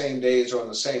on the same days or on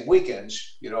the same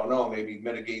weekends. You don't know, maybe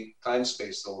mitigate time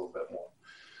space a little bit more.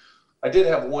 I did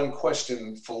have one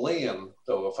question for Liam,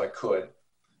 though, if I could.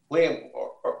 Liam,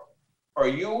 are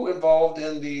you involved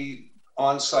in the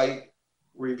on-site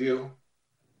review?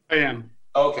 I am.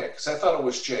 Okay, because I thought it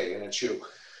was Jay and it's you.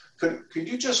 Could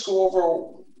you just go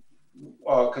over,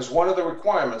 because one of the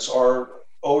requirements are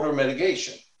odor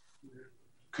mitigation.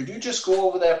 Could you just go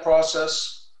over that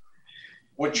process,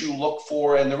 what you look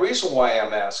for? And the reason why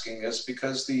I'm asking is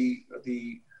because the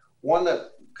one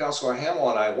that Councilor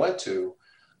Hamel and I went to,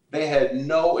 they had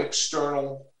no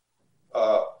external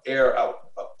air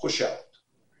out, push out.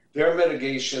 Their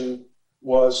mitigation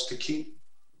was to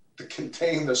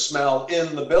contain the smell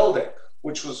in the building,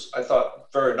 which was, I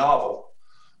thought, very novel.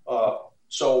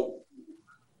 So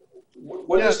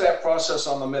what is that process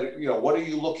on the, what are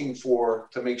you looking for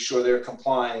to make sure they're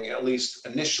complying, at least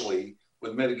initially,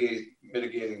 with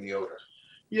mitigating the odor?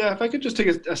 Yeah, if I could just take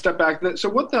a step back. So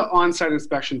what the on-site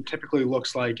inspection typically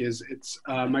looks like is it's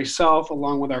myself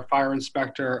along with our fire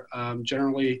inspector,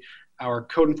 generally our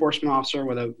code enforcement officer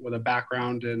with a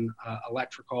background in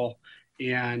electrical,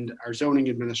 and our zoning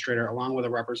administrator along with a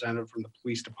representative from the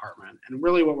police department. And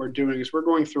really what we're doing is we're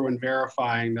going through and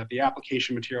verifying that the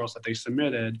application materials that they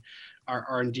submitted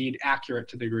are indeed accurate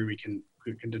to the degree we can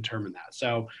determine that.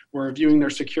 So we're reviewing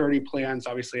their security plans,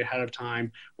 obviously ahead of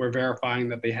time. We're verifying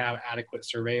that they have adequate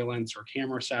surveillance or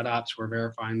camera setups. We're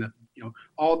verifying that,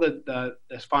 all the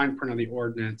fine print of the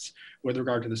ordinance with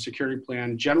regard to the security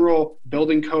plan, general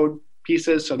building code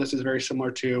pieces. So this is very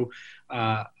similar to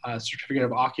a certificate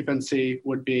of occupancy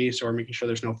would be. So we're making sure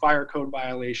there's no fire code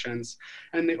violations.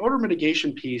 And the odor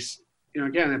mitigation piece,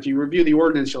 again, if you review the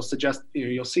ordinance,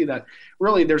 you'll see that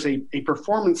really there's a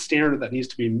performance standard that needs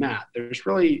to be met.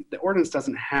 The ordinance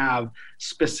doesn't have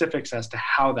specifics as to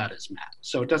how that is met.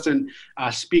 So it doesn't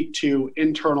speak to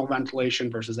internal ventilation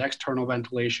versus external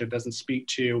ventilation. It doesn't speak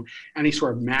to any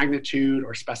sort of magnitude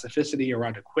or specificity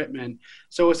around equipment.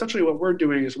 So essentially what we're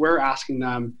doing is we're asking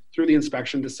them through the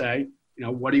inspection to say,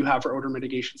 what do you have for odor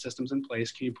mitigation systems in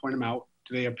place? Can you point them out?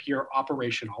 Do they appear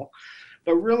operational?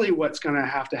 But really what's going to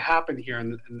have to happen here,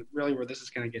 and really where this is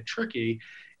going to get tricky,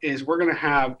 is we're going to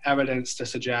have evidence to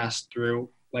suggest through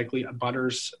likely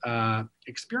abutters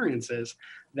experiences,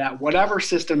 that whatever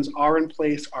systems are in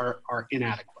place are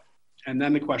inadequate. And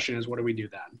then the question is, what do we do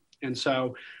then? And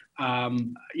so,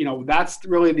 that's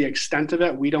really the extent of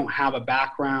it. We don't have a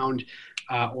background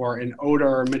or an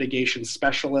odor mitigation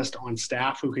specialist on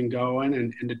staff who can go in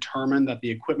and determine that the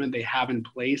equipment they have in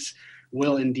place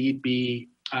will indeed be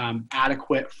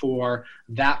adequate for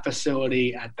that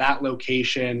facility at that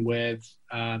location with,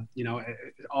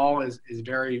 it all is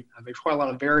very, there's quite a lot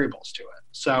of variables to it.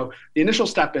 So the initial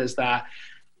step is that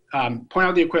point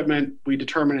out the equipment, we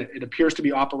determine it appears to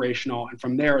be operational, and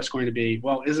from there it's going to be,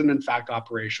 well, is it in fact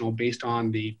operational based on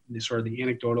the sort of the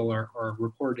anecdotal or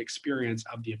reported experience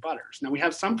of the abutters. Now we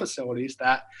have some facilities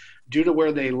that, due to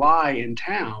where they lie in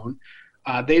town,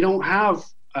 they don't have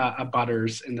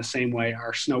abutters in the same way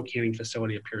our snow canning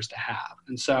facility appears to have.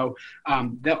 And so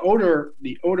the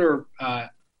odor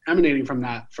emanating from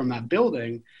that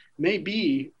building may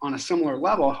be on a similar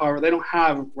level. However, they don't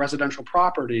have residential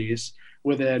properties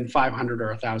within 500 or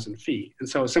 1,000 feet. And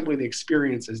so simply the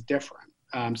experience is different.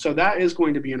 So that is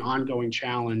going to be an ongoing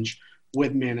challenge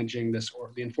with managing this,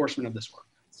 or the enforcement of this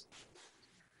ordinance.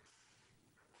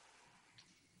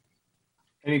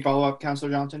 Any follow-up,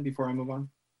 Councilor Johnson, before I move on?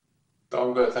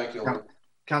 I'm good, thank you.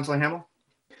 Councilor Hamel?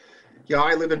 Yeah,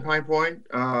 I live in Pine Point,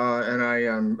 and I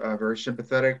am very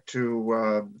sympathetic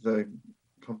to the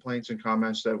complaints and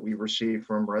comments that we receive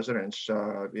from residents.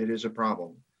 It is a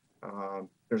problem.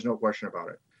 There's no question about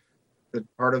it. The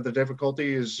part of the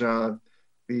difficulty is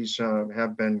these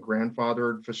have been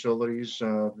grandfathered facilities.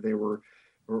 They were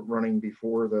running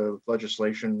before the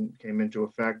legislation came into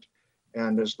effect.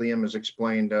 And as Liam has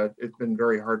explained, it's been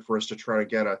very hard for us to try to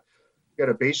get a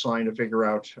baseline to figure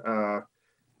out,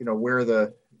 where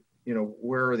the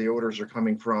odors are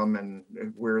coming from and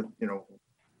where,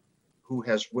 who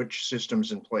has which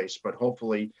systems in place. But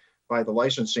hopefully by the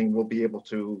licensing, we'll be able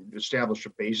to establish a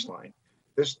baseline.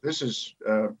 This is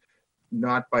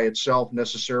not by itself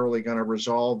necessarily going to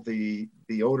resolve the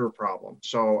odor problem.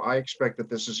 So I expect that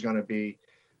this is going to be,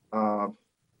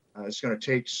 it's going to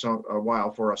take a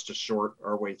while for us to sort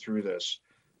our way through this.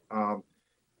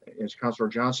 As Councilor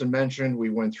Johnson mentioned, we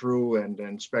went through and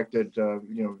inspected,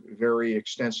 very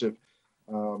extensive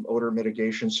odor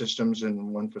mitigation systems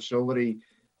in one facility.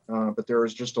 But there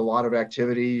is just a lot of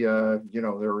activity. There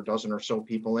are a dozen or so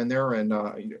people in there, and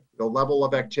the level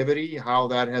of activity, how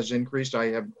that has increased, I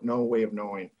have no way of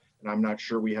knowing. And I'm not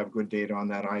sure we have good data on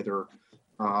that either,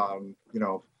 from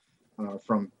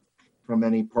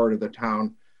any part of the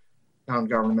town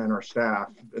government or staff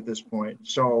at this point.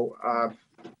 So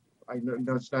I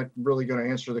know it's not really going to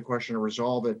answer the question or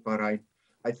resolve it, but I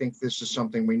think this is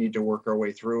something we need to work our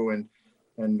way through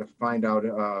and find out,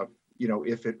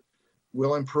 if it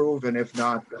will improve, and if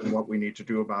not, then what we need to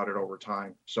do about it over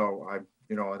time. So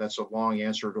that's a long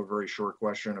answer to a very short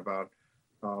question about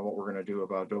what we're going to do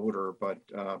about odor, but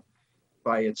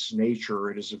by its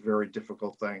nature, it is a very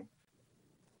difficult thing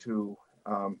to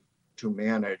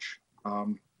manage.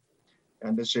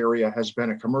 And this area has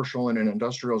been a commercial and an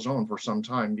industrial zone for some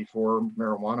time before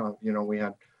marijuana. We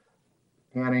had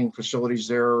canning facilities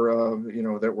there,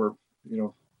 that were,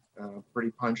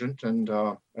 pretty pungent, and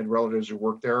I had relatives who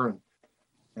worked there,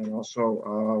 and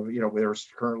also, there's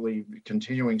currently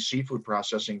continuing seafood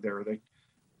processing there. They,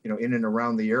 in and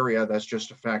around the area, that's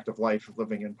just a fact of life of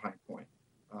living in Pine Point.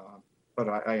 But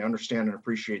I understand and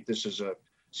appreciate this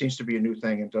seems to be a new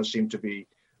thing, and does seem to be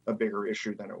a bigger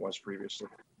issue than it was previously.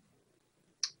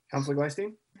 Councilor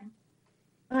Gleistein?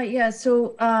 Yeah,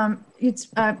 so it's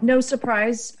no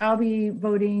surprise. I'll be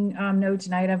voting no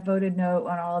tonight. I've voted no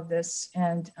on all of this,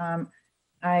 and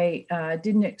I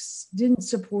didn't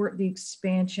support the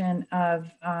expansion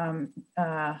of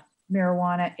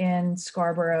marijuana in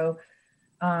Scarborough.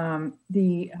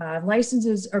 The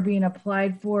licenses are being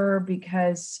applied for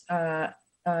because all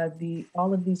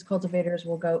of these cultivators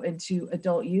will go into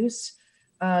adult use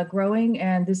growing,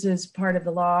 and this is part of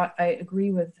the law. I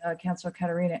agree with Councilor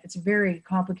Caterina. It's a very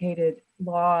complicated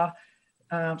law.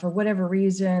 For whatever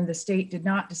reason, the state did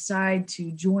not decide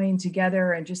to join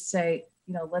together and just say,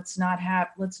 let's not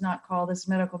call this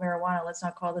medical marijuana. Let's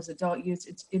not call this adult use.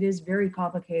 It is very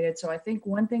complicated. So I think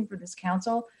one thing for this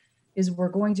council is we're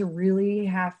going to really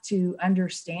have to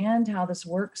understand how this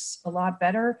works a lot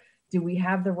better. Do we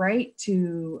have the right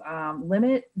to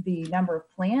limit the number of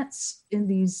plants in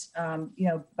these,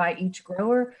 by each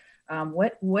grower?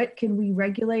 What can we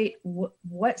regulate?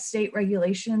 What state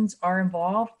regulations are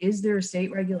involved? Is there a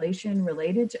state regulation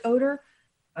related to odor?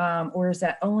 Or is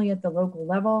that only at the local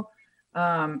level?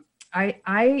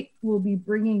 I will be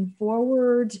bringing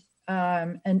forward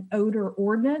an odor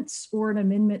ordinance or an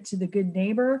amendment to the Good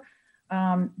Neighbor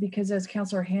because as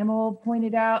Councilor Hamill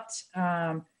pointed out,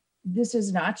 this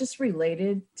is not just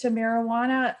related to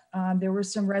marijuana. There were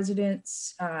some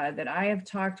residents that I have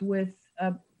talked with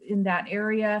in that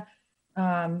area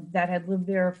that had lived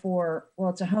there for, well,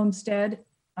 it's a homestead.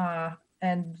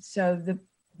 And so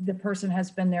the person has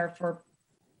been there for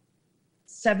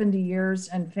 70 years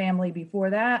and family before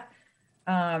that.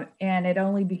 And it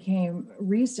only became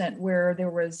recent where there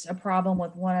was a problem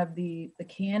with one of the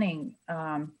canning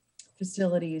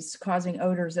facilities causing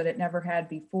odors that it never had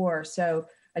before. So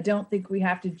I don't think we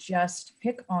have to just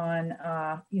pick on,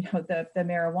 the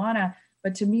marijuana,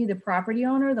 but to me, the property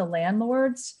owner, the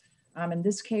landlords, in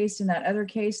this case, in that other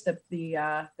case,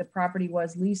 the property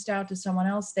was leased out to someone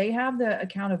else. They have the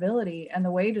accountability, and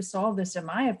the way to solve this, in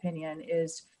my opinion,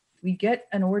 is we get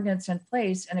an ordinance in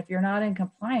place, and if you're not in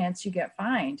compliance, you get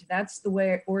fined. That's the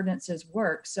way ordinances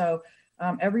work. So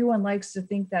everyone likes to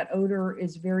think that odor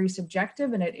is very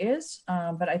subjective, and it is,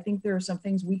 but I think there are some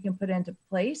things we can put into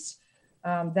place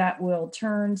that will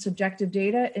turn subjective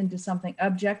data into something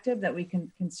objective that we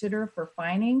can consider for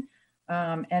fining.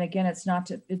 And again, it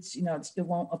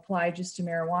won't apply just to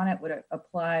marijuana. It would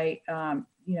apply,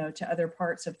 to other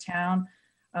parts of town.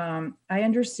 I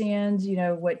understand,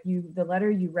 the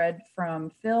letter you read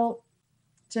from Phil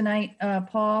tonight,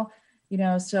 Paul,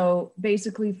 so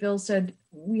basically Phil said,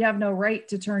 we have no right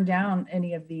to turn down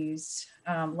any of these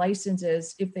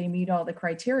licenses if they meet all the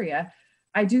criteria.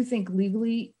 I do think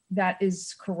legally that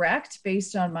is correct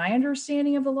based on my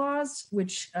understanding of the laws,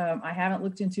 which I haven't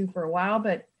looked into for a while,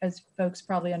 but as folks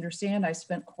probably understand, I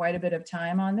spent quite a bit of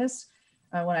time on this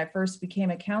when I first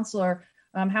became a counselor.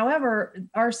 However,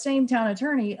 our same town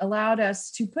attorney allowed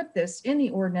us to put this in the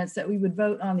ordinance that we would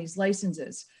vote on these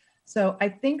licenses. So I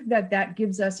think that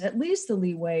gives us at least the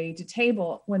leeway to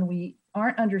table when we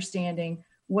aren't understanding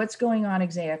what's going on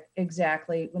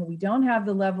exactly, when we don't have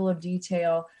the level of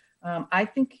detail. I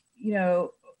think,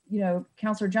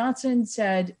 Councilor Johnson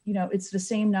said, it's the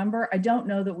same number. I don't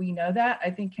know that we know that. I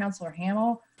think Councilor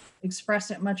Hamill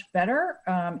expressed it much better.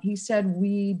 He said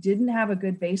we didn't have a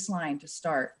good baseline to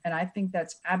start. And I think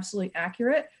that's absolutely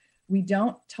accurate. We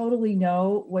don't totally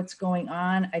know what's going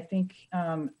on. I think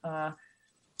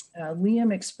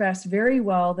Liam expressed very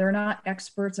well, they're not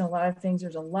experts in a lot of things.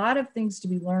 There's a lot of things to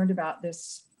be learned about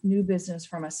this new business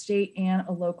from a state and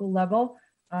a local level.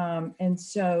 And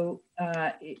so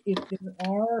if there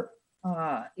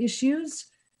are issues,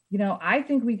 I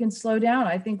think we can slow down.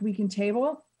 I think we can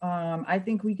table. I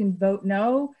think we can vote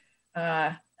no.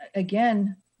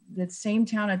 Again, the same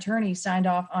town attorney signed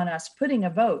off on us putting a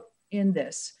vote in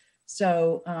this.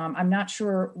 So I'm not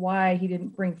sure why he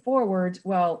didn't bring forward,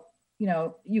 well,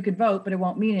 you could vote, but it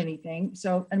won't mean anything.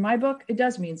 So in my book, it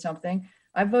does mean something.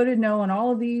 I voted no on all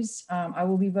of these. I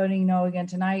will be voting no again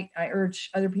tonight. I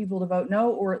urge other people to vote no,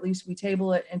 or at least we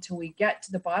table it until we get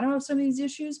to the bottom of some of these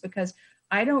issues, because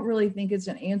I don't really think it's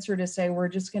an answer to say we're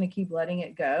just going to keep letting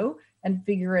it go and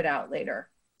figure it out later.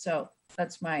 So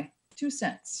that's my 2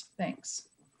 cents. Thanks.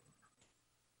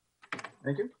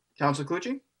 Thank you. Councilor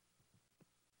Clucci?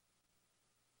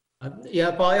 Yeah,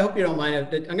 Paul, I hope you don't mind.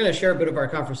 I'm going to share a bit of our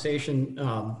conversation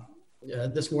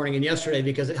this morning and yesterday,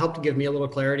 because it helped to give me a little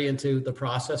clarity into the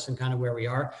process and kind of where we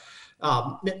are.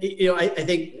 I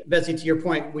think, Betsy, to your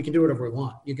point, we can do whatever we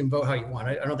want. You can vote how you want.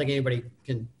 I don't think anybody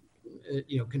can,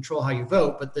 control how you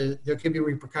vote, but there could be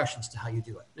repercussions to how you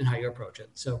do it and how you approach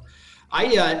it. So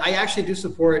I actually do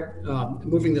support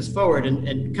moving this forward,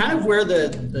 and kind of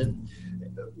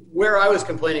where I was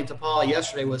complaining to Paul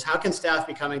yesterday was, how can staff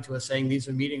be coming to us saying these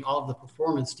are meeting all of the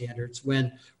performance standards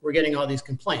when we're getting all these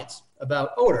complaints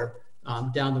about odor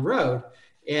down the road?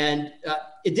 And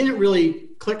it didn't really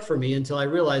click for me until I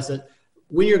realized that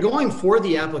when you're going for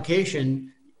the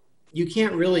application, you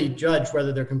can't really judge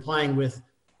whether they're complying with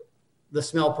the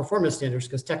smell performance standards,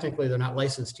 because technically they're not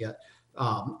licensed yet.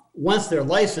 Once they're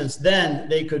licensed, then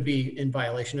they could be in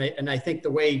violation. And I think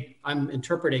the way I'm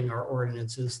interpreting our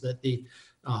ordinance is that the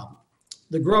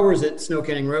growers at Snow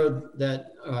Canning Road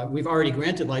that we've already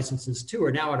granted licenses to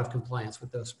are now out of compliance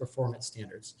with those performance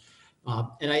standards.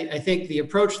 And I think the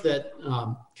approach that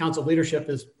council leadership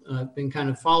has been kind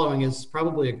of following is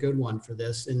probably a good one for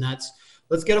this, and that's,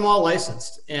 let's get them all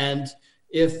licensed. And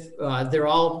if they're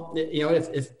all,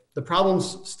 if the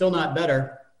problem's still not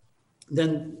better,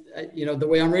 then, the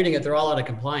way I'm reading it, they're all out of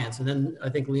compliance. And then I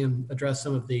think Liam addressed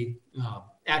some of the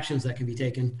actions that can be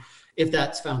taken if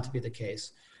that's found to be the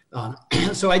case.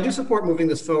 So I do support moving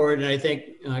this forward. And I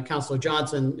think Councilor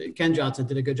Ken Johnson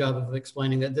did a good job of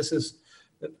explaining that this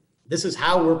is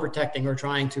how we're protecting or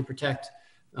trying to protect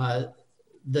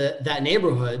that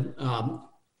neighborhood.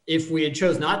 If we had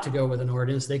chose not to go with an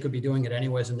ordinance, they could be doing it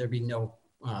anyways, and there'd be no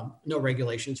no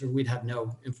regulations, or we'd have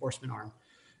no enforcement arm.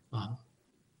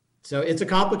 So it's a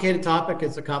complicated topic.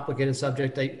 It's a complicated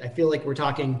subject. I feel like we're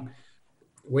talking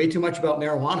way too much about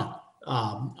marijuana,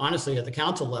 honestly, at the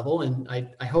council level. And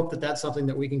I hope that that's something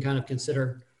that we can kind of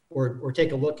consider or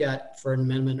take a look at for an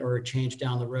amendment or a change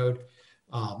down the road.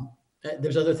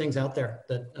 There's other things out there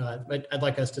that I'd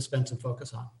like us to spend some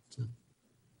focus on. So.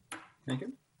 Thank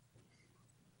you.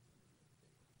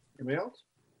 Anybody else?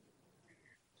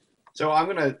 So I'm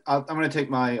gonna take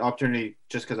my opportunity,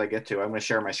 just because I get to. I'm gonna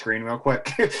share my screen real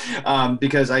quick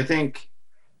because I think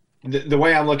the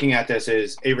way I'm looking at this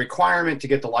is a requirement to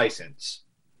get the license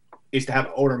is to have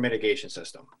an odor mitigation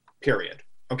system. Period.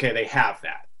 Okay, they have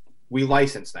that. We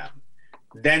license them.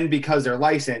 Then because they're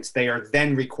licensed, they are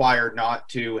then required not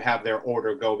to have their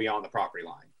odor go beyond the property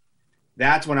line.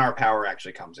 That's when our power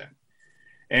actually comes in.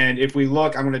 And if we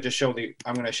look, I'm going to share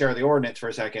the ordinance for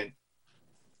a second.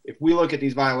 If we look at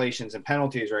these violations and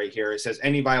penalties right here, it says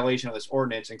any violation of this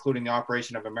ordinance, including the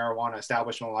operation of a marijuana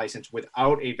establishment license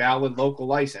without a valid local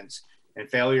license and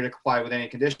failure to comply with any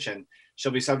condition,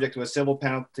 shall be subject to a civil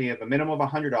penalty of a minimum of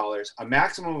 $100, a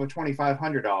maximum of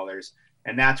 $2,500,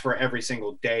 and that's for every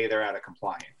single day they're out of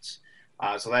compliance.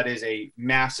 So that is a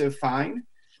massive fine.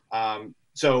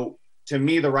 So to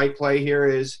me, the right play here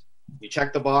is you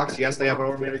check the box. Yes, they have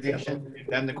odor mitigation.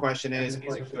 Then the question is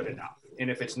it good enough?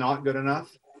 And if it's not good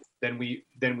enough, then we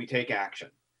take action.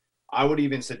 I would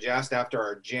even suggest after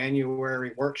our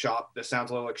January workshop, this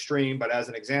sounds a little extreme, but as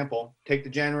an example, take the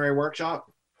January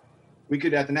workshop. We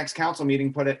could, at the next council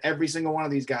meeting, put every single one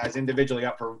of these guys individually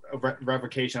up for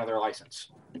revocation of their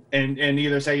license and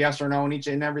either say yes or no in each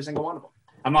and every single one of them.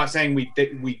 I'm not saying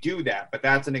we do that, but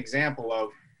that's an example of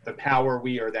the power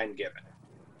we are then given.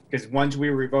 Because once we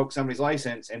revoke somebody's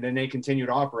license and then they continue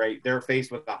to operate, they're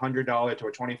faced with a $100 to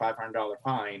a $2,500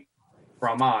 fine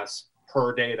from us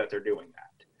per day that they're doing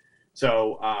that.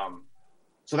 So,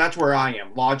 so that's where I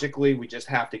am. Logically, we just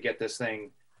have to get this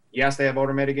thing. Yes, they have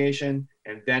odor mitigation,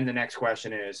 and then the next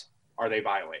question is, are they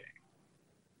violating?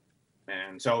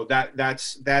 And so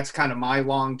that's kind of my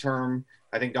long-term.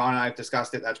 I think Don and I have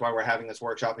discussed it. That's why we're having this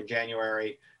workshop in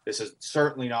January. This is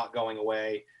certainly not going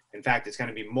away. In fact, it's going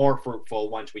to be more fruitful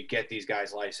once we get these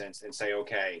guys licensed and say,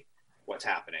 okay, what's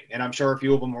happening? And I'm sure a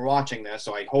few of them are watching this,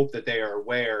 so I hope that they are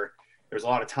aware there's a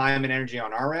lot of time and energy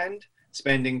on our end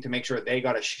spending to make sure they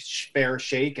got a fair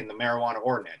shake in the marijuana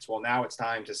ordinance. Well, now it's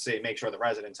time to make sure the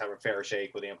residents have a fair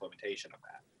shake with the implementation of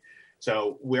that.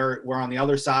 So we're on the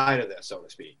other side of this, so to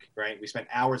speak, right? We spent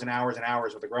hours and hours and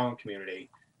hours with the growing community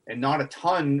and not a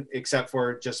ton except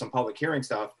for just some public hearing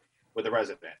stuff with the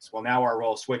residents. Well, now our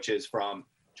role switches from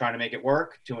trying to make it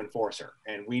work to enforcer.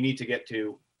 And we need to get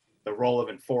to the role of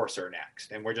enforcer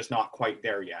next. And we're just not quite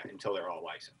there yet until they're all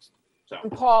licensed. So.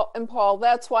 And Paul,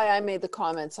 that's why I made the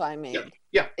comments I made.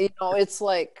 Yeah. You know, it's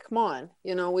like, come on,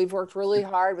 you know, we've worked really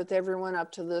hard with everyone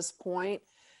up to this point.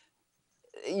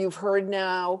 You've heard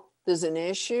now there's an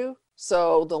issue.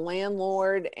 So the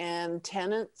landlord and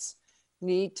tenants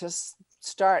need to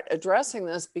start addressing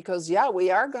this because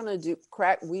we are going to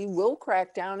we will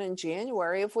crack down in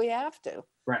January if we have to.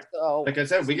 Right. So like I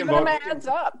said, we can vote. Heads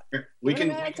up. We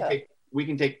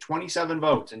can take 27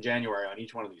 votes in January on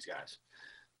each one of these guys.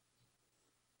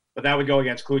 But that would go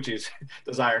against Clucci's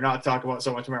desire not to talk about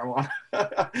so much marijuana.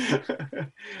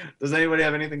 Does anybody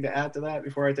have anything to add to that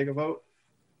before I take a vote?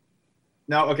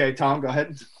 No? Okay, Tom, go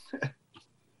ahead.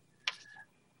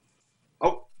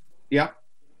 Oh, yeah.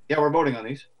 Yeah, we're voting on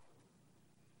these.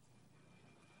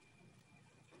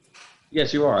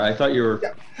 Yes, you are. I thought you were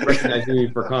recognizing me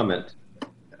for comment.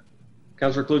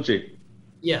 Councillor Clucci?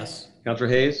 Yes. Councillor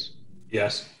Hayes?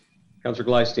 Yes. Councillor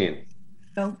Gleistein?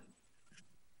 No.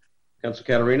 Councillor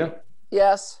Caterina?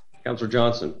 Yes. Councillor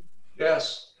Johnson?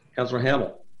 Yes. Councillor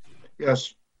Hamill?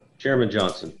 Yes. Chairman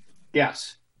Johnson?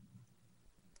 Yes.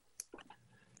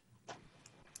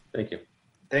 Thank you.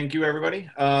 Thank you, everybody.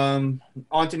 On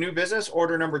to new business,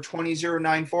 order number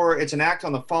 20094. It's an act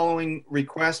on the following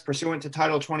request pursuant to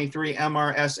Title 23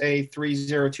 MRSA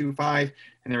 3025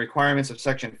 and the requirements of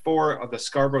Section 4 of the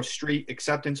Scarborough Street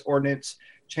Acceptance Ordinance.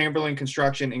 Chamberlain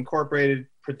Construction Incorporated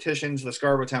petitions the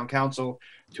Scarborough Town Council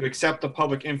to accept the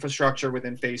public infrastructure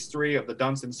within Phase 3 of the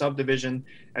Dunstan subdivision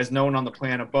as known on the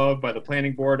plan above by the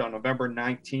Planning Board on November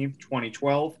 19th,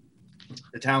 2012.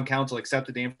 The Town Council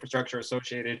accepted the infrastructure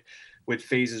associated with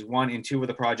Phases 1 and 2 of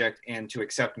the project and to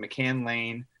accept McCann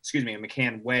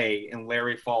Way and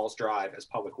Larry Falls Drive as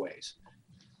public ways.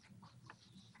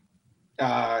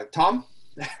 Tom?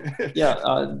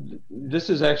 This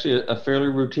is actually a fairly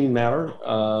routine matter.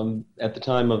 At the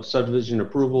time of subdivision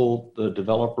approval, the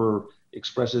developer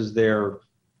expresses their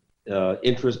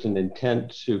interest and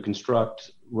intent to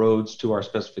construct roads to our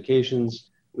specifications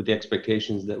with the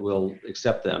expectations that we'll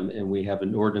accept them. And we have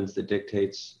an ordinance that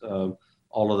dictates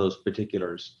all of those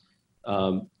particulars.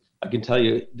 I can tell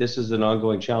you this is an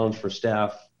ongoing challenge for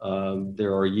staff.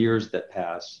 There are years that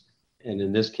pass. And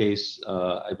in this case,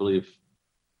 I believe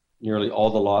nearly all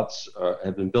the lots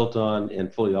have been built on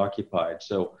and fully occupied.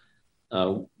 So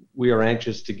we are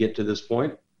anxious to get to this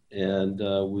point, and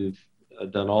we've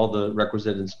done all the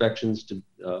requisite inspections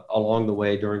along the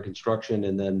way during construction,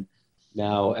 and then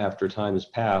now after time has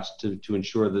passed to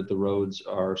ensure that the roads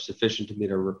are sufficient to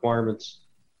meet our requirements.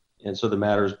 And so the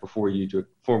matter is before you to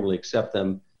formally accept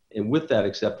them. And with that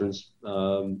acceptance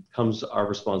comes our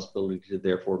responsibility to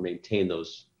therefore maintain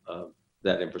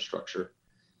that infrastructure.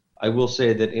 I will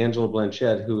say that Angela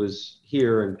Blanchette, who is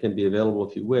here and can be available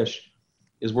if you wish,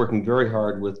 is working very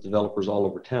hard with developers all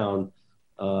over town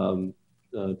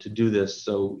to do this.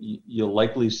 So you'll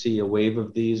likely see a wave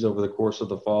of these over the course of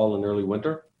the fall and early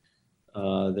winter.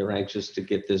 They're anxious to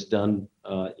get this done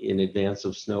in advance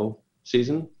of snow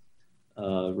season.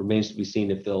 Remains to be seen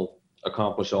if they'll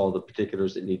accomplish all the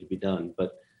particulars that need to be done.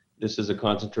 But this is a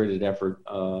concentrated effort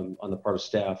on the part of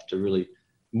staff to really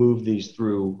move these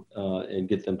through and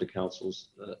get them to council's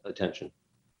attention.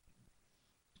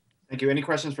 Thank you. Any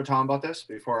questions for Tom about this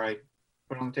before I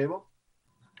put it on the table?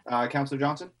 Councilor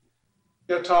Johnson?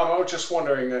 Yeah, Tom, I was just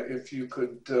wondering if you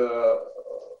could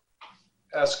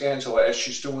ask Angela, as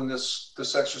she's doing this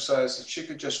exercise, if she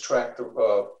could just track the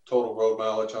total road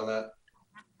mileage on that.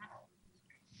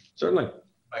 Certainly.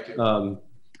 Thank you.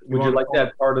 Would you like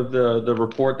that part of the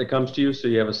report that comes to you so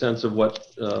you have a sense of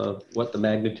what the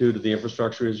magnitude of the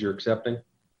infrastructure is you're accepting?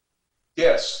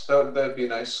 Yes, that'd be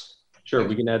nice. Sure,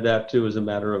 we can add that too as a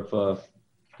matter of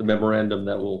the memorandum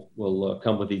that will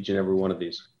come with each and every one of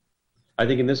these. I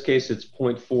think in this case it's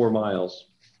 0.4 miles.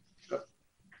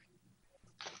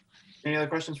 Any other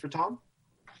questions for Tom?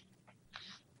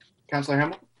 Councilor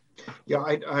Hamel? Yeah,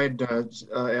 I'd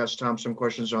asked Tom some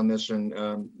questions on this, and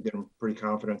I'm pretty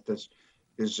confident this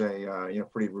is a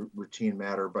pretty routine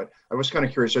matter. But I was kind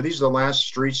of curious: are these the last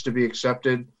streets to be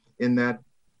accepted in that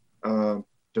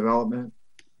development?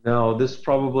 No, this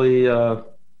probably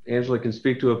Angela can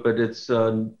speak to it, but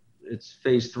it's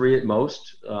phase 3 at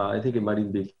most. I think it might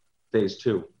even be phase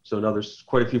 2. So now there's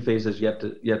quite a few phases yet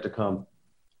to come.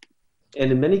 And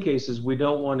in many cases, we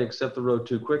don't want to accept the road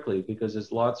too quickly because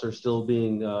as lots are still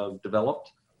being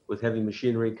developed with heavy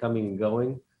machinery coming and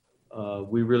going,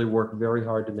 we really work very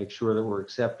hard to make sure that we're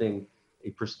accepting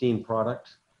a pristine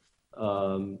product.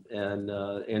 And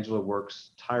Angela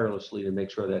works tirelessly to make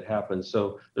sure that happens.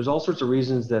 So there's all sorts of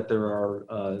reasons that there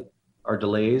are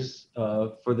delays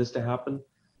for this to happen.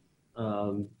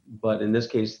 But in this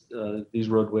case, these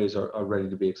roadways are ready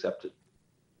to be accepted.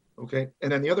 Okay.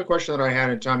 And then the other question that I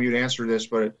had, and Tom, you'd answer this,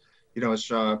 but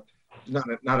it's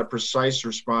not a precise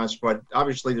response, but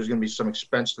obviously there's going to be some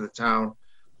expense to the town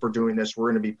for doing this.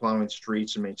 We're going to be plowing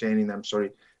streets and maintaining them. So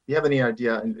do you have any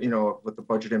idea, what the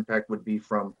budget impact would be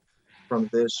from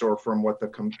this, or from what the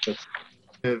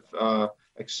competitive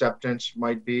acceptance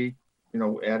might be,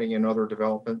 adding in other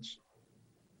developments?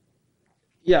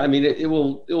 Yeah, I mean, it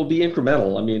will be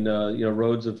incremental. I mean,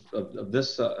 roads of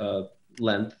this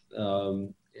length,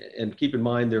 and keep in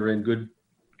mind they're in good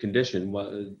condition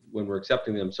when we're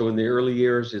accepting them. So in the early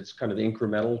years, it's kind of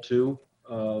incremental to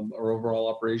our overall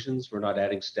operations. We're not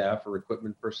adding staff or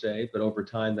equipment per se, but over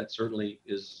time that certainly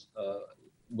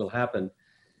will happen.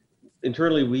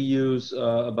 Internally, we use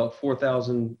about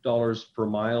 $4,000 per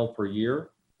mile per year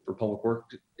for public work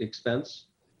expense.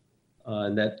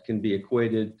 And that can be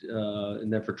equated,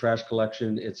 and then for trash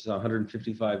collection, it's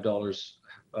 $155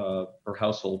 per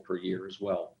household per year as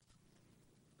well.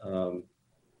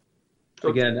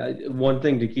 Again, one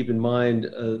thing to keep in mind,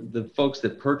 the folks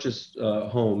that purchase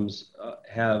homes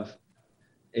have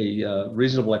a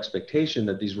reasonable expectation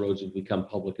that these roads will become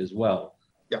public as well.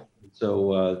 Yeah.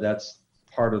 So that's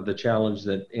part of the challenge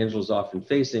that Angela's often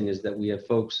facing, is that we have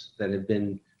folks that have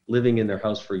been living in their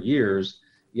house for years,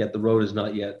 yet the road is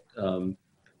not yet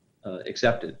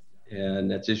accepted. And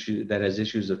that has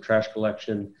issues of trash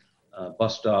collection,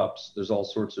 bus stops. There's all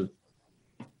sorts of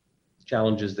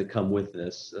challenges that come with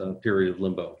this period of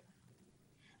limbo.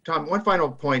 Tom, one final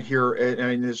point here,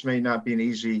 and this may not be an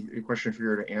easy question for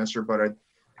you to answer, but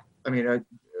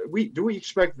do we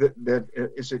expect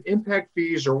that is it impact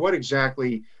fees, or what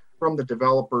exactly from the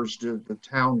developers do the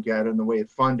town get in the way of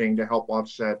funding to help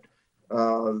offset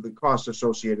the costs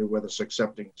associated with us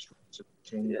accepting streets?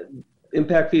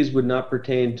 Impact fees would not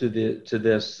pertain to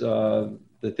this.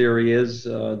 The theory is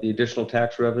the additional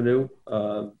tax revenue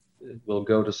will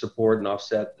go to support and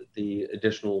offset the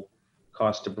additional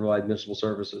cost to provide municipal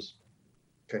services.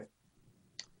 Okay,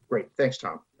 great. Thanks,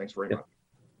 Tom. Thanks very much.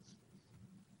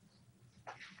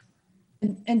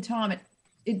 And Tom,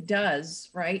 it does,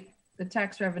 right? The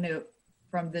tax revenue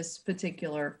from this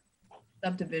particular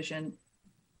subdivision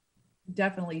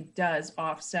definitely does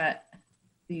offset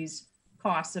these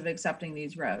costs of accepting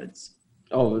these roads.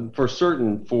 Oh, and for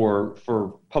certain for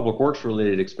public works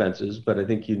related expenses, but I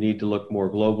think you need to look more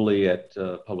globally at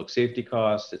public safety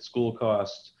costs, at school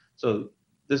costs. So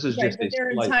this is Right, just but a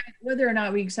they're slight, entitled, whether or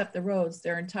not we accept the roads,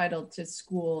 they're entitled to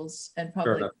schools and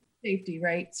public enough. safety,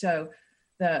 right? So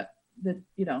the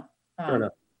you know, Fair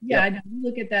enough. yeah, I know, we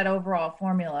look at that overall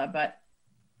formula, but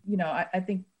you know, I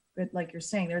think that, like you're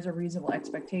saying, there's a reasonable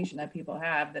expectation that people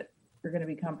have that they're going to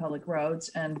become public roads,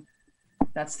 and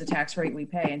that's the tax rate we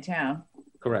pay in town.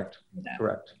 Correct. Yeah.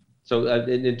 Correct. So,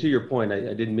 and to your point, I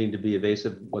didn't mean to be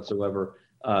evasive whatsoever.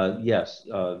 Yes,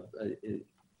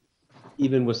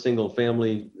 even with single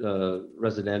family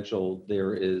residential,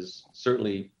 there is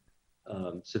certainly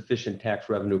sufficient tax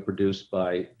revenue produced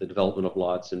by the development of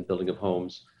lots and building of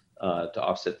homes to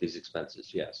offset these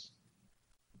expenses. Yes.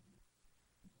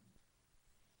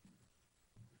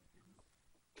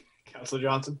 Councilor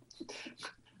Johnson.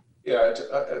 Yeah,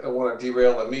 I don't want to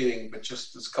derail the meeting, but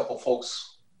just there's a couple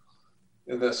folks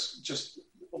in this, just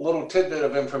a little tidbit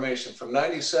of information from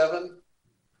 97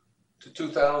 to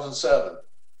 2007.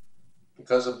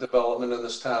 Because of development in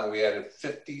this town, we added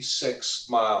 56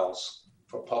 miles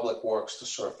for public works to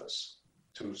service,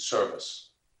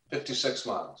 56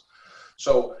 miles.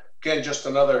 So again, just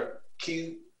another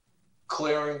key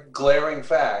glaring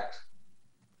fact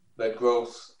that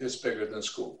growth is bigger than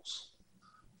schools.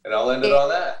 And I'll end it on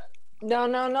that. No,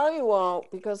 you won't,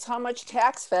 because how much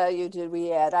tax value did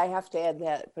we add? I have to add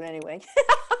that, but anyway.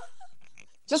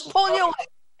 Just pulling you away.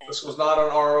 This was not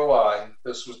an ROI.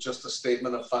 This was just a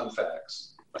statement of fun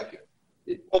facts. Thank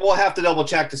you. Well, we'll have to double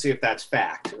check to see if that's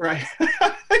fact, right?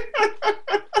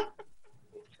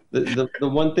 The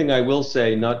one thing I will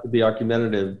say, not to be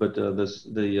argumentative, but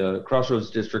the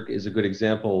Crossroads District is a good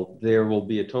example. There will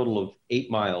be a total of 8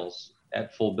 miles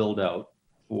at full build out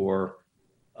for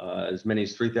as many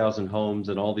as 3,000 homes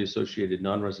and all the associated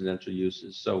non-residential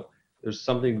uses. So there's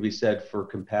something to be said for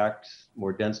compact,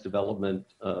 more dense development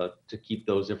to keep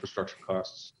those infrastructure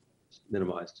costs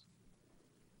minimized.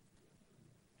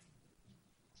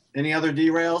 Any other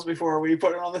derails before we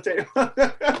put it on the table?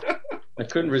 I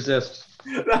couldn't resist.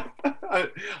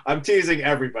 I'm teasing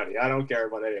everybody. I don't care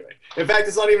about anything. In fact,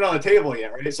 it's not even on the table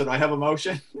yet, right? So do I have a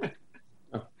motion?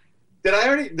 Did I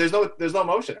already? There's no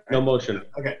motion. Right? No motion.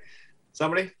 Okay.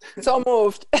 Somebody? So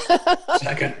moved.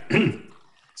 Second.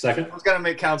 Second. I was going to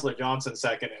make Councilor Johnson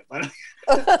second it, but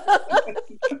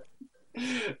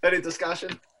any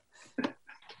discussion?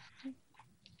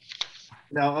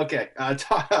 No. Okay.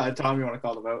 Tom, you want to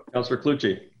call the vote? Councilor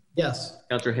Clucci. Yes.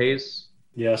 Councilor Hayes.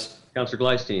 Yes. Councilor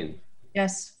Gleisten.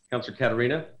 Yes. Councilor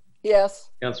Katarina. Yes.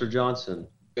 Councilor Johnson.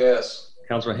 Yes.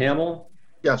 Councilor Hamel.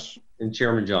 Yes. And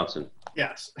Chairman Johnson.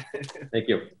 Yes. Thank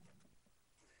you.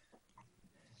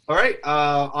 All right,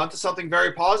 on to something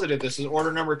very positive. This is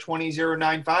order number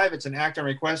 20095. It's an act on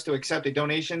request to accept a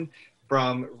donation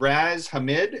from Raz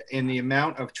Hamid in the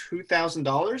amount of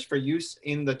 $2,000 for use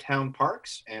in the town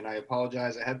parks. And I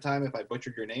apologize ahead of time if I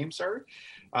butchered your name, sir.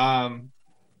 Tom,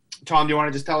 do you want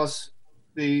to just tell us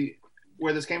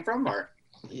where this came from? Or?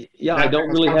 Yeah, I don't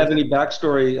really have any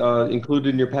backstory.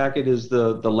 Included in your packet is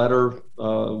the letter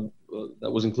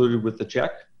that was included with the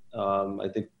check. I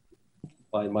think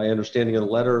by my understanding of the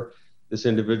letter, this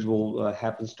individual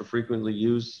happens to frequently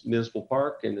use Municipal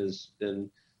Park and has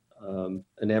been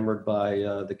enamored by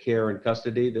the care and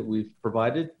custody that we've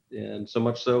provided, and so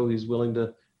much so he's willing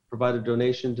to provide a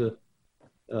donation to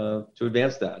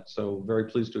advance that. So very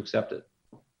pleased to accept it.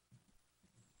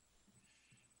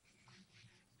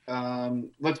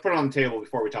 Let's put it on the table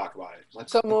before we talk about it.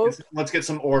 Let's get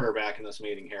some order back in this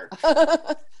meeting here.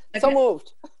 So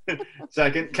moved.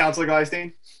 Second, Councilor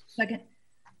Gleisten. Second.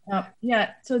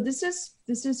 Yeah, so this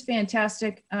is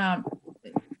fantastic.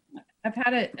 I've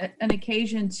had an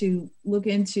occasion to look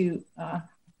into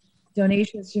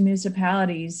donations to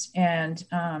municipalities, and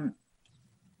I'm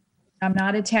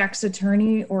not a tax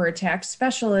attorney or a tax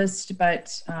specialist,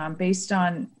 but based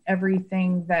on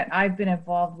everything that I've been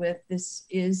involved with, this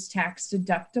is tax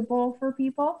deductible for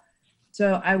people.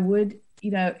 So I would,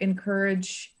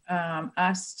 encourage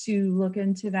us to look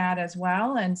into that as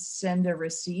well and send a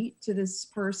receipt to this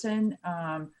person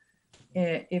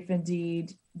if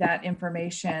indeed that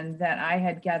information that I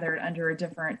had gathered under a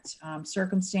different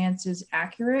circumstance is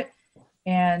accurate.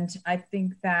 And I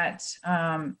think that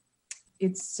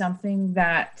it's something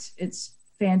that it's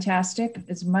fantastic.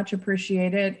 It's much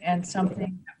appreciated and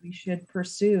something that we should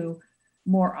pursue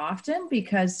more often,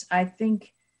 because I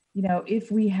think,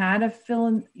 if we had a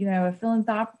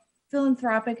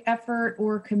philanthropic effort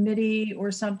or committee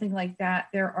or something like that,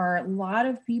 there are a lot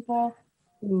of people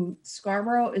who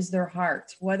Scarborough is their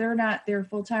heart, whether or not they're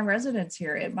full-time residents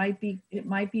here. It might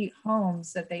be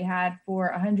homes that they had for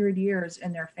 100 years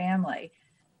in their family,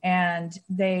 and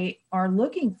they are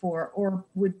looking for or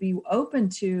would be open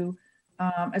to,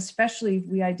 especially if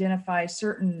we identify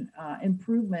certain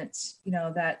improvements,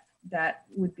 that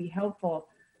would be helpful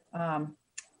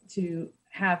to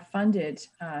have funded.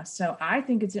 So I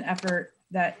think it's an effort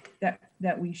that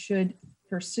we should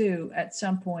pursue at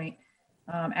some point.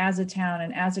 As a town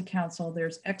and as a council.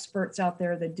 There's experts out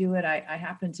there that do it. I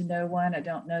happen to know one. I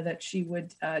don't know that she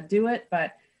would do it,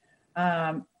 but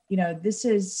this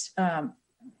is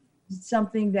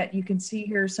something that you can see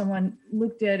here. Someone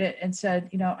looked at it and said,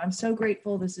 I'm so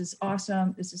grateful. This is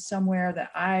awesome. This is somewhere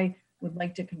that I would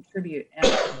like to contribute. And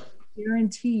I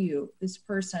guarantee you, this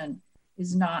person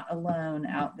is not alone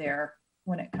out there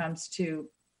when it comes to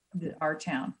our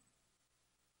town.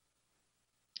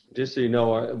 Just so you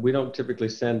know, we don't typically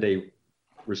send a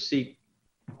receipt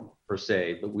per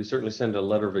se, but we certainly send a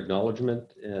letter of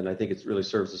acknowledgement, and I think it really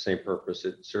serves the same purpose.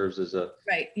 It serves as a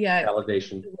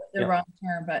validation. The wrong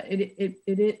term, but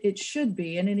it should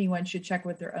be, and anyone should check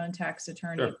with their own tax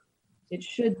attorney. Sure. It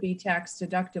should be tax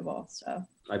deductible. So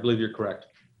I believe you're correct.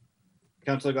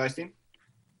 Councilor Gleistein?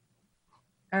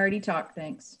 I already talked.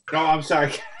 Thanks. No, I'm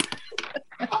sorry.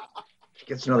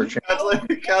 Gets another chance.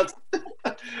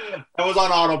 I was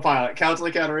on autopilot.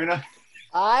 Councilor Katarina?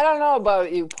 I don't know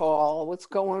about you, Paul. What's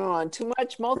going on? Too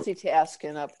much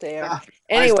multitasking up there. Anyway.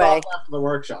 I Anyway. stopped after the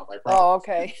workshop, I promise. Oh,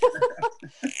 okay.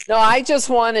 No, I just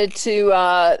wanted to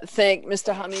thank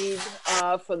Mr. Hamid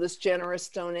for this generous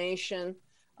donation.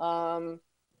 I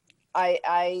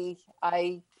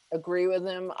agree with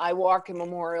him. I walk in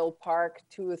Memorial Park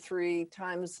 2 or 3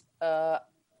 times a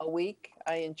week.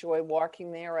 I enjoy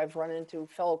walking there. I've run into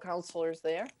fellow councilors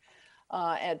there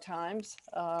at times.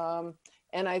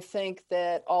 And I think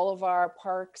that all of our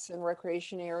parks and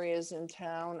recreation areas in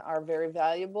town are very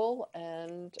valuable.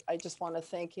 And I just want to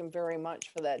thank him very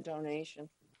much for that donation.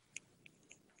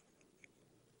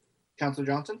 Councilor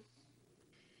Johnson?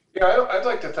 Yeah, I'd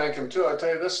like to thank him too. I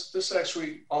tell you, this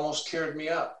actually almost teared me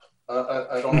up.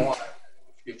 I don't know why.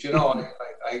 If you know,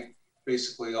 I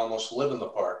basically almost live in the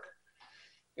park.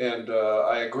 And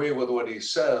I agree with what he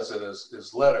says in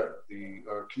his letter.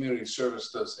 Our community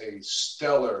service does a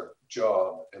stellar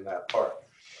job in that park.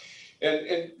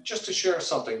 And just to share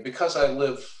something, because I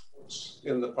live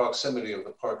in the proximity of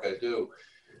the park I do,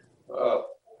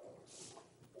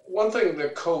 one thing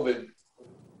that COVID,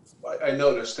 I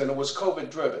noticed, and it was COVID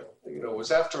driven, it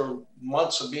was after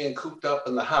months of being cooped up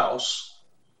in the house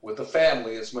with the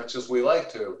family as much as we like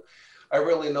to, I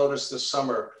really noticed this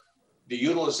summer the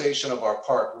utilization of our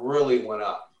park really went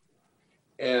up.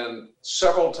 And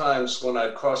several times when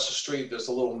I'd cross the street, there's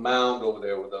a little mound over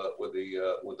there with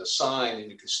a sign,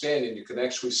 and you can stand and you can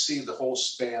actually see the whole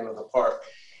span of the park.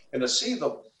 And to see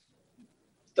the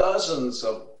dozens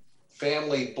of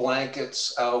family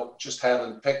blankets out just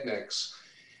having picnics,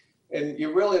 and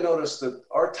you really notice that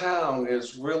our town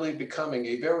is really becoming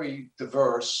a very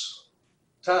diverse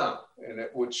town, and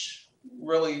which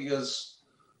really is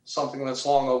something that's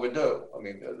long overdue. I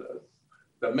mean,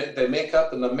 the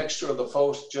makeup and the mixture of the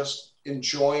folks just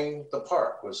enjoying the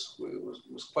park was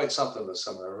quite something this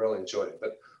summer. I really enjoyed it.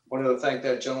 But wanted to thank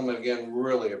that gentleman again.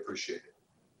 Really appreciate it.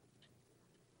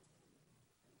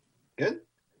 Good.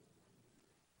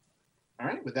 All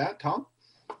right. With that, Tom?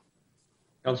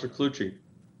 Councilor Clucci?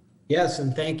 Yes,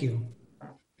 and thank you.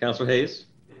 Councilor Hayes?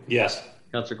 Yes.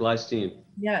 Councilor Gleistein?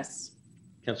 Yes.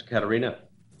 Councilor Katarina?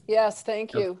 Yes,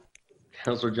 thank you.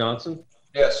 Councilor Johnson?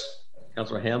 Yes.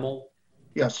 Councilor Hamel?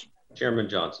 Yes. Chairman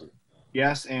Johnson?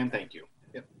 Yes, and thank you.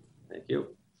 Yep. Thank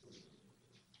you.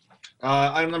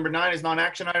 Item number 9 is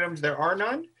non-action items. There are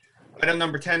none. Item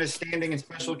number 10 is standing and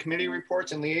special committee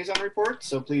reports and liaison reports.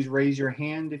 So please raise your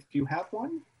hand if you have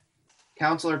one.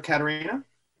 Councilor Katarina?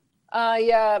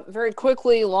 Yeah, very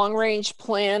quickly, long-range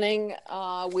planning.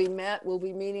 We'll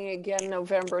be meeting again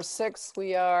November 6th.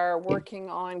 We are working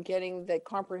on getting the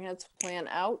comprehensive plan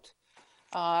out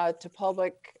to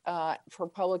public for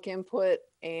public input.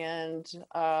 And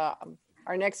our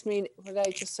next meeting, what did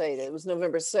I just say? It was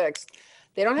November 6th.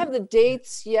 They don't have the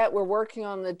dates yet. We're working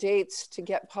on the dates to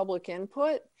get public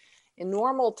input. In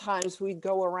normal times, we'd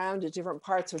go around to different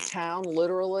parts of town,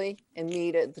 literally, and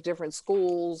meet at the different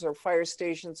schools or fire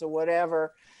stations or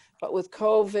whatever. But with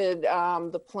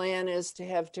COVID, the plan is to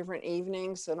have different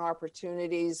evenings and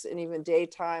opportunities and even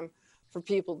daytime for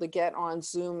people to get on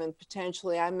Zoom. And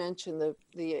potentially, I mentioned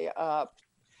that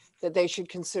they should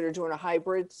consider doing a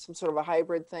hybrid, some sort of a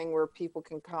hybrid thing where people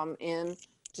can come in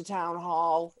to town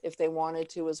hall if they wanted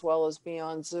to, as well as be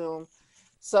on Zoom.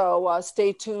 So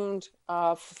stay tuned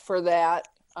for that,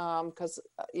 because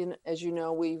as you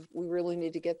know, we really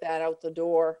need to get that out the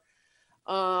door.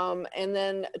 And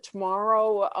then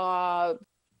tomorrow,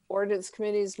 ordinance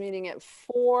committee is meeting at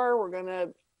 4.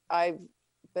 I've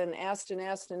been asked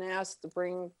to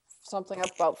bring something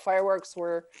up about fireworks.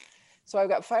 So I've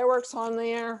got fireworks on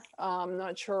there. I'm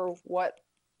not sure what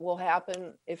will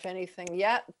happen, if anything,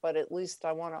 yet, but at least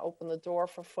I want to open the door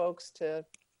for folks to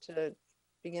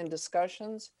begin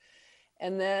discussions.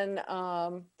 And then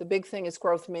the big thing is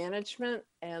growth management.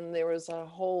 And there was a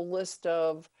whole list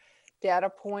of data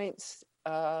points.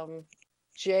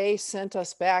 Jay sent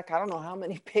us back, I don't know how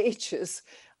many pages.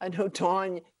 I know,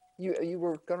 Dawn, you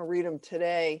were going to read them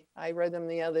today. I read them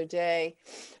the other day.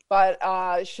 But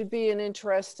it should be an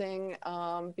interesting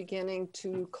beginning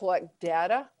to collect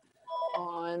data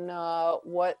on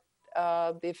what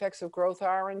the effects of growth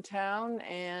are in town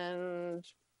and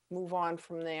move on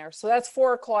from there. So that's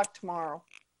 4 o'clock tomorrow.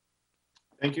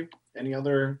 Thank you. Any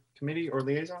other committee or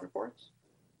liaison reports?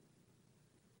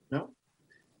 No?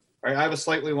 All right, I have a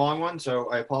slightly long one, so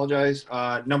I apologize.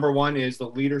 Number 1 is the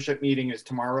leadership meeting is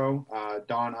tomorrow.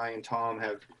 Dawn, I, and Tom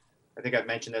I think I've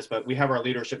mentioned this, but we have our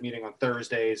leadership meeting on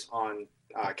Thursdays on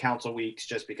council weeks,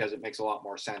 just because it makes a lot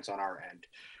more sense on our end.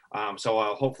 So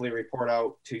I'll hopefully report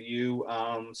out to you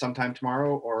sometime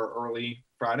tomorrow or early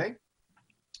Friday.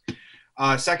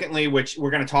 Secondly, which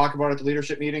we're going to talk about at the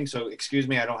leadership meeting, so excuse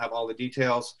me, I don't have all the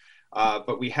details,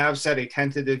 but we have set a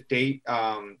tentative date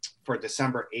for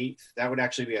December 8th. That would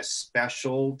actually be a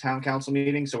special town council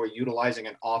meeting, so we're utilizing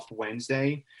an off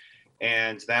Wednesday,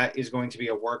 and that is going to be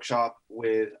a workshop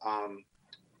with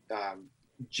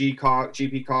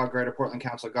GPCOG, Greater Portland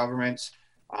Council of Governments,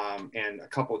 and a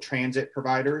couple of transit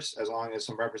providers, as long as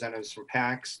some representatives from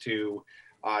PACS, to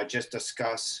just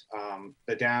discuss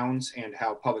the Downs and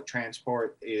how public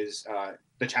transport is,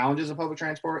 the challenges of public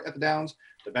transport at the Downs,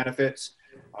 the benefits,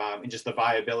 and just the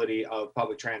viability of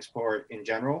public transport in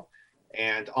general,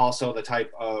 and also the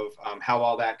type of how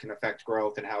all that can affect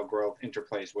growth and how growth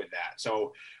interplays with that.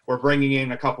 So we're bringing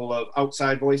in a couple of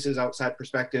outside voices, outside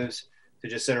perspectives, to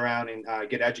just sit around and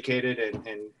get educated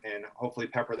and hopefully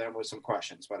pepper them with some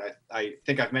questions. But I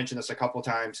think I've mentioned this a couple of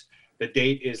times. The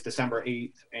date is December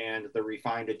 8th, and the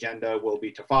refined agenda will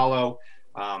be to follow.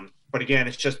 But again,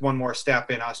 it's just one more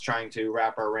step in us trying to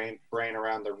wrap our brain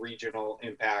around the regional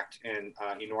impact and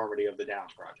enormity of the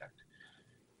Downs project.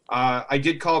 I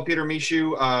did call Peter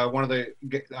Michaud, one of the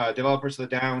developers of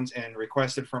the Downs, and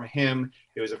requested from him,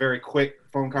 it was a very quick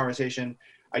phone conversation.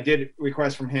 I did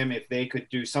request from him if they could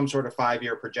do some sort of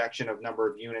 5-year projection of number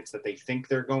of units that they think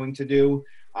they're going to do,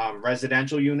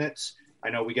 residential units. I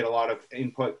know we get a lot of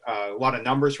input, a lot of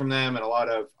numbers from them, and a lot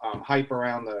of hype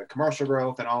around the commercial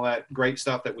growth and all that great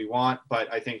stuff that we want.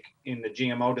 But I think in the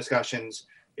GMO discussions,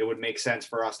 it would make sense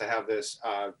for us to have this,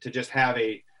 to just have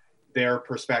their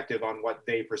perspective on what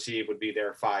they perceive would be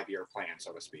their 5-year plan,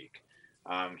 so to speak.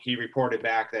 He reported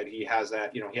back that he has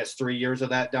that, he has 3 years of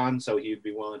that done, so he'd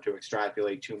be willing to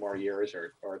extrapolate 2 more years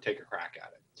or take a crack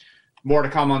at it. More to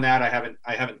come on that. I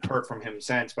haven't heard from him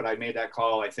since, but I made that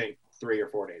call, I think, 3 or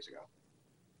 4 days ago.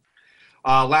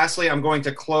 Lastly, I'm going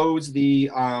to close the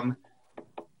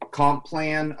comp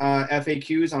plan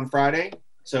FAQs on Friday.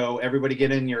 So everybody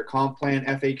get in your comp plan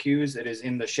FAQs. It is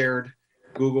in the shared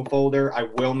Google folder. I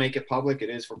will make it public. It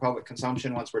is for public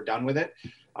consumption once we're done with it.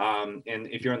 And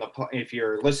if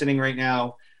you're listening right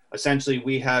now, essentially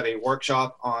we have a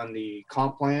workshop on the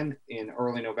comp plan in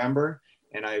early November,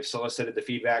 and I've solicited the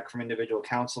feedback from individual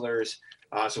counselors.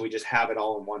 So we just have it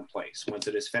all in one place. Once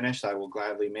it is finished, I will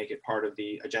gladly make it part of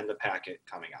the agenda packet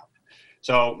coming up.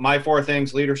 So my 4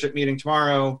 things: leadership meeting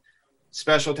tomorrow,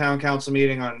 special town council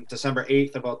meeting on December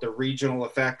 8th about the regional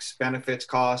effects, benefits,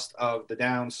 cost of the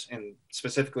Downs, and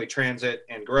specifically transit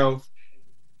and growth.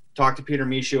 Talk to Peter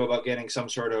Michaud about getting some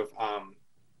sort of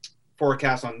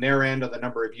forecast on their end of the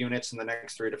number of units in the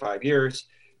next 3 to 5 years.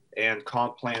 And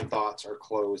comp plan thoughts are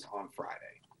closed on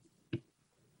Friday.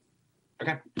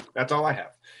 Okay, that's all I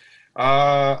have.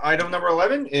 Item number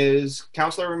 11 is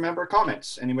councilor member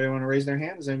comments. Anybody want to raise their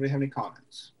hand? Does anybody have any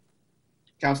comments?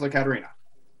 Councilor Katerina.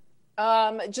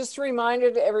 Just a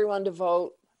reminder to everyone to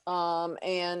vote.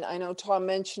 And I know Tom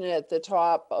mentioned it at the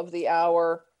top of the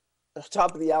hour.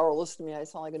 Listen to me, I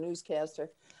sound like a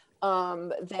newscaster.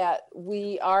 That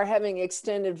we are having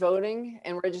extended voting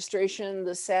and registration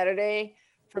this Saturday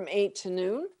from 8 to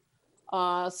noon.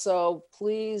 So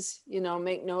please,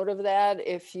 make note of that.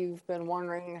 If you've been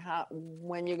wondering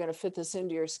when you're going to fit this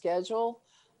into your schedule,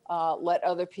 let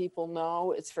other people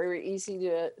know. It's very easy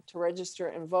to register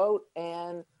and vote.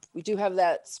 And we do have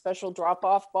that special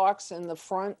drop-off box in the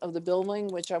front of the building,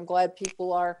 which I'm glad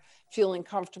people are feeling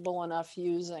comfortable enough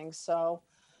using. So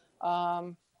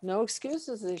no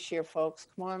excuses this year, folks.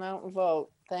 Come on out and vote.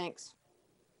 Thanks.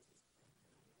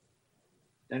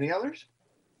 Any others?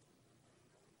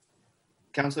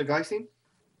 Councillor Gleisten?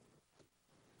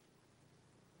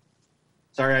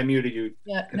 Sorry, I muted you.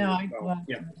 Yeah, no,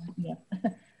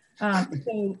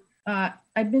 so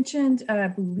I mentioned, I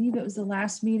believe it was the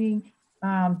last meeting,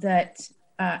 that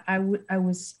I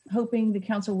was hoping the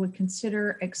council would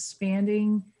consider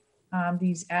expanding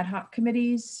these ad hoc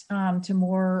committees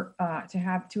to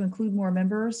include more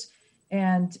members.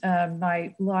 And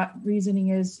my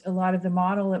reasoning is a lot of the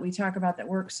model that we talk about that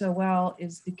works so well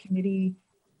is the committee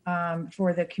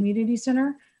for the community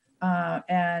center.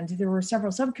 And there were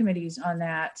several subcommittees on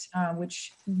that,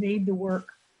 which made the work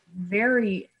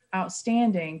very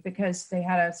outstanding because they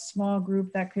had a small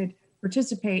group that could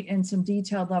participate in some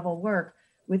detailed level work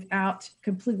without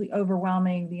completely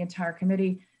overwhelming the entire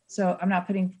committee. So I'm not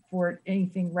putting forward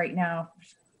anything right now,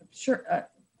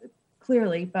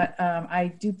 clearly, but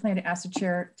I do plan to ask the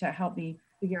chair to help me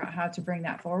figure out how to bring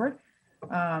that forward.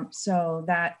 So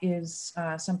that is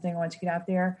something I want to get out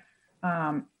there.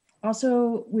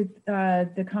 Also with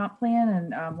the comp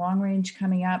plan and long range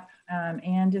coming up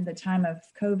and in the time of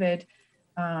COVID,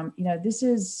 this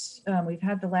is, we've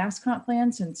had the last comp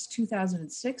plan since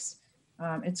 2006.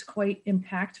 It's quite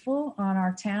impactful on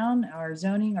our town, our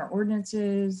zoning, our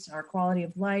ordinances, our quality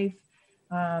of life.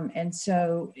 And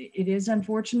so it is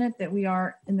unfortunate that we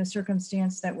are in the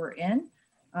circumstance that we're in,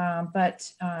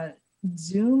 but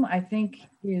Zoom, I think,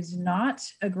 is not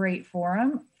a great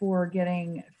forum for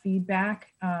getting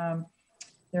feedback.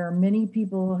 There are many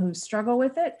people who struggle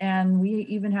with it, and we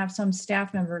even have some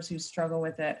staff members who struggle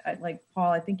with it. Like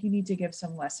Paul, I think you need to give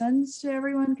some lessons to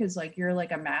everyone because you're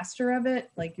like a master of it.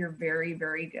 You're very,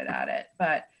 very good at it,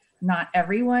 but not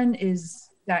everyone is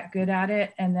that good at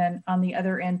it. And then on the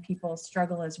other end, people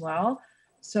struggle as well.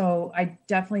 So I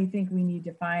definitely think we need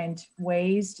to find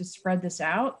ways to spread this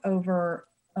out over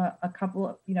a couple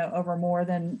of, over more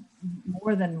than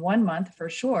 1 month for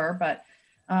sure, but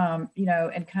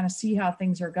and kind of see how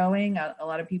things are going. A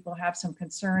lot of people have some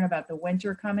concern about the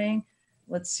winter coming.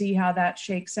 Let's see how that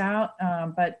shakes out.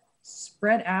 But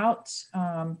spread out,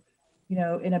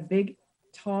 in a big,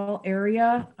 tall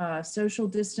area, social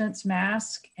distance,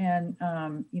 mask, and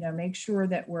make sure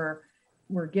that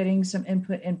we're getting some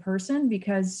input in person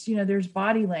because there's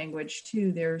body language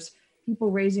too. There's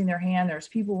people raising their hand. There's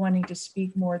people wanting to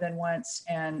speak more than once.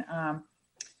 And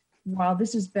while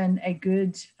this has been a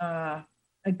good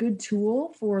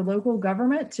tool for local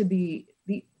government to be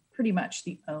pretty much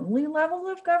the only level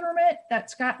of government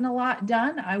that's gotten a lot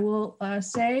done, I will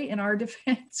say in our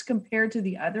defense compared to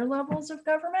the other levels of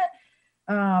government,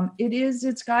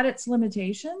 it's got its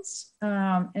limitations.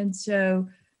 And so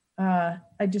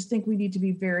I just think we need to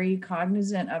be very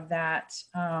cognizant of that.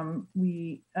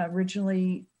 We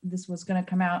originally, this was going to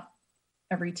come out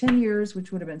every 10 years,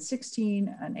 which would have been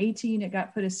 16 and 18, it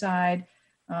got put aside.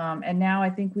 And now I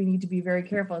think we need to be very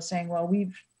careful of saying, well,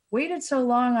 we've waited so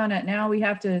long on it. Now we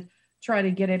have to try to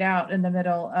get it out in the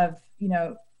middle of,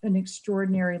 an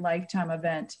extraordinary lifetime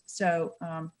event. So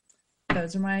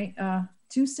those are my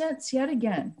 2 cents yet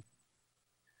again.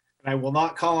 And I will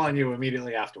not call on you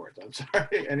immediately afterwards. I'm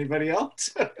sorry. Anybody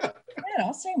else? Yeah,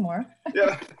 I'll say more.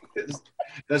 Yeah,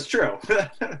 that's true.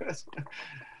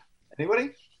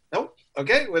 Anybody? Nope.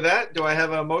 Okay, with that, do I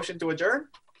have a motion to adjourn?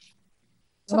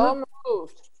 So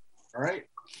moved. All right.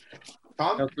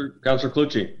 Tom? Councillor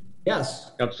Clucci?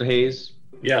 Yes. Councillor Hayes?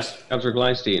 Yes. Councillor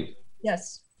Gleisten?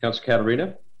 Yes. Councillor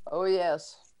Katarina? Oh,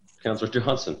 yes. Councillor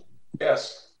Johnson?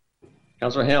 Yes.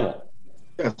 Councillor Hamel?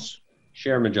 Yes.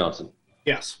 Chairman Johnson?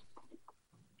 Yes.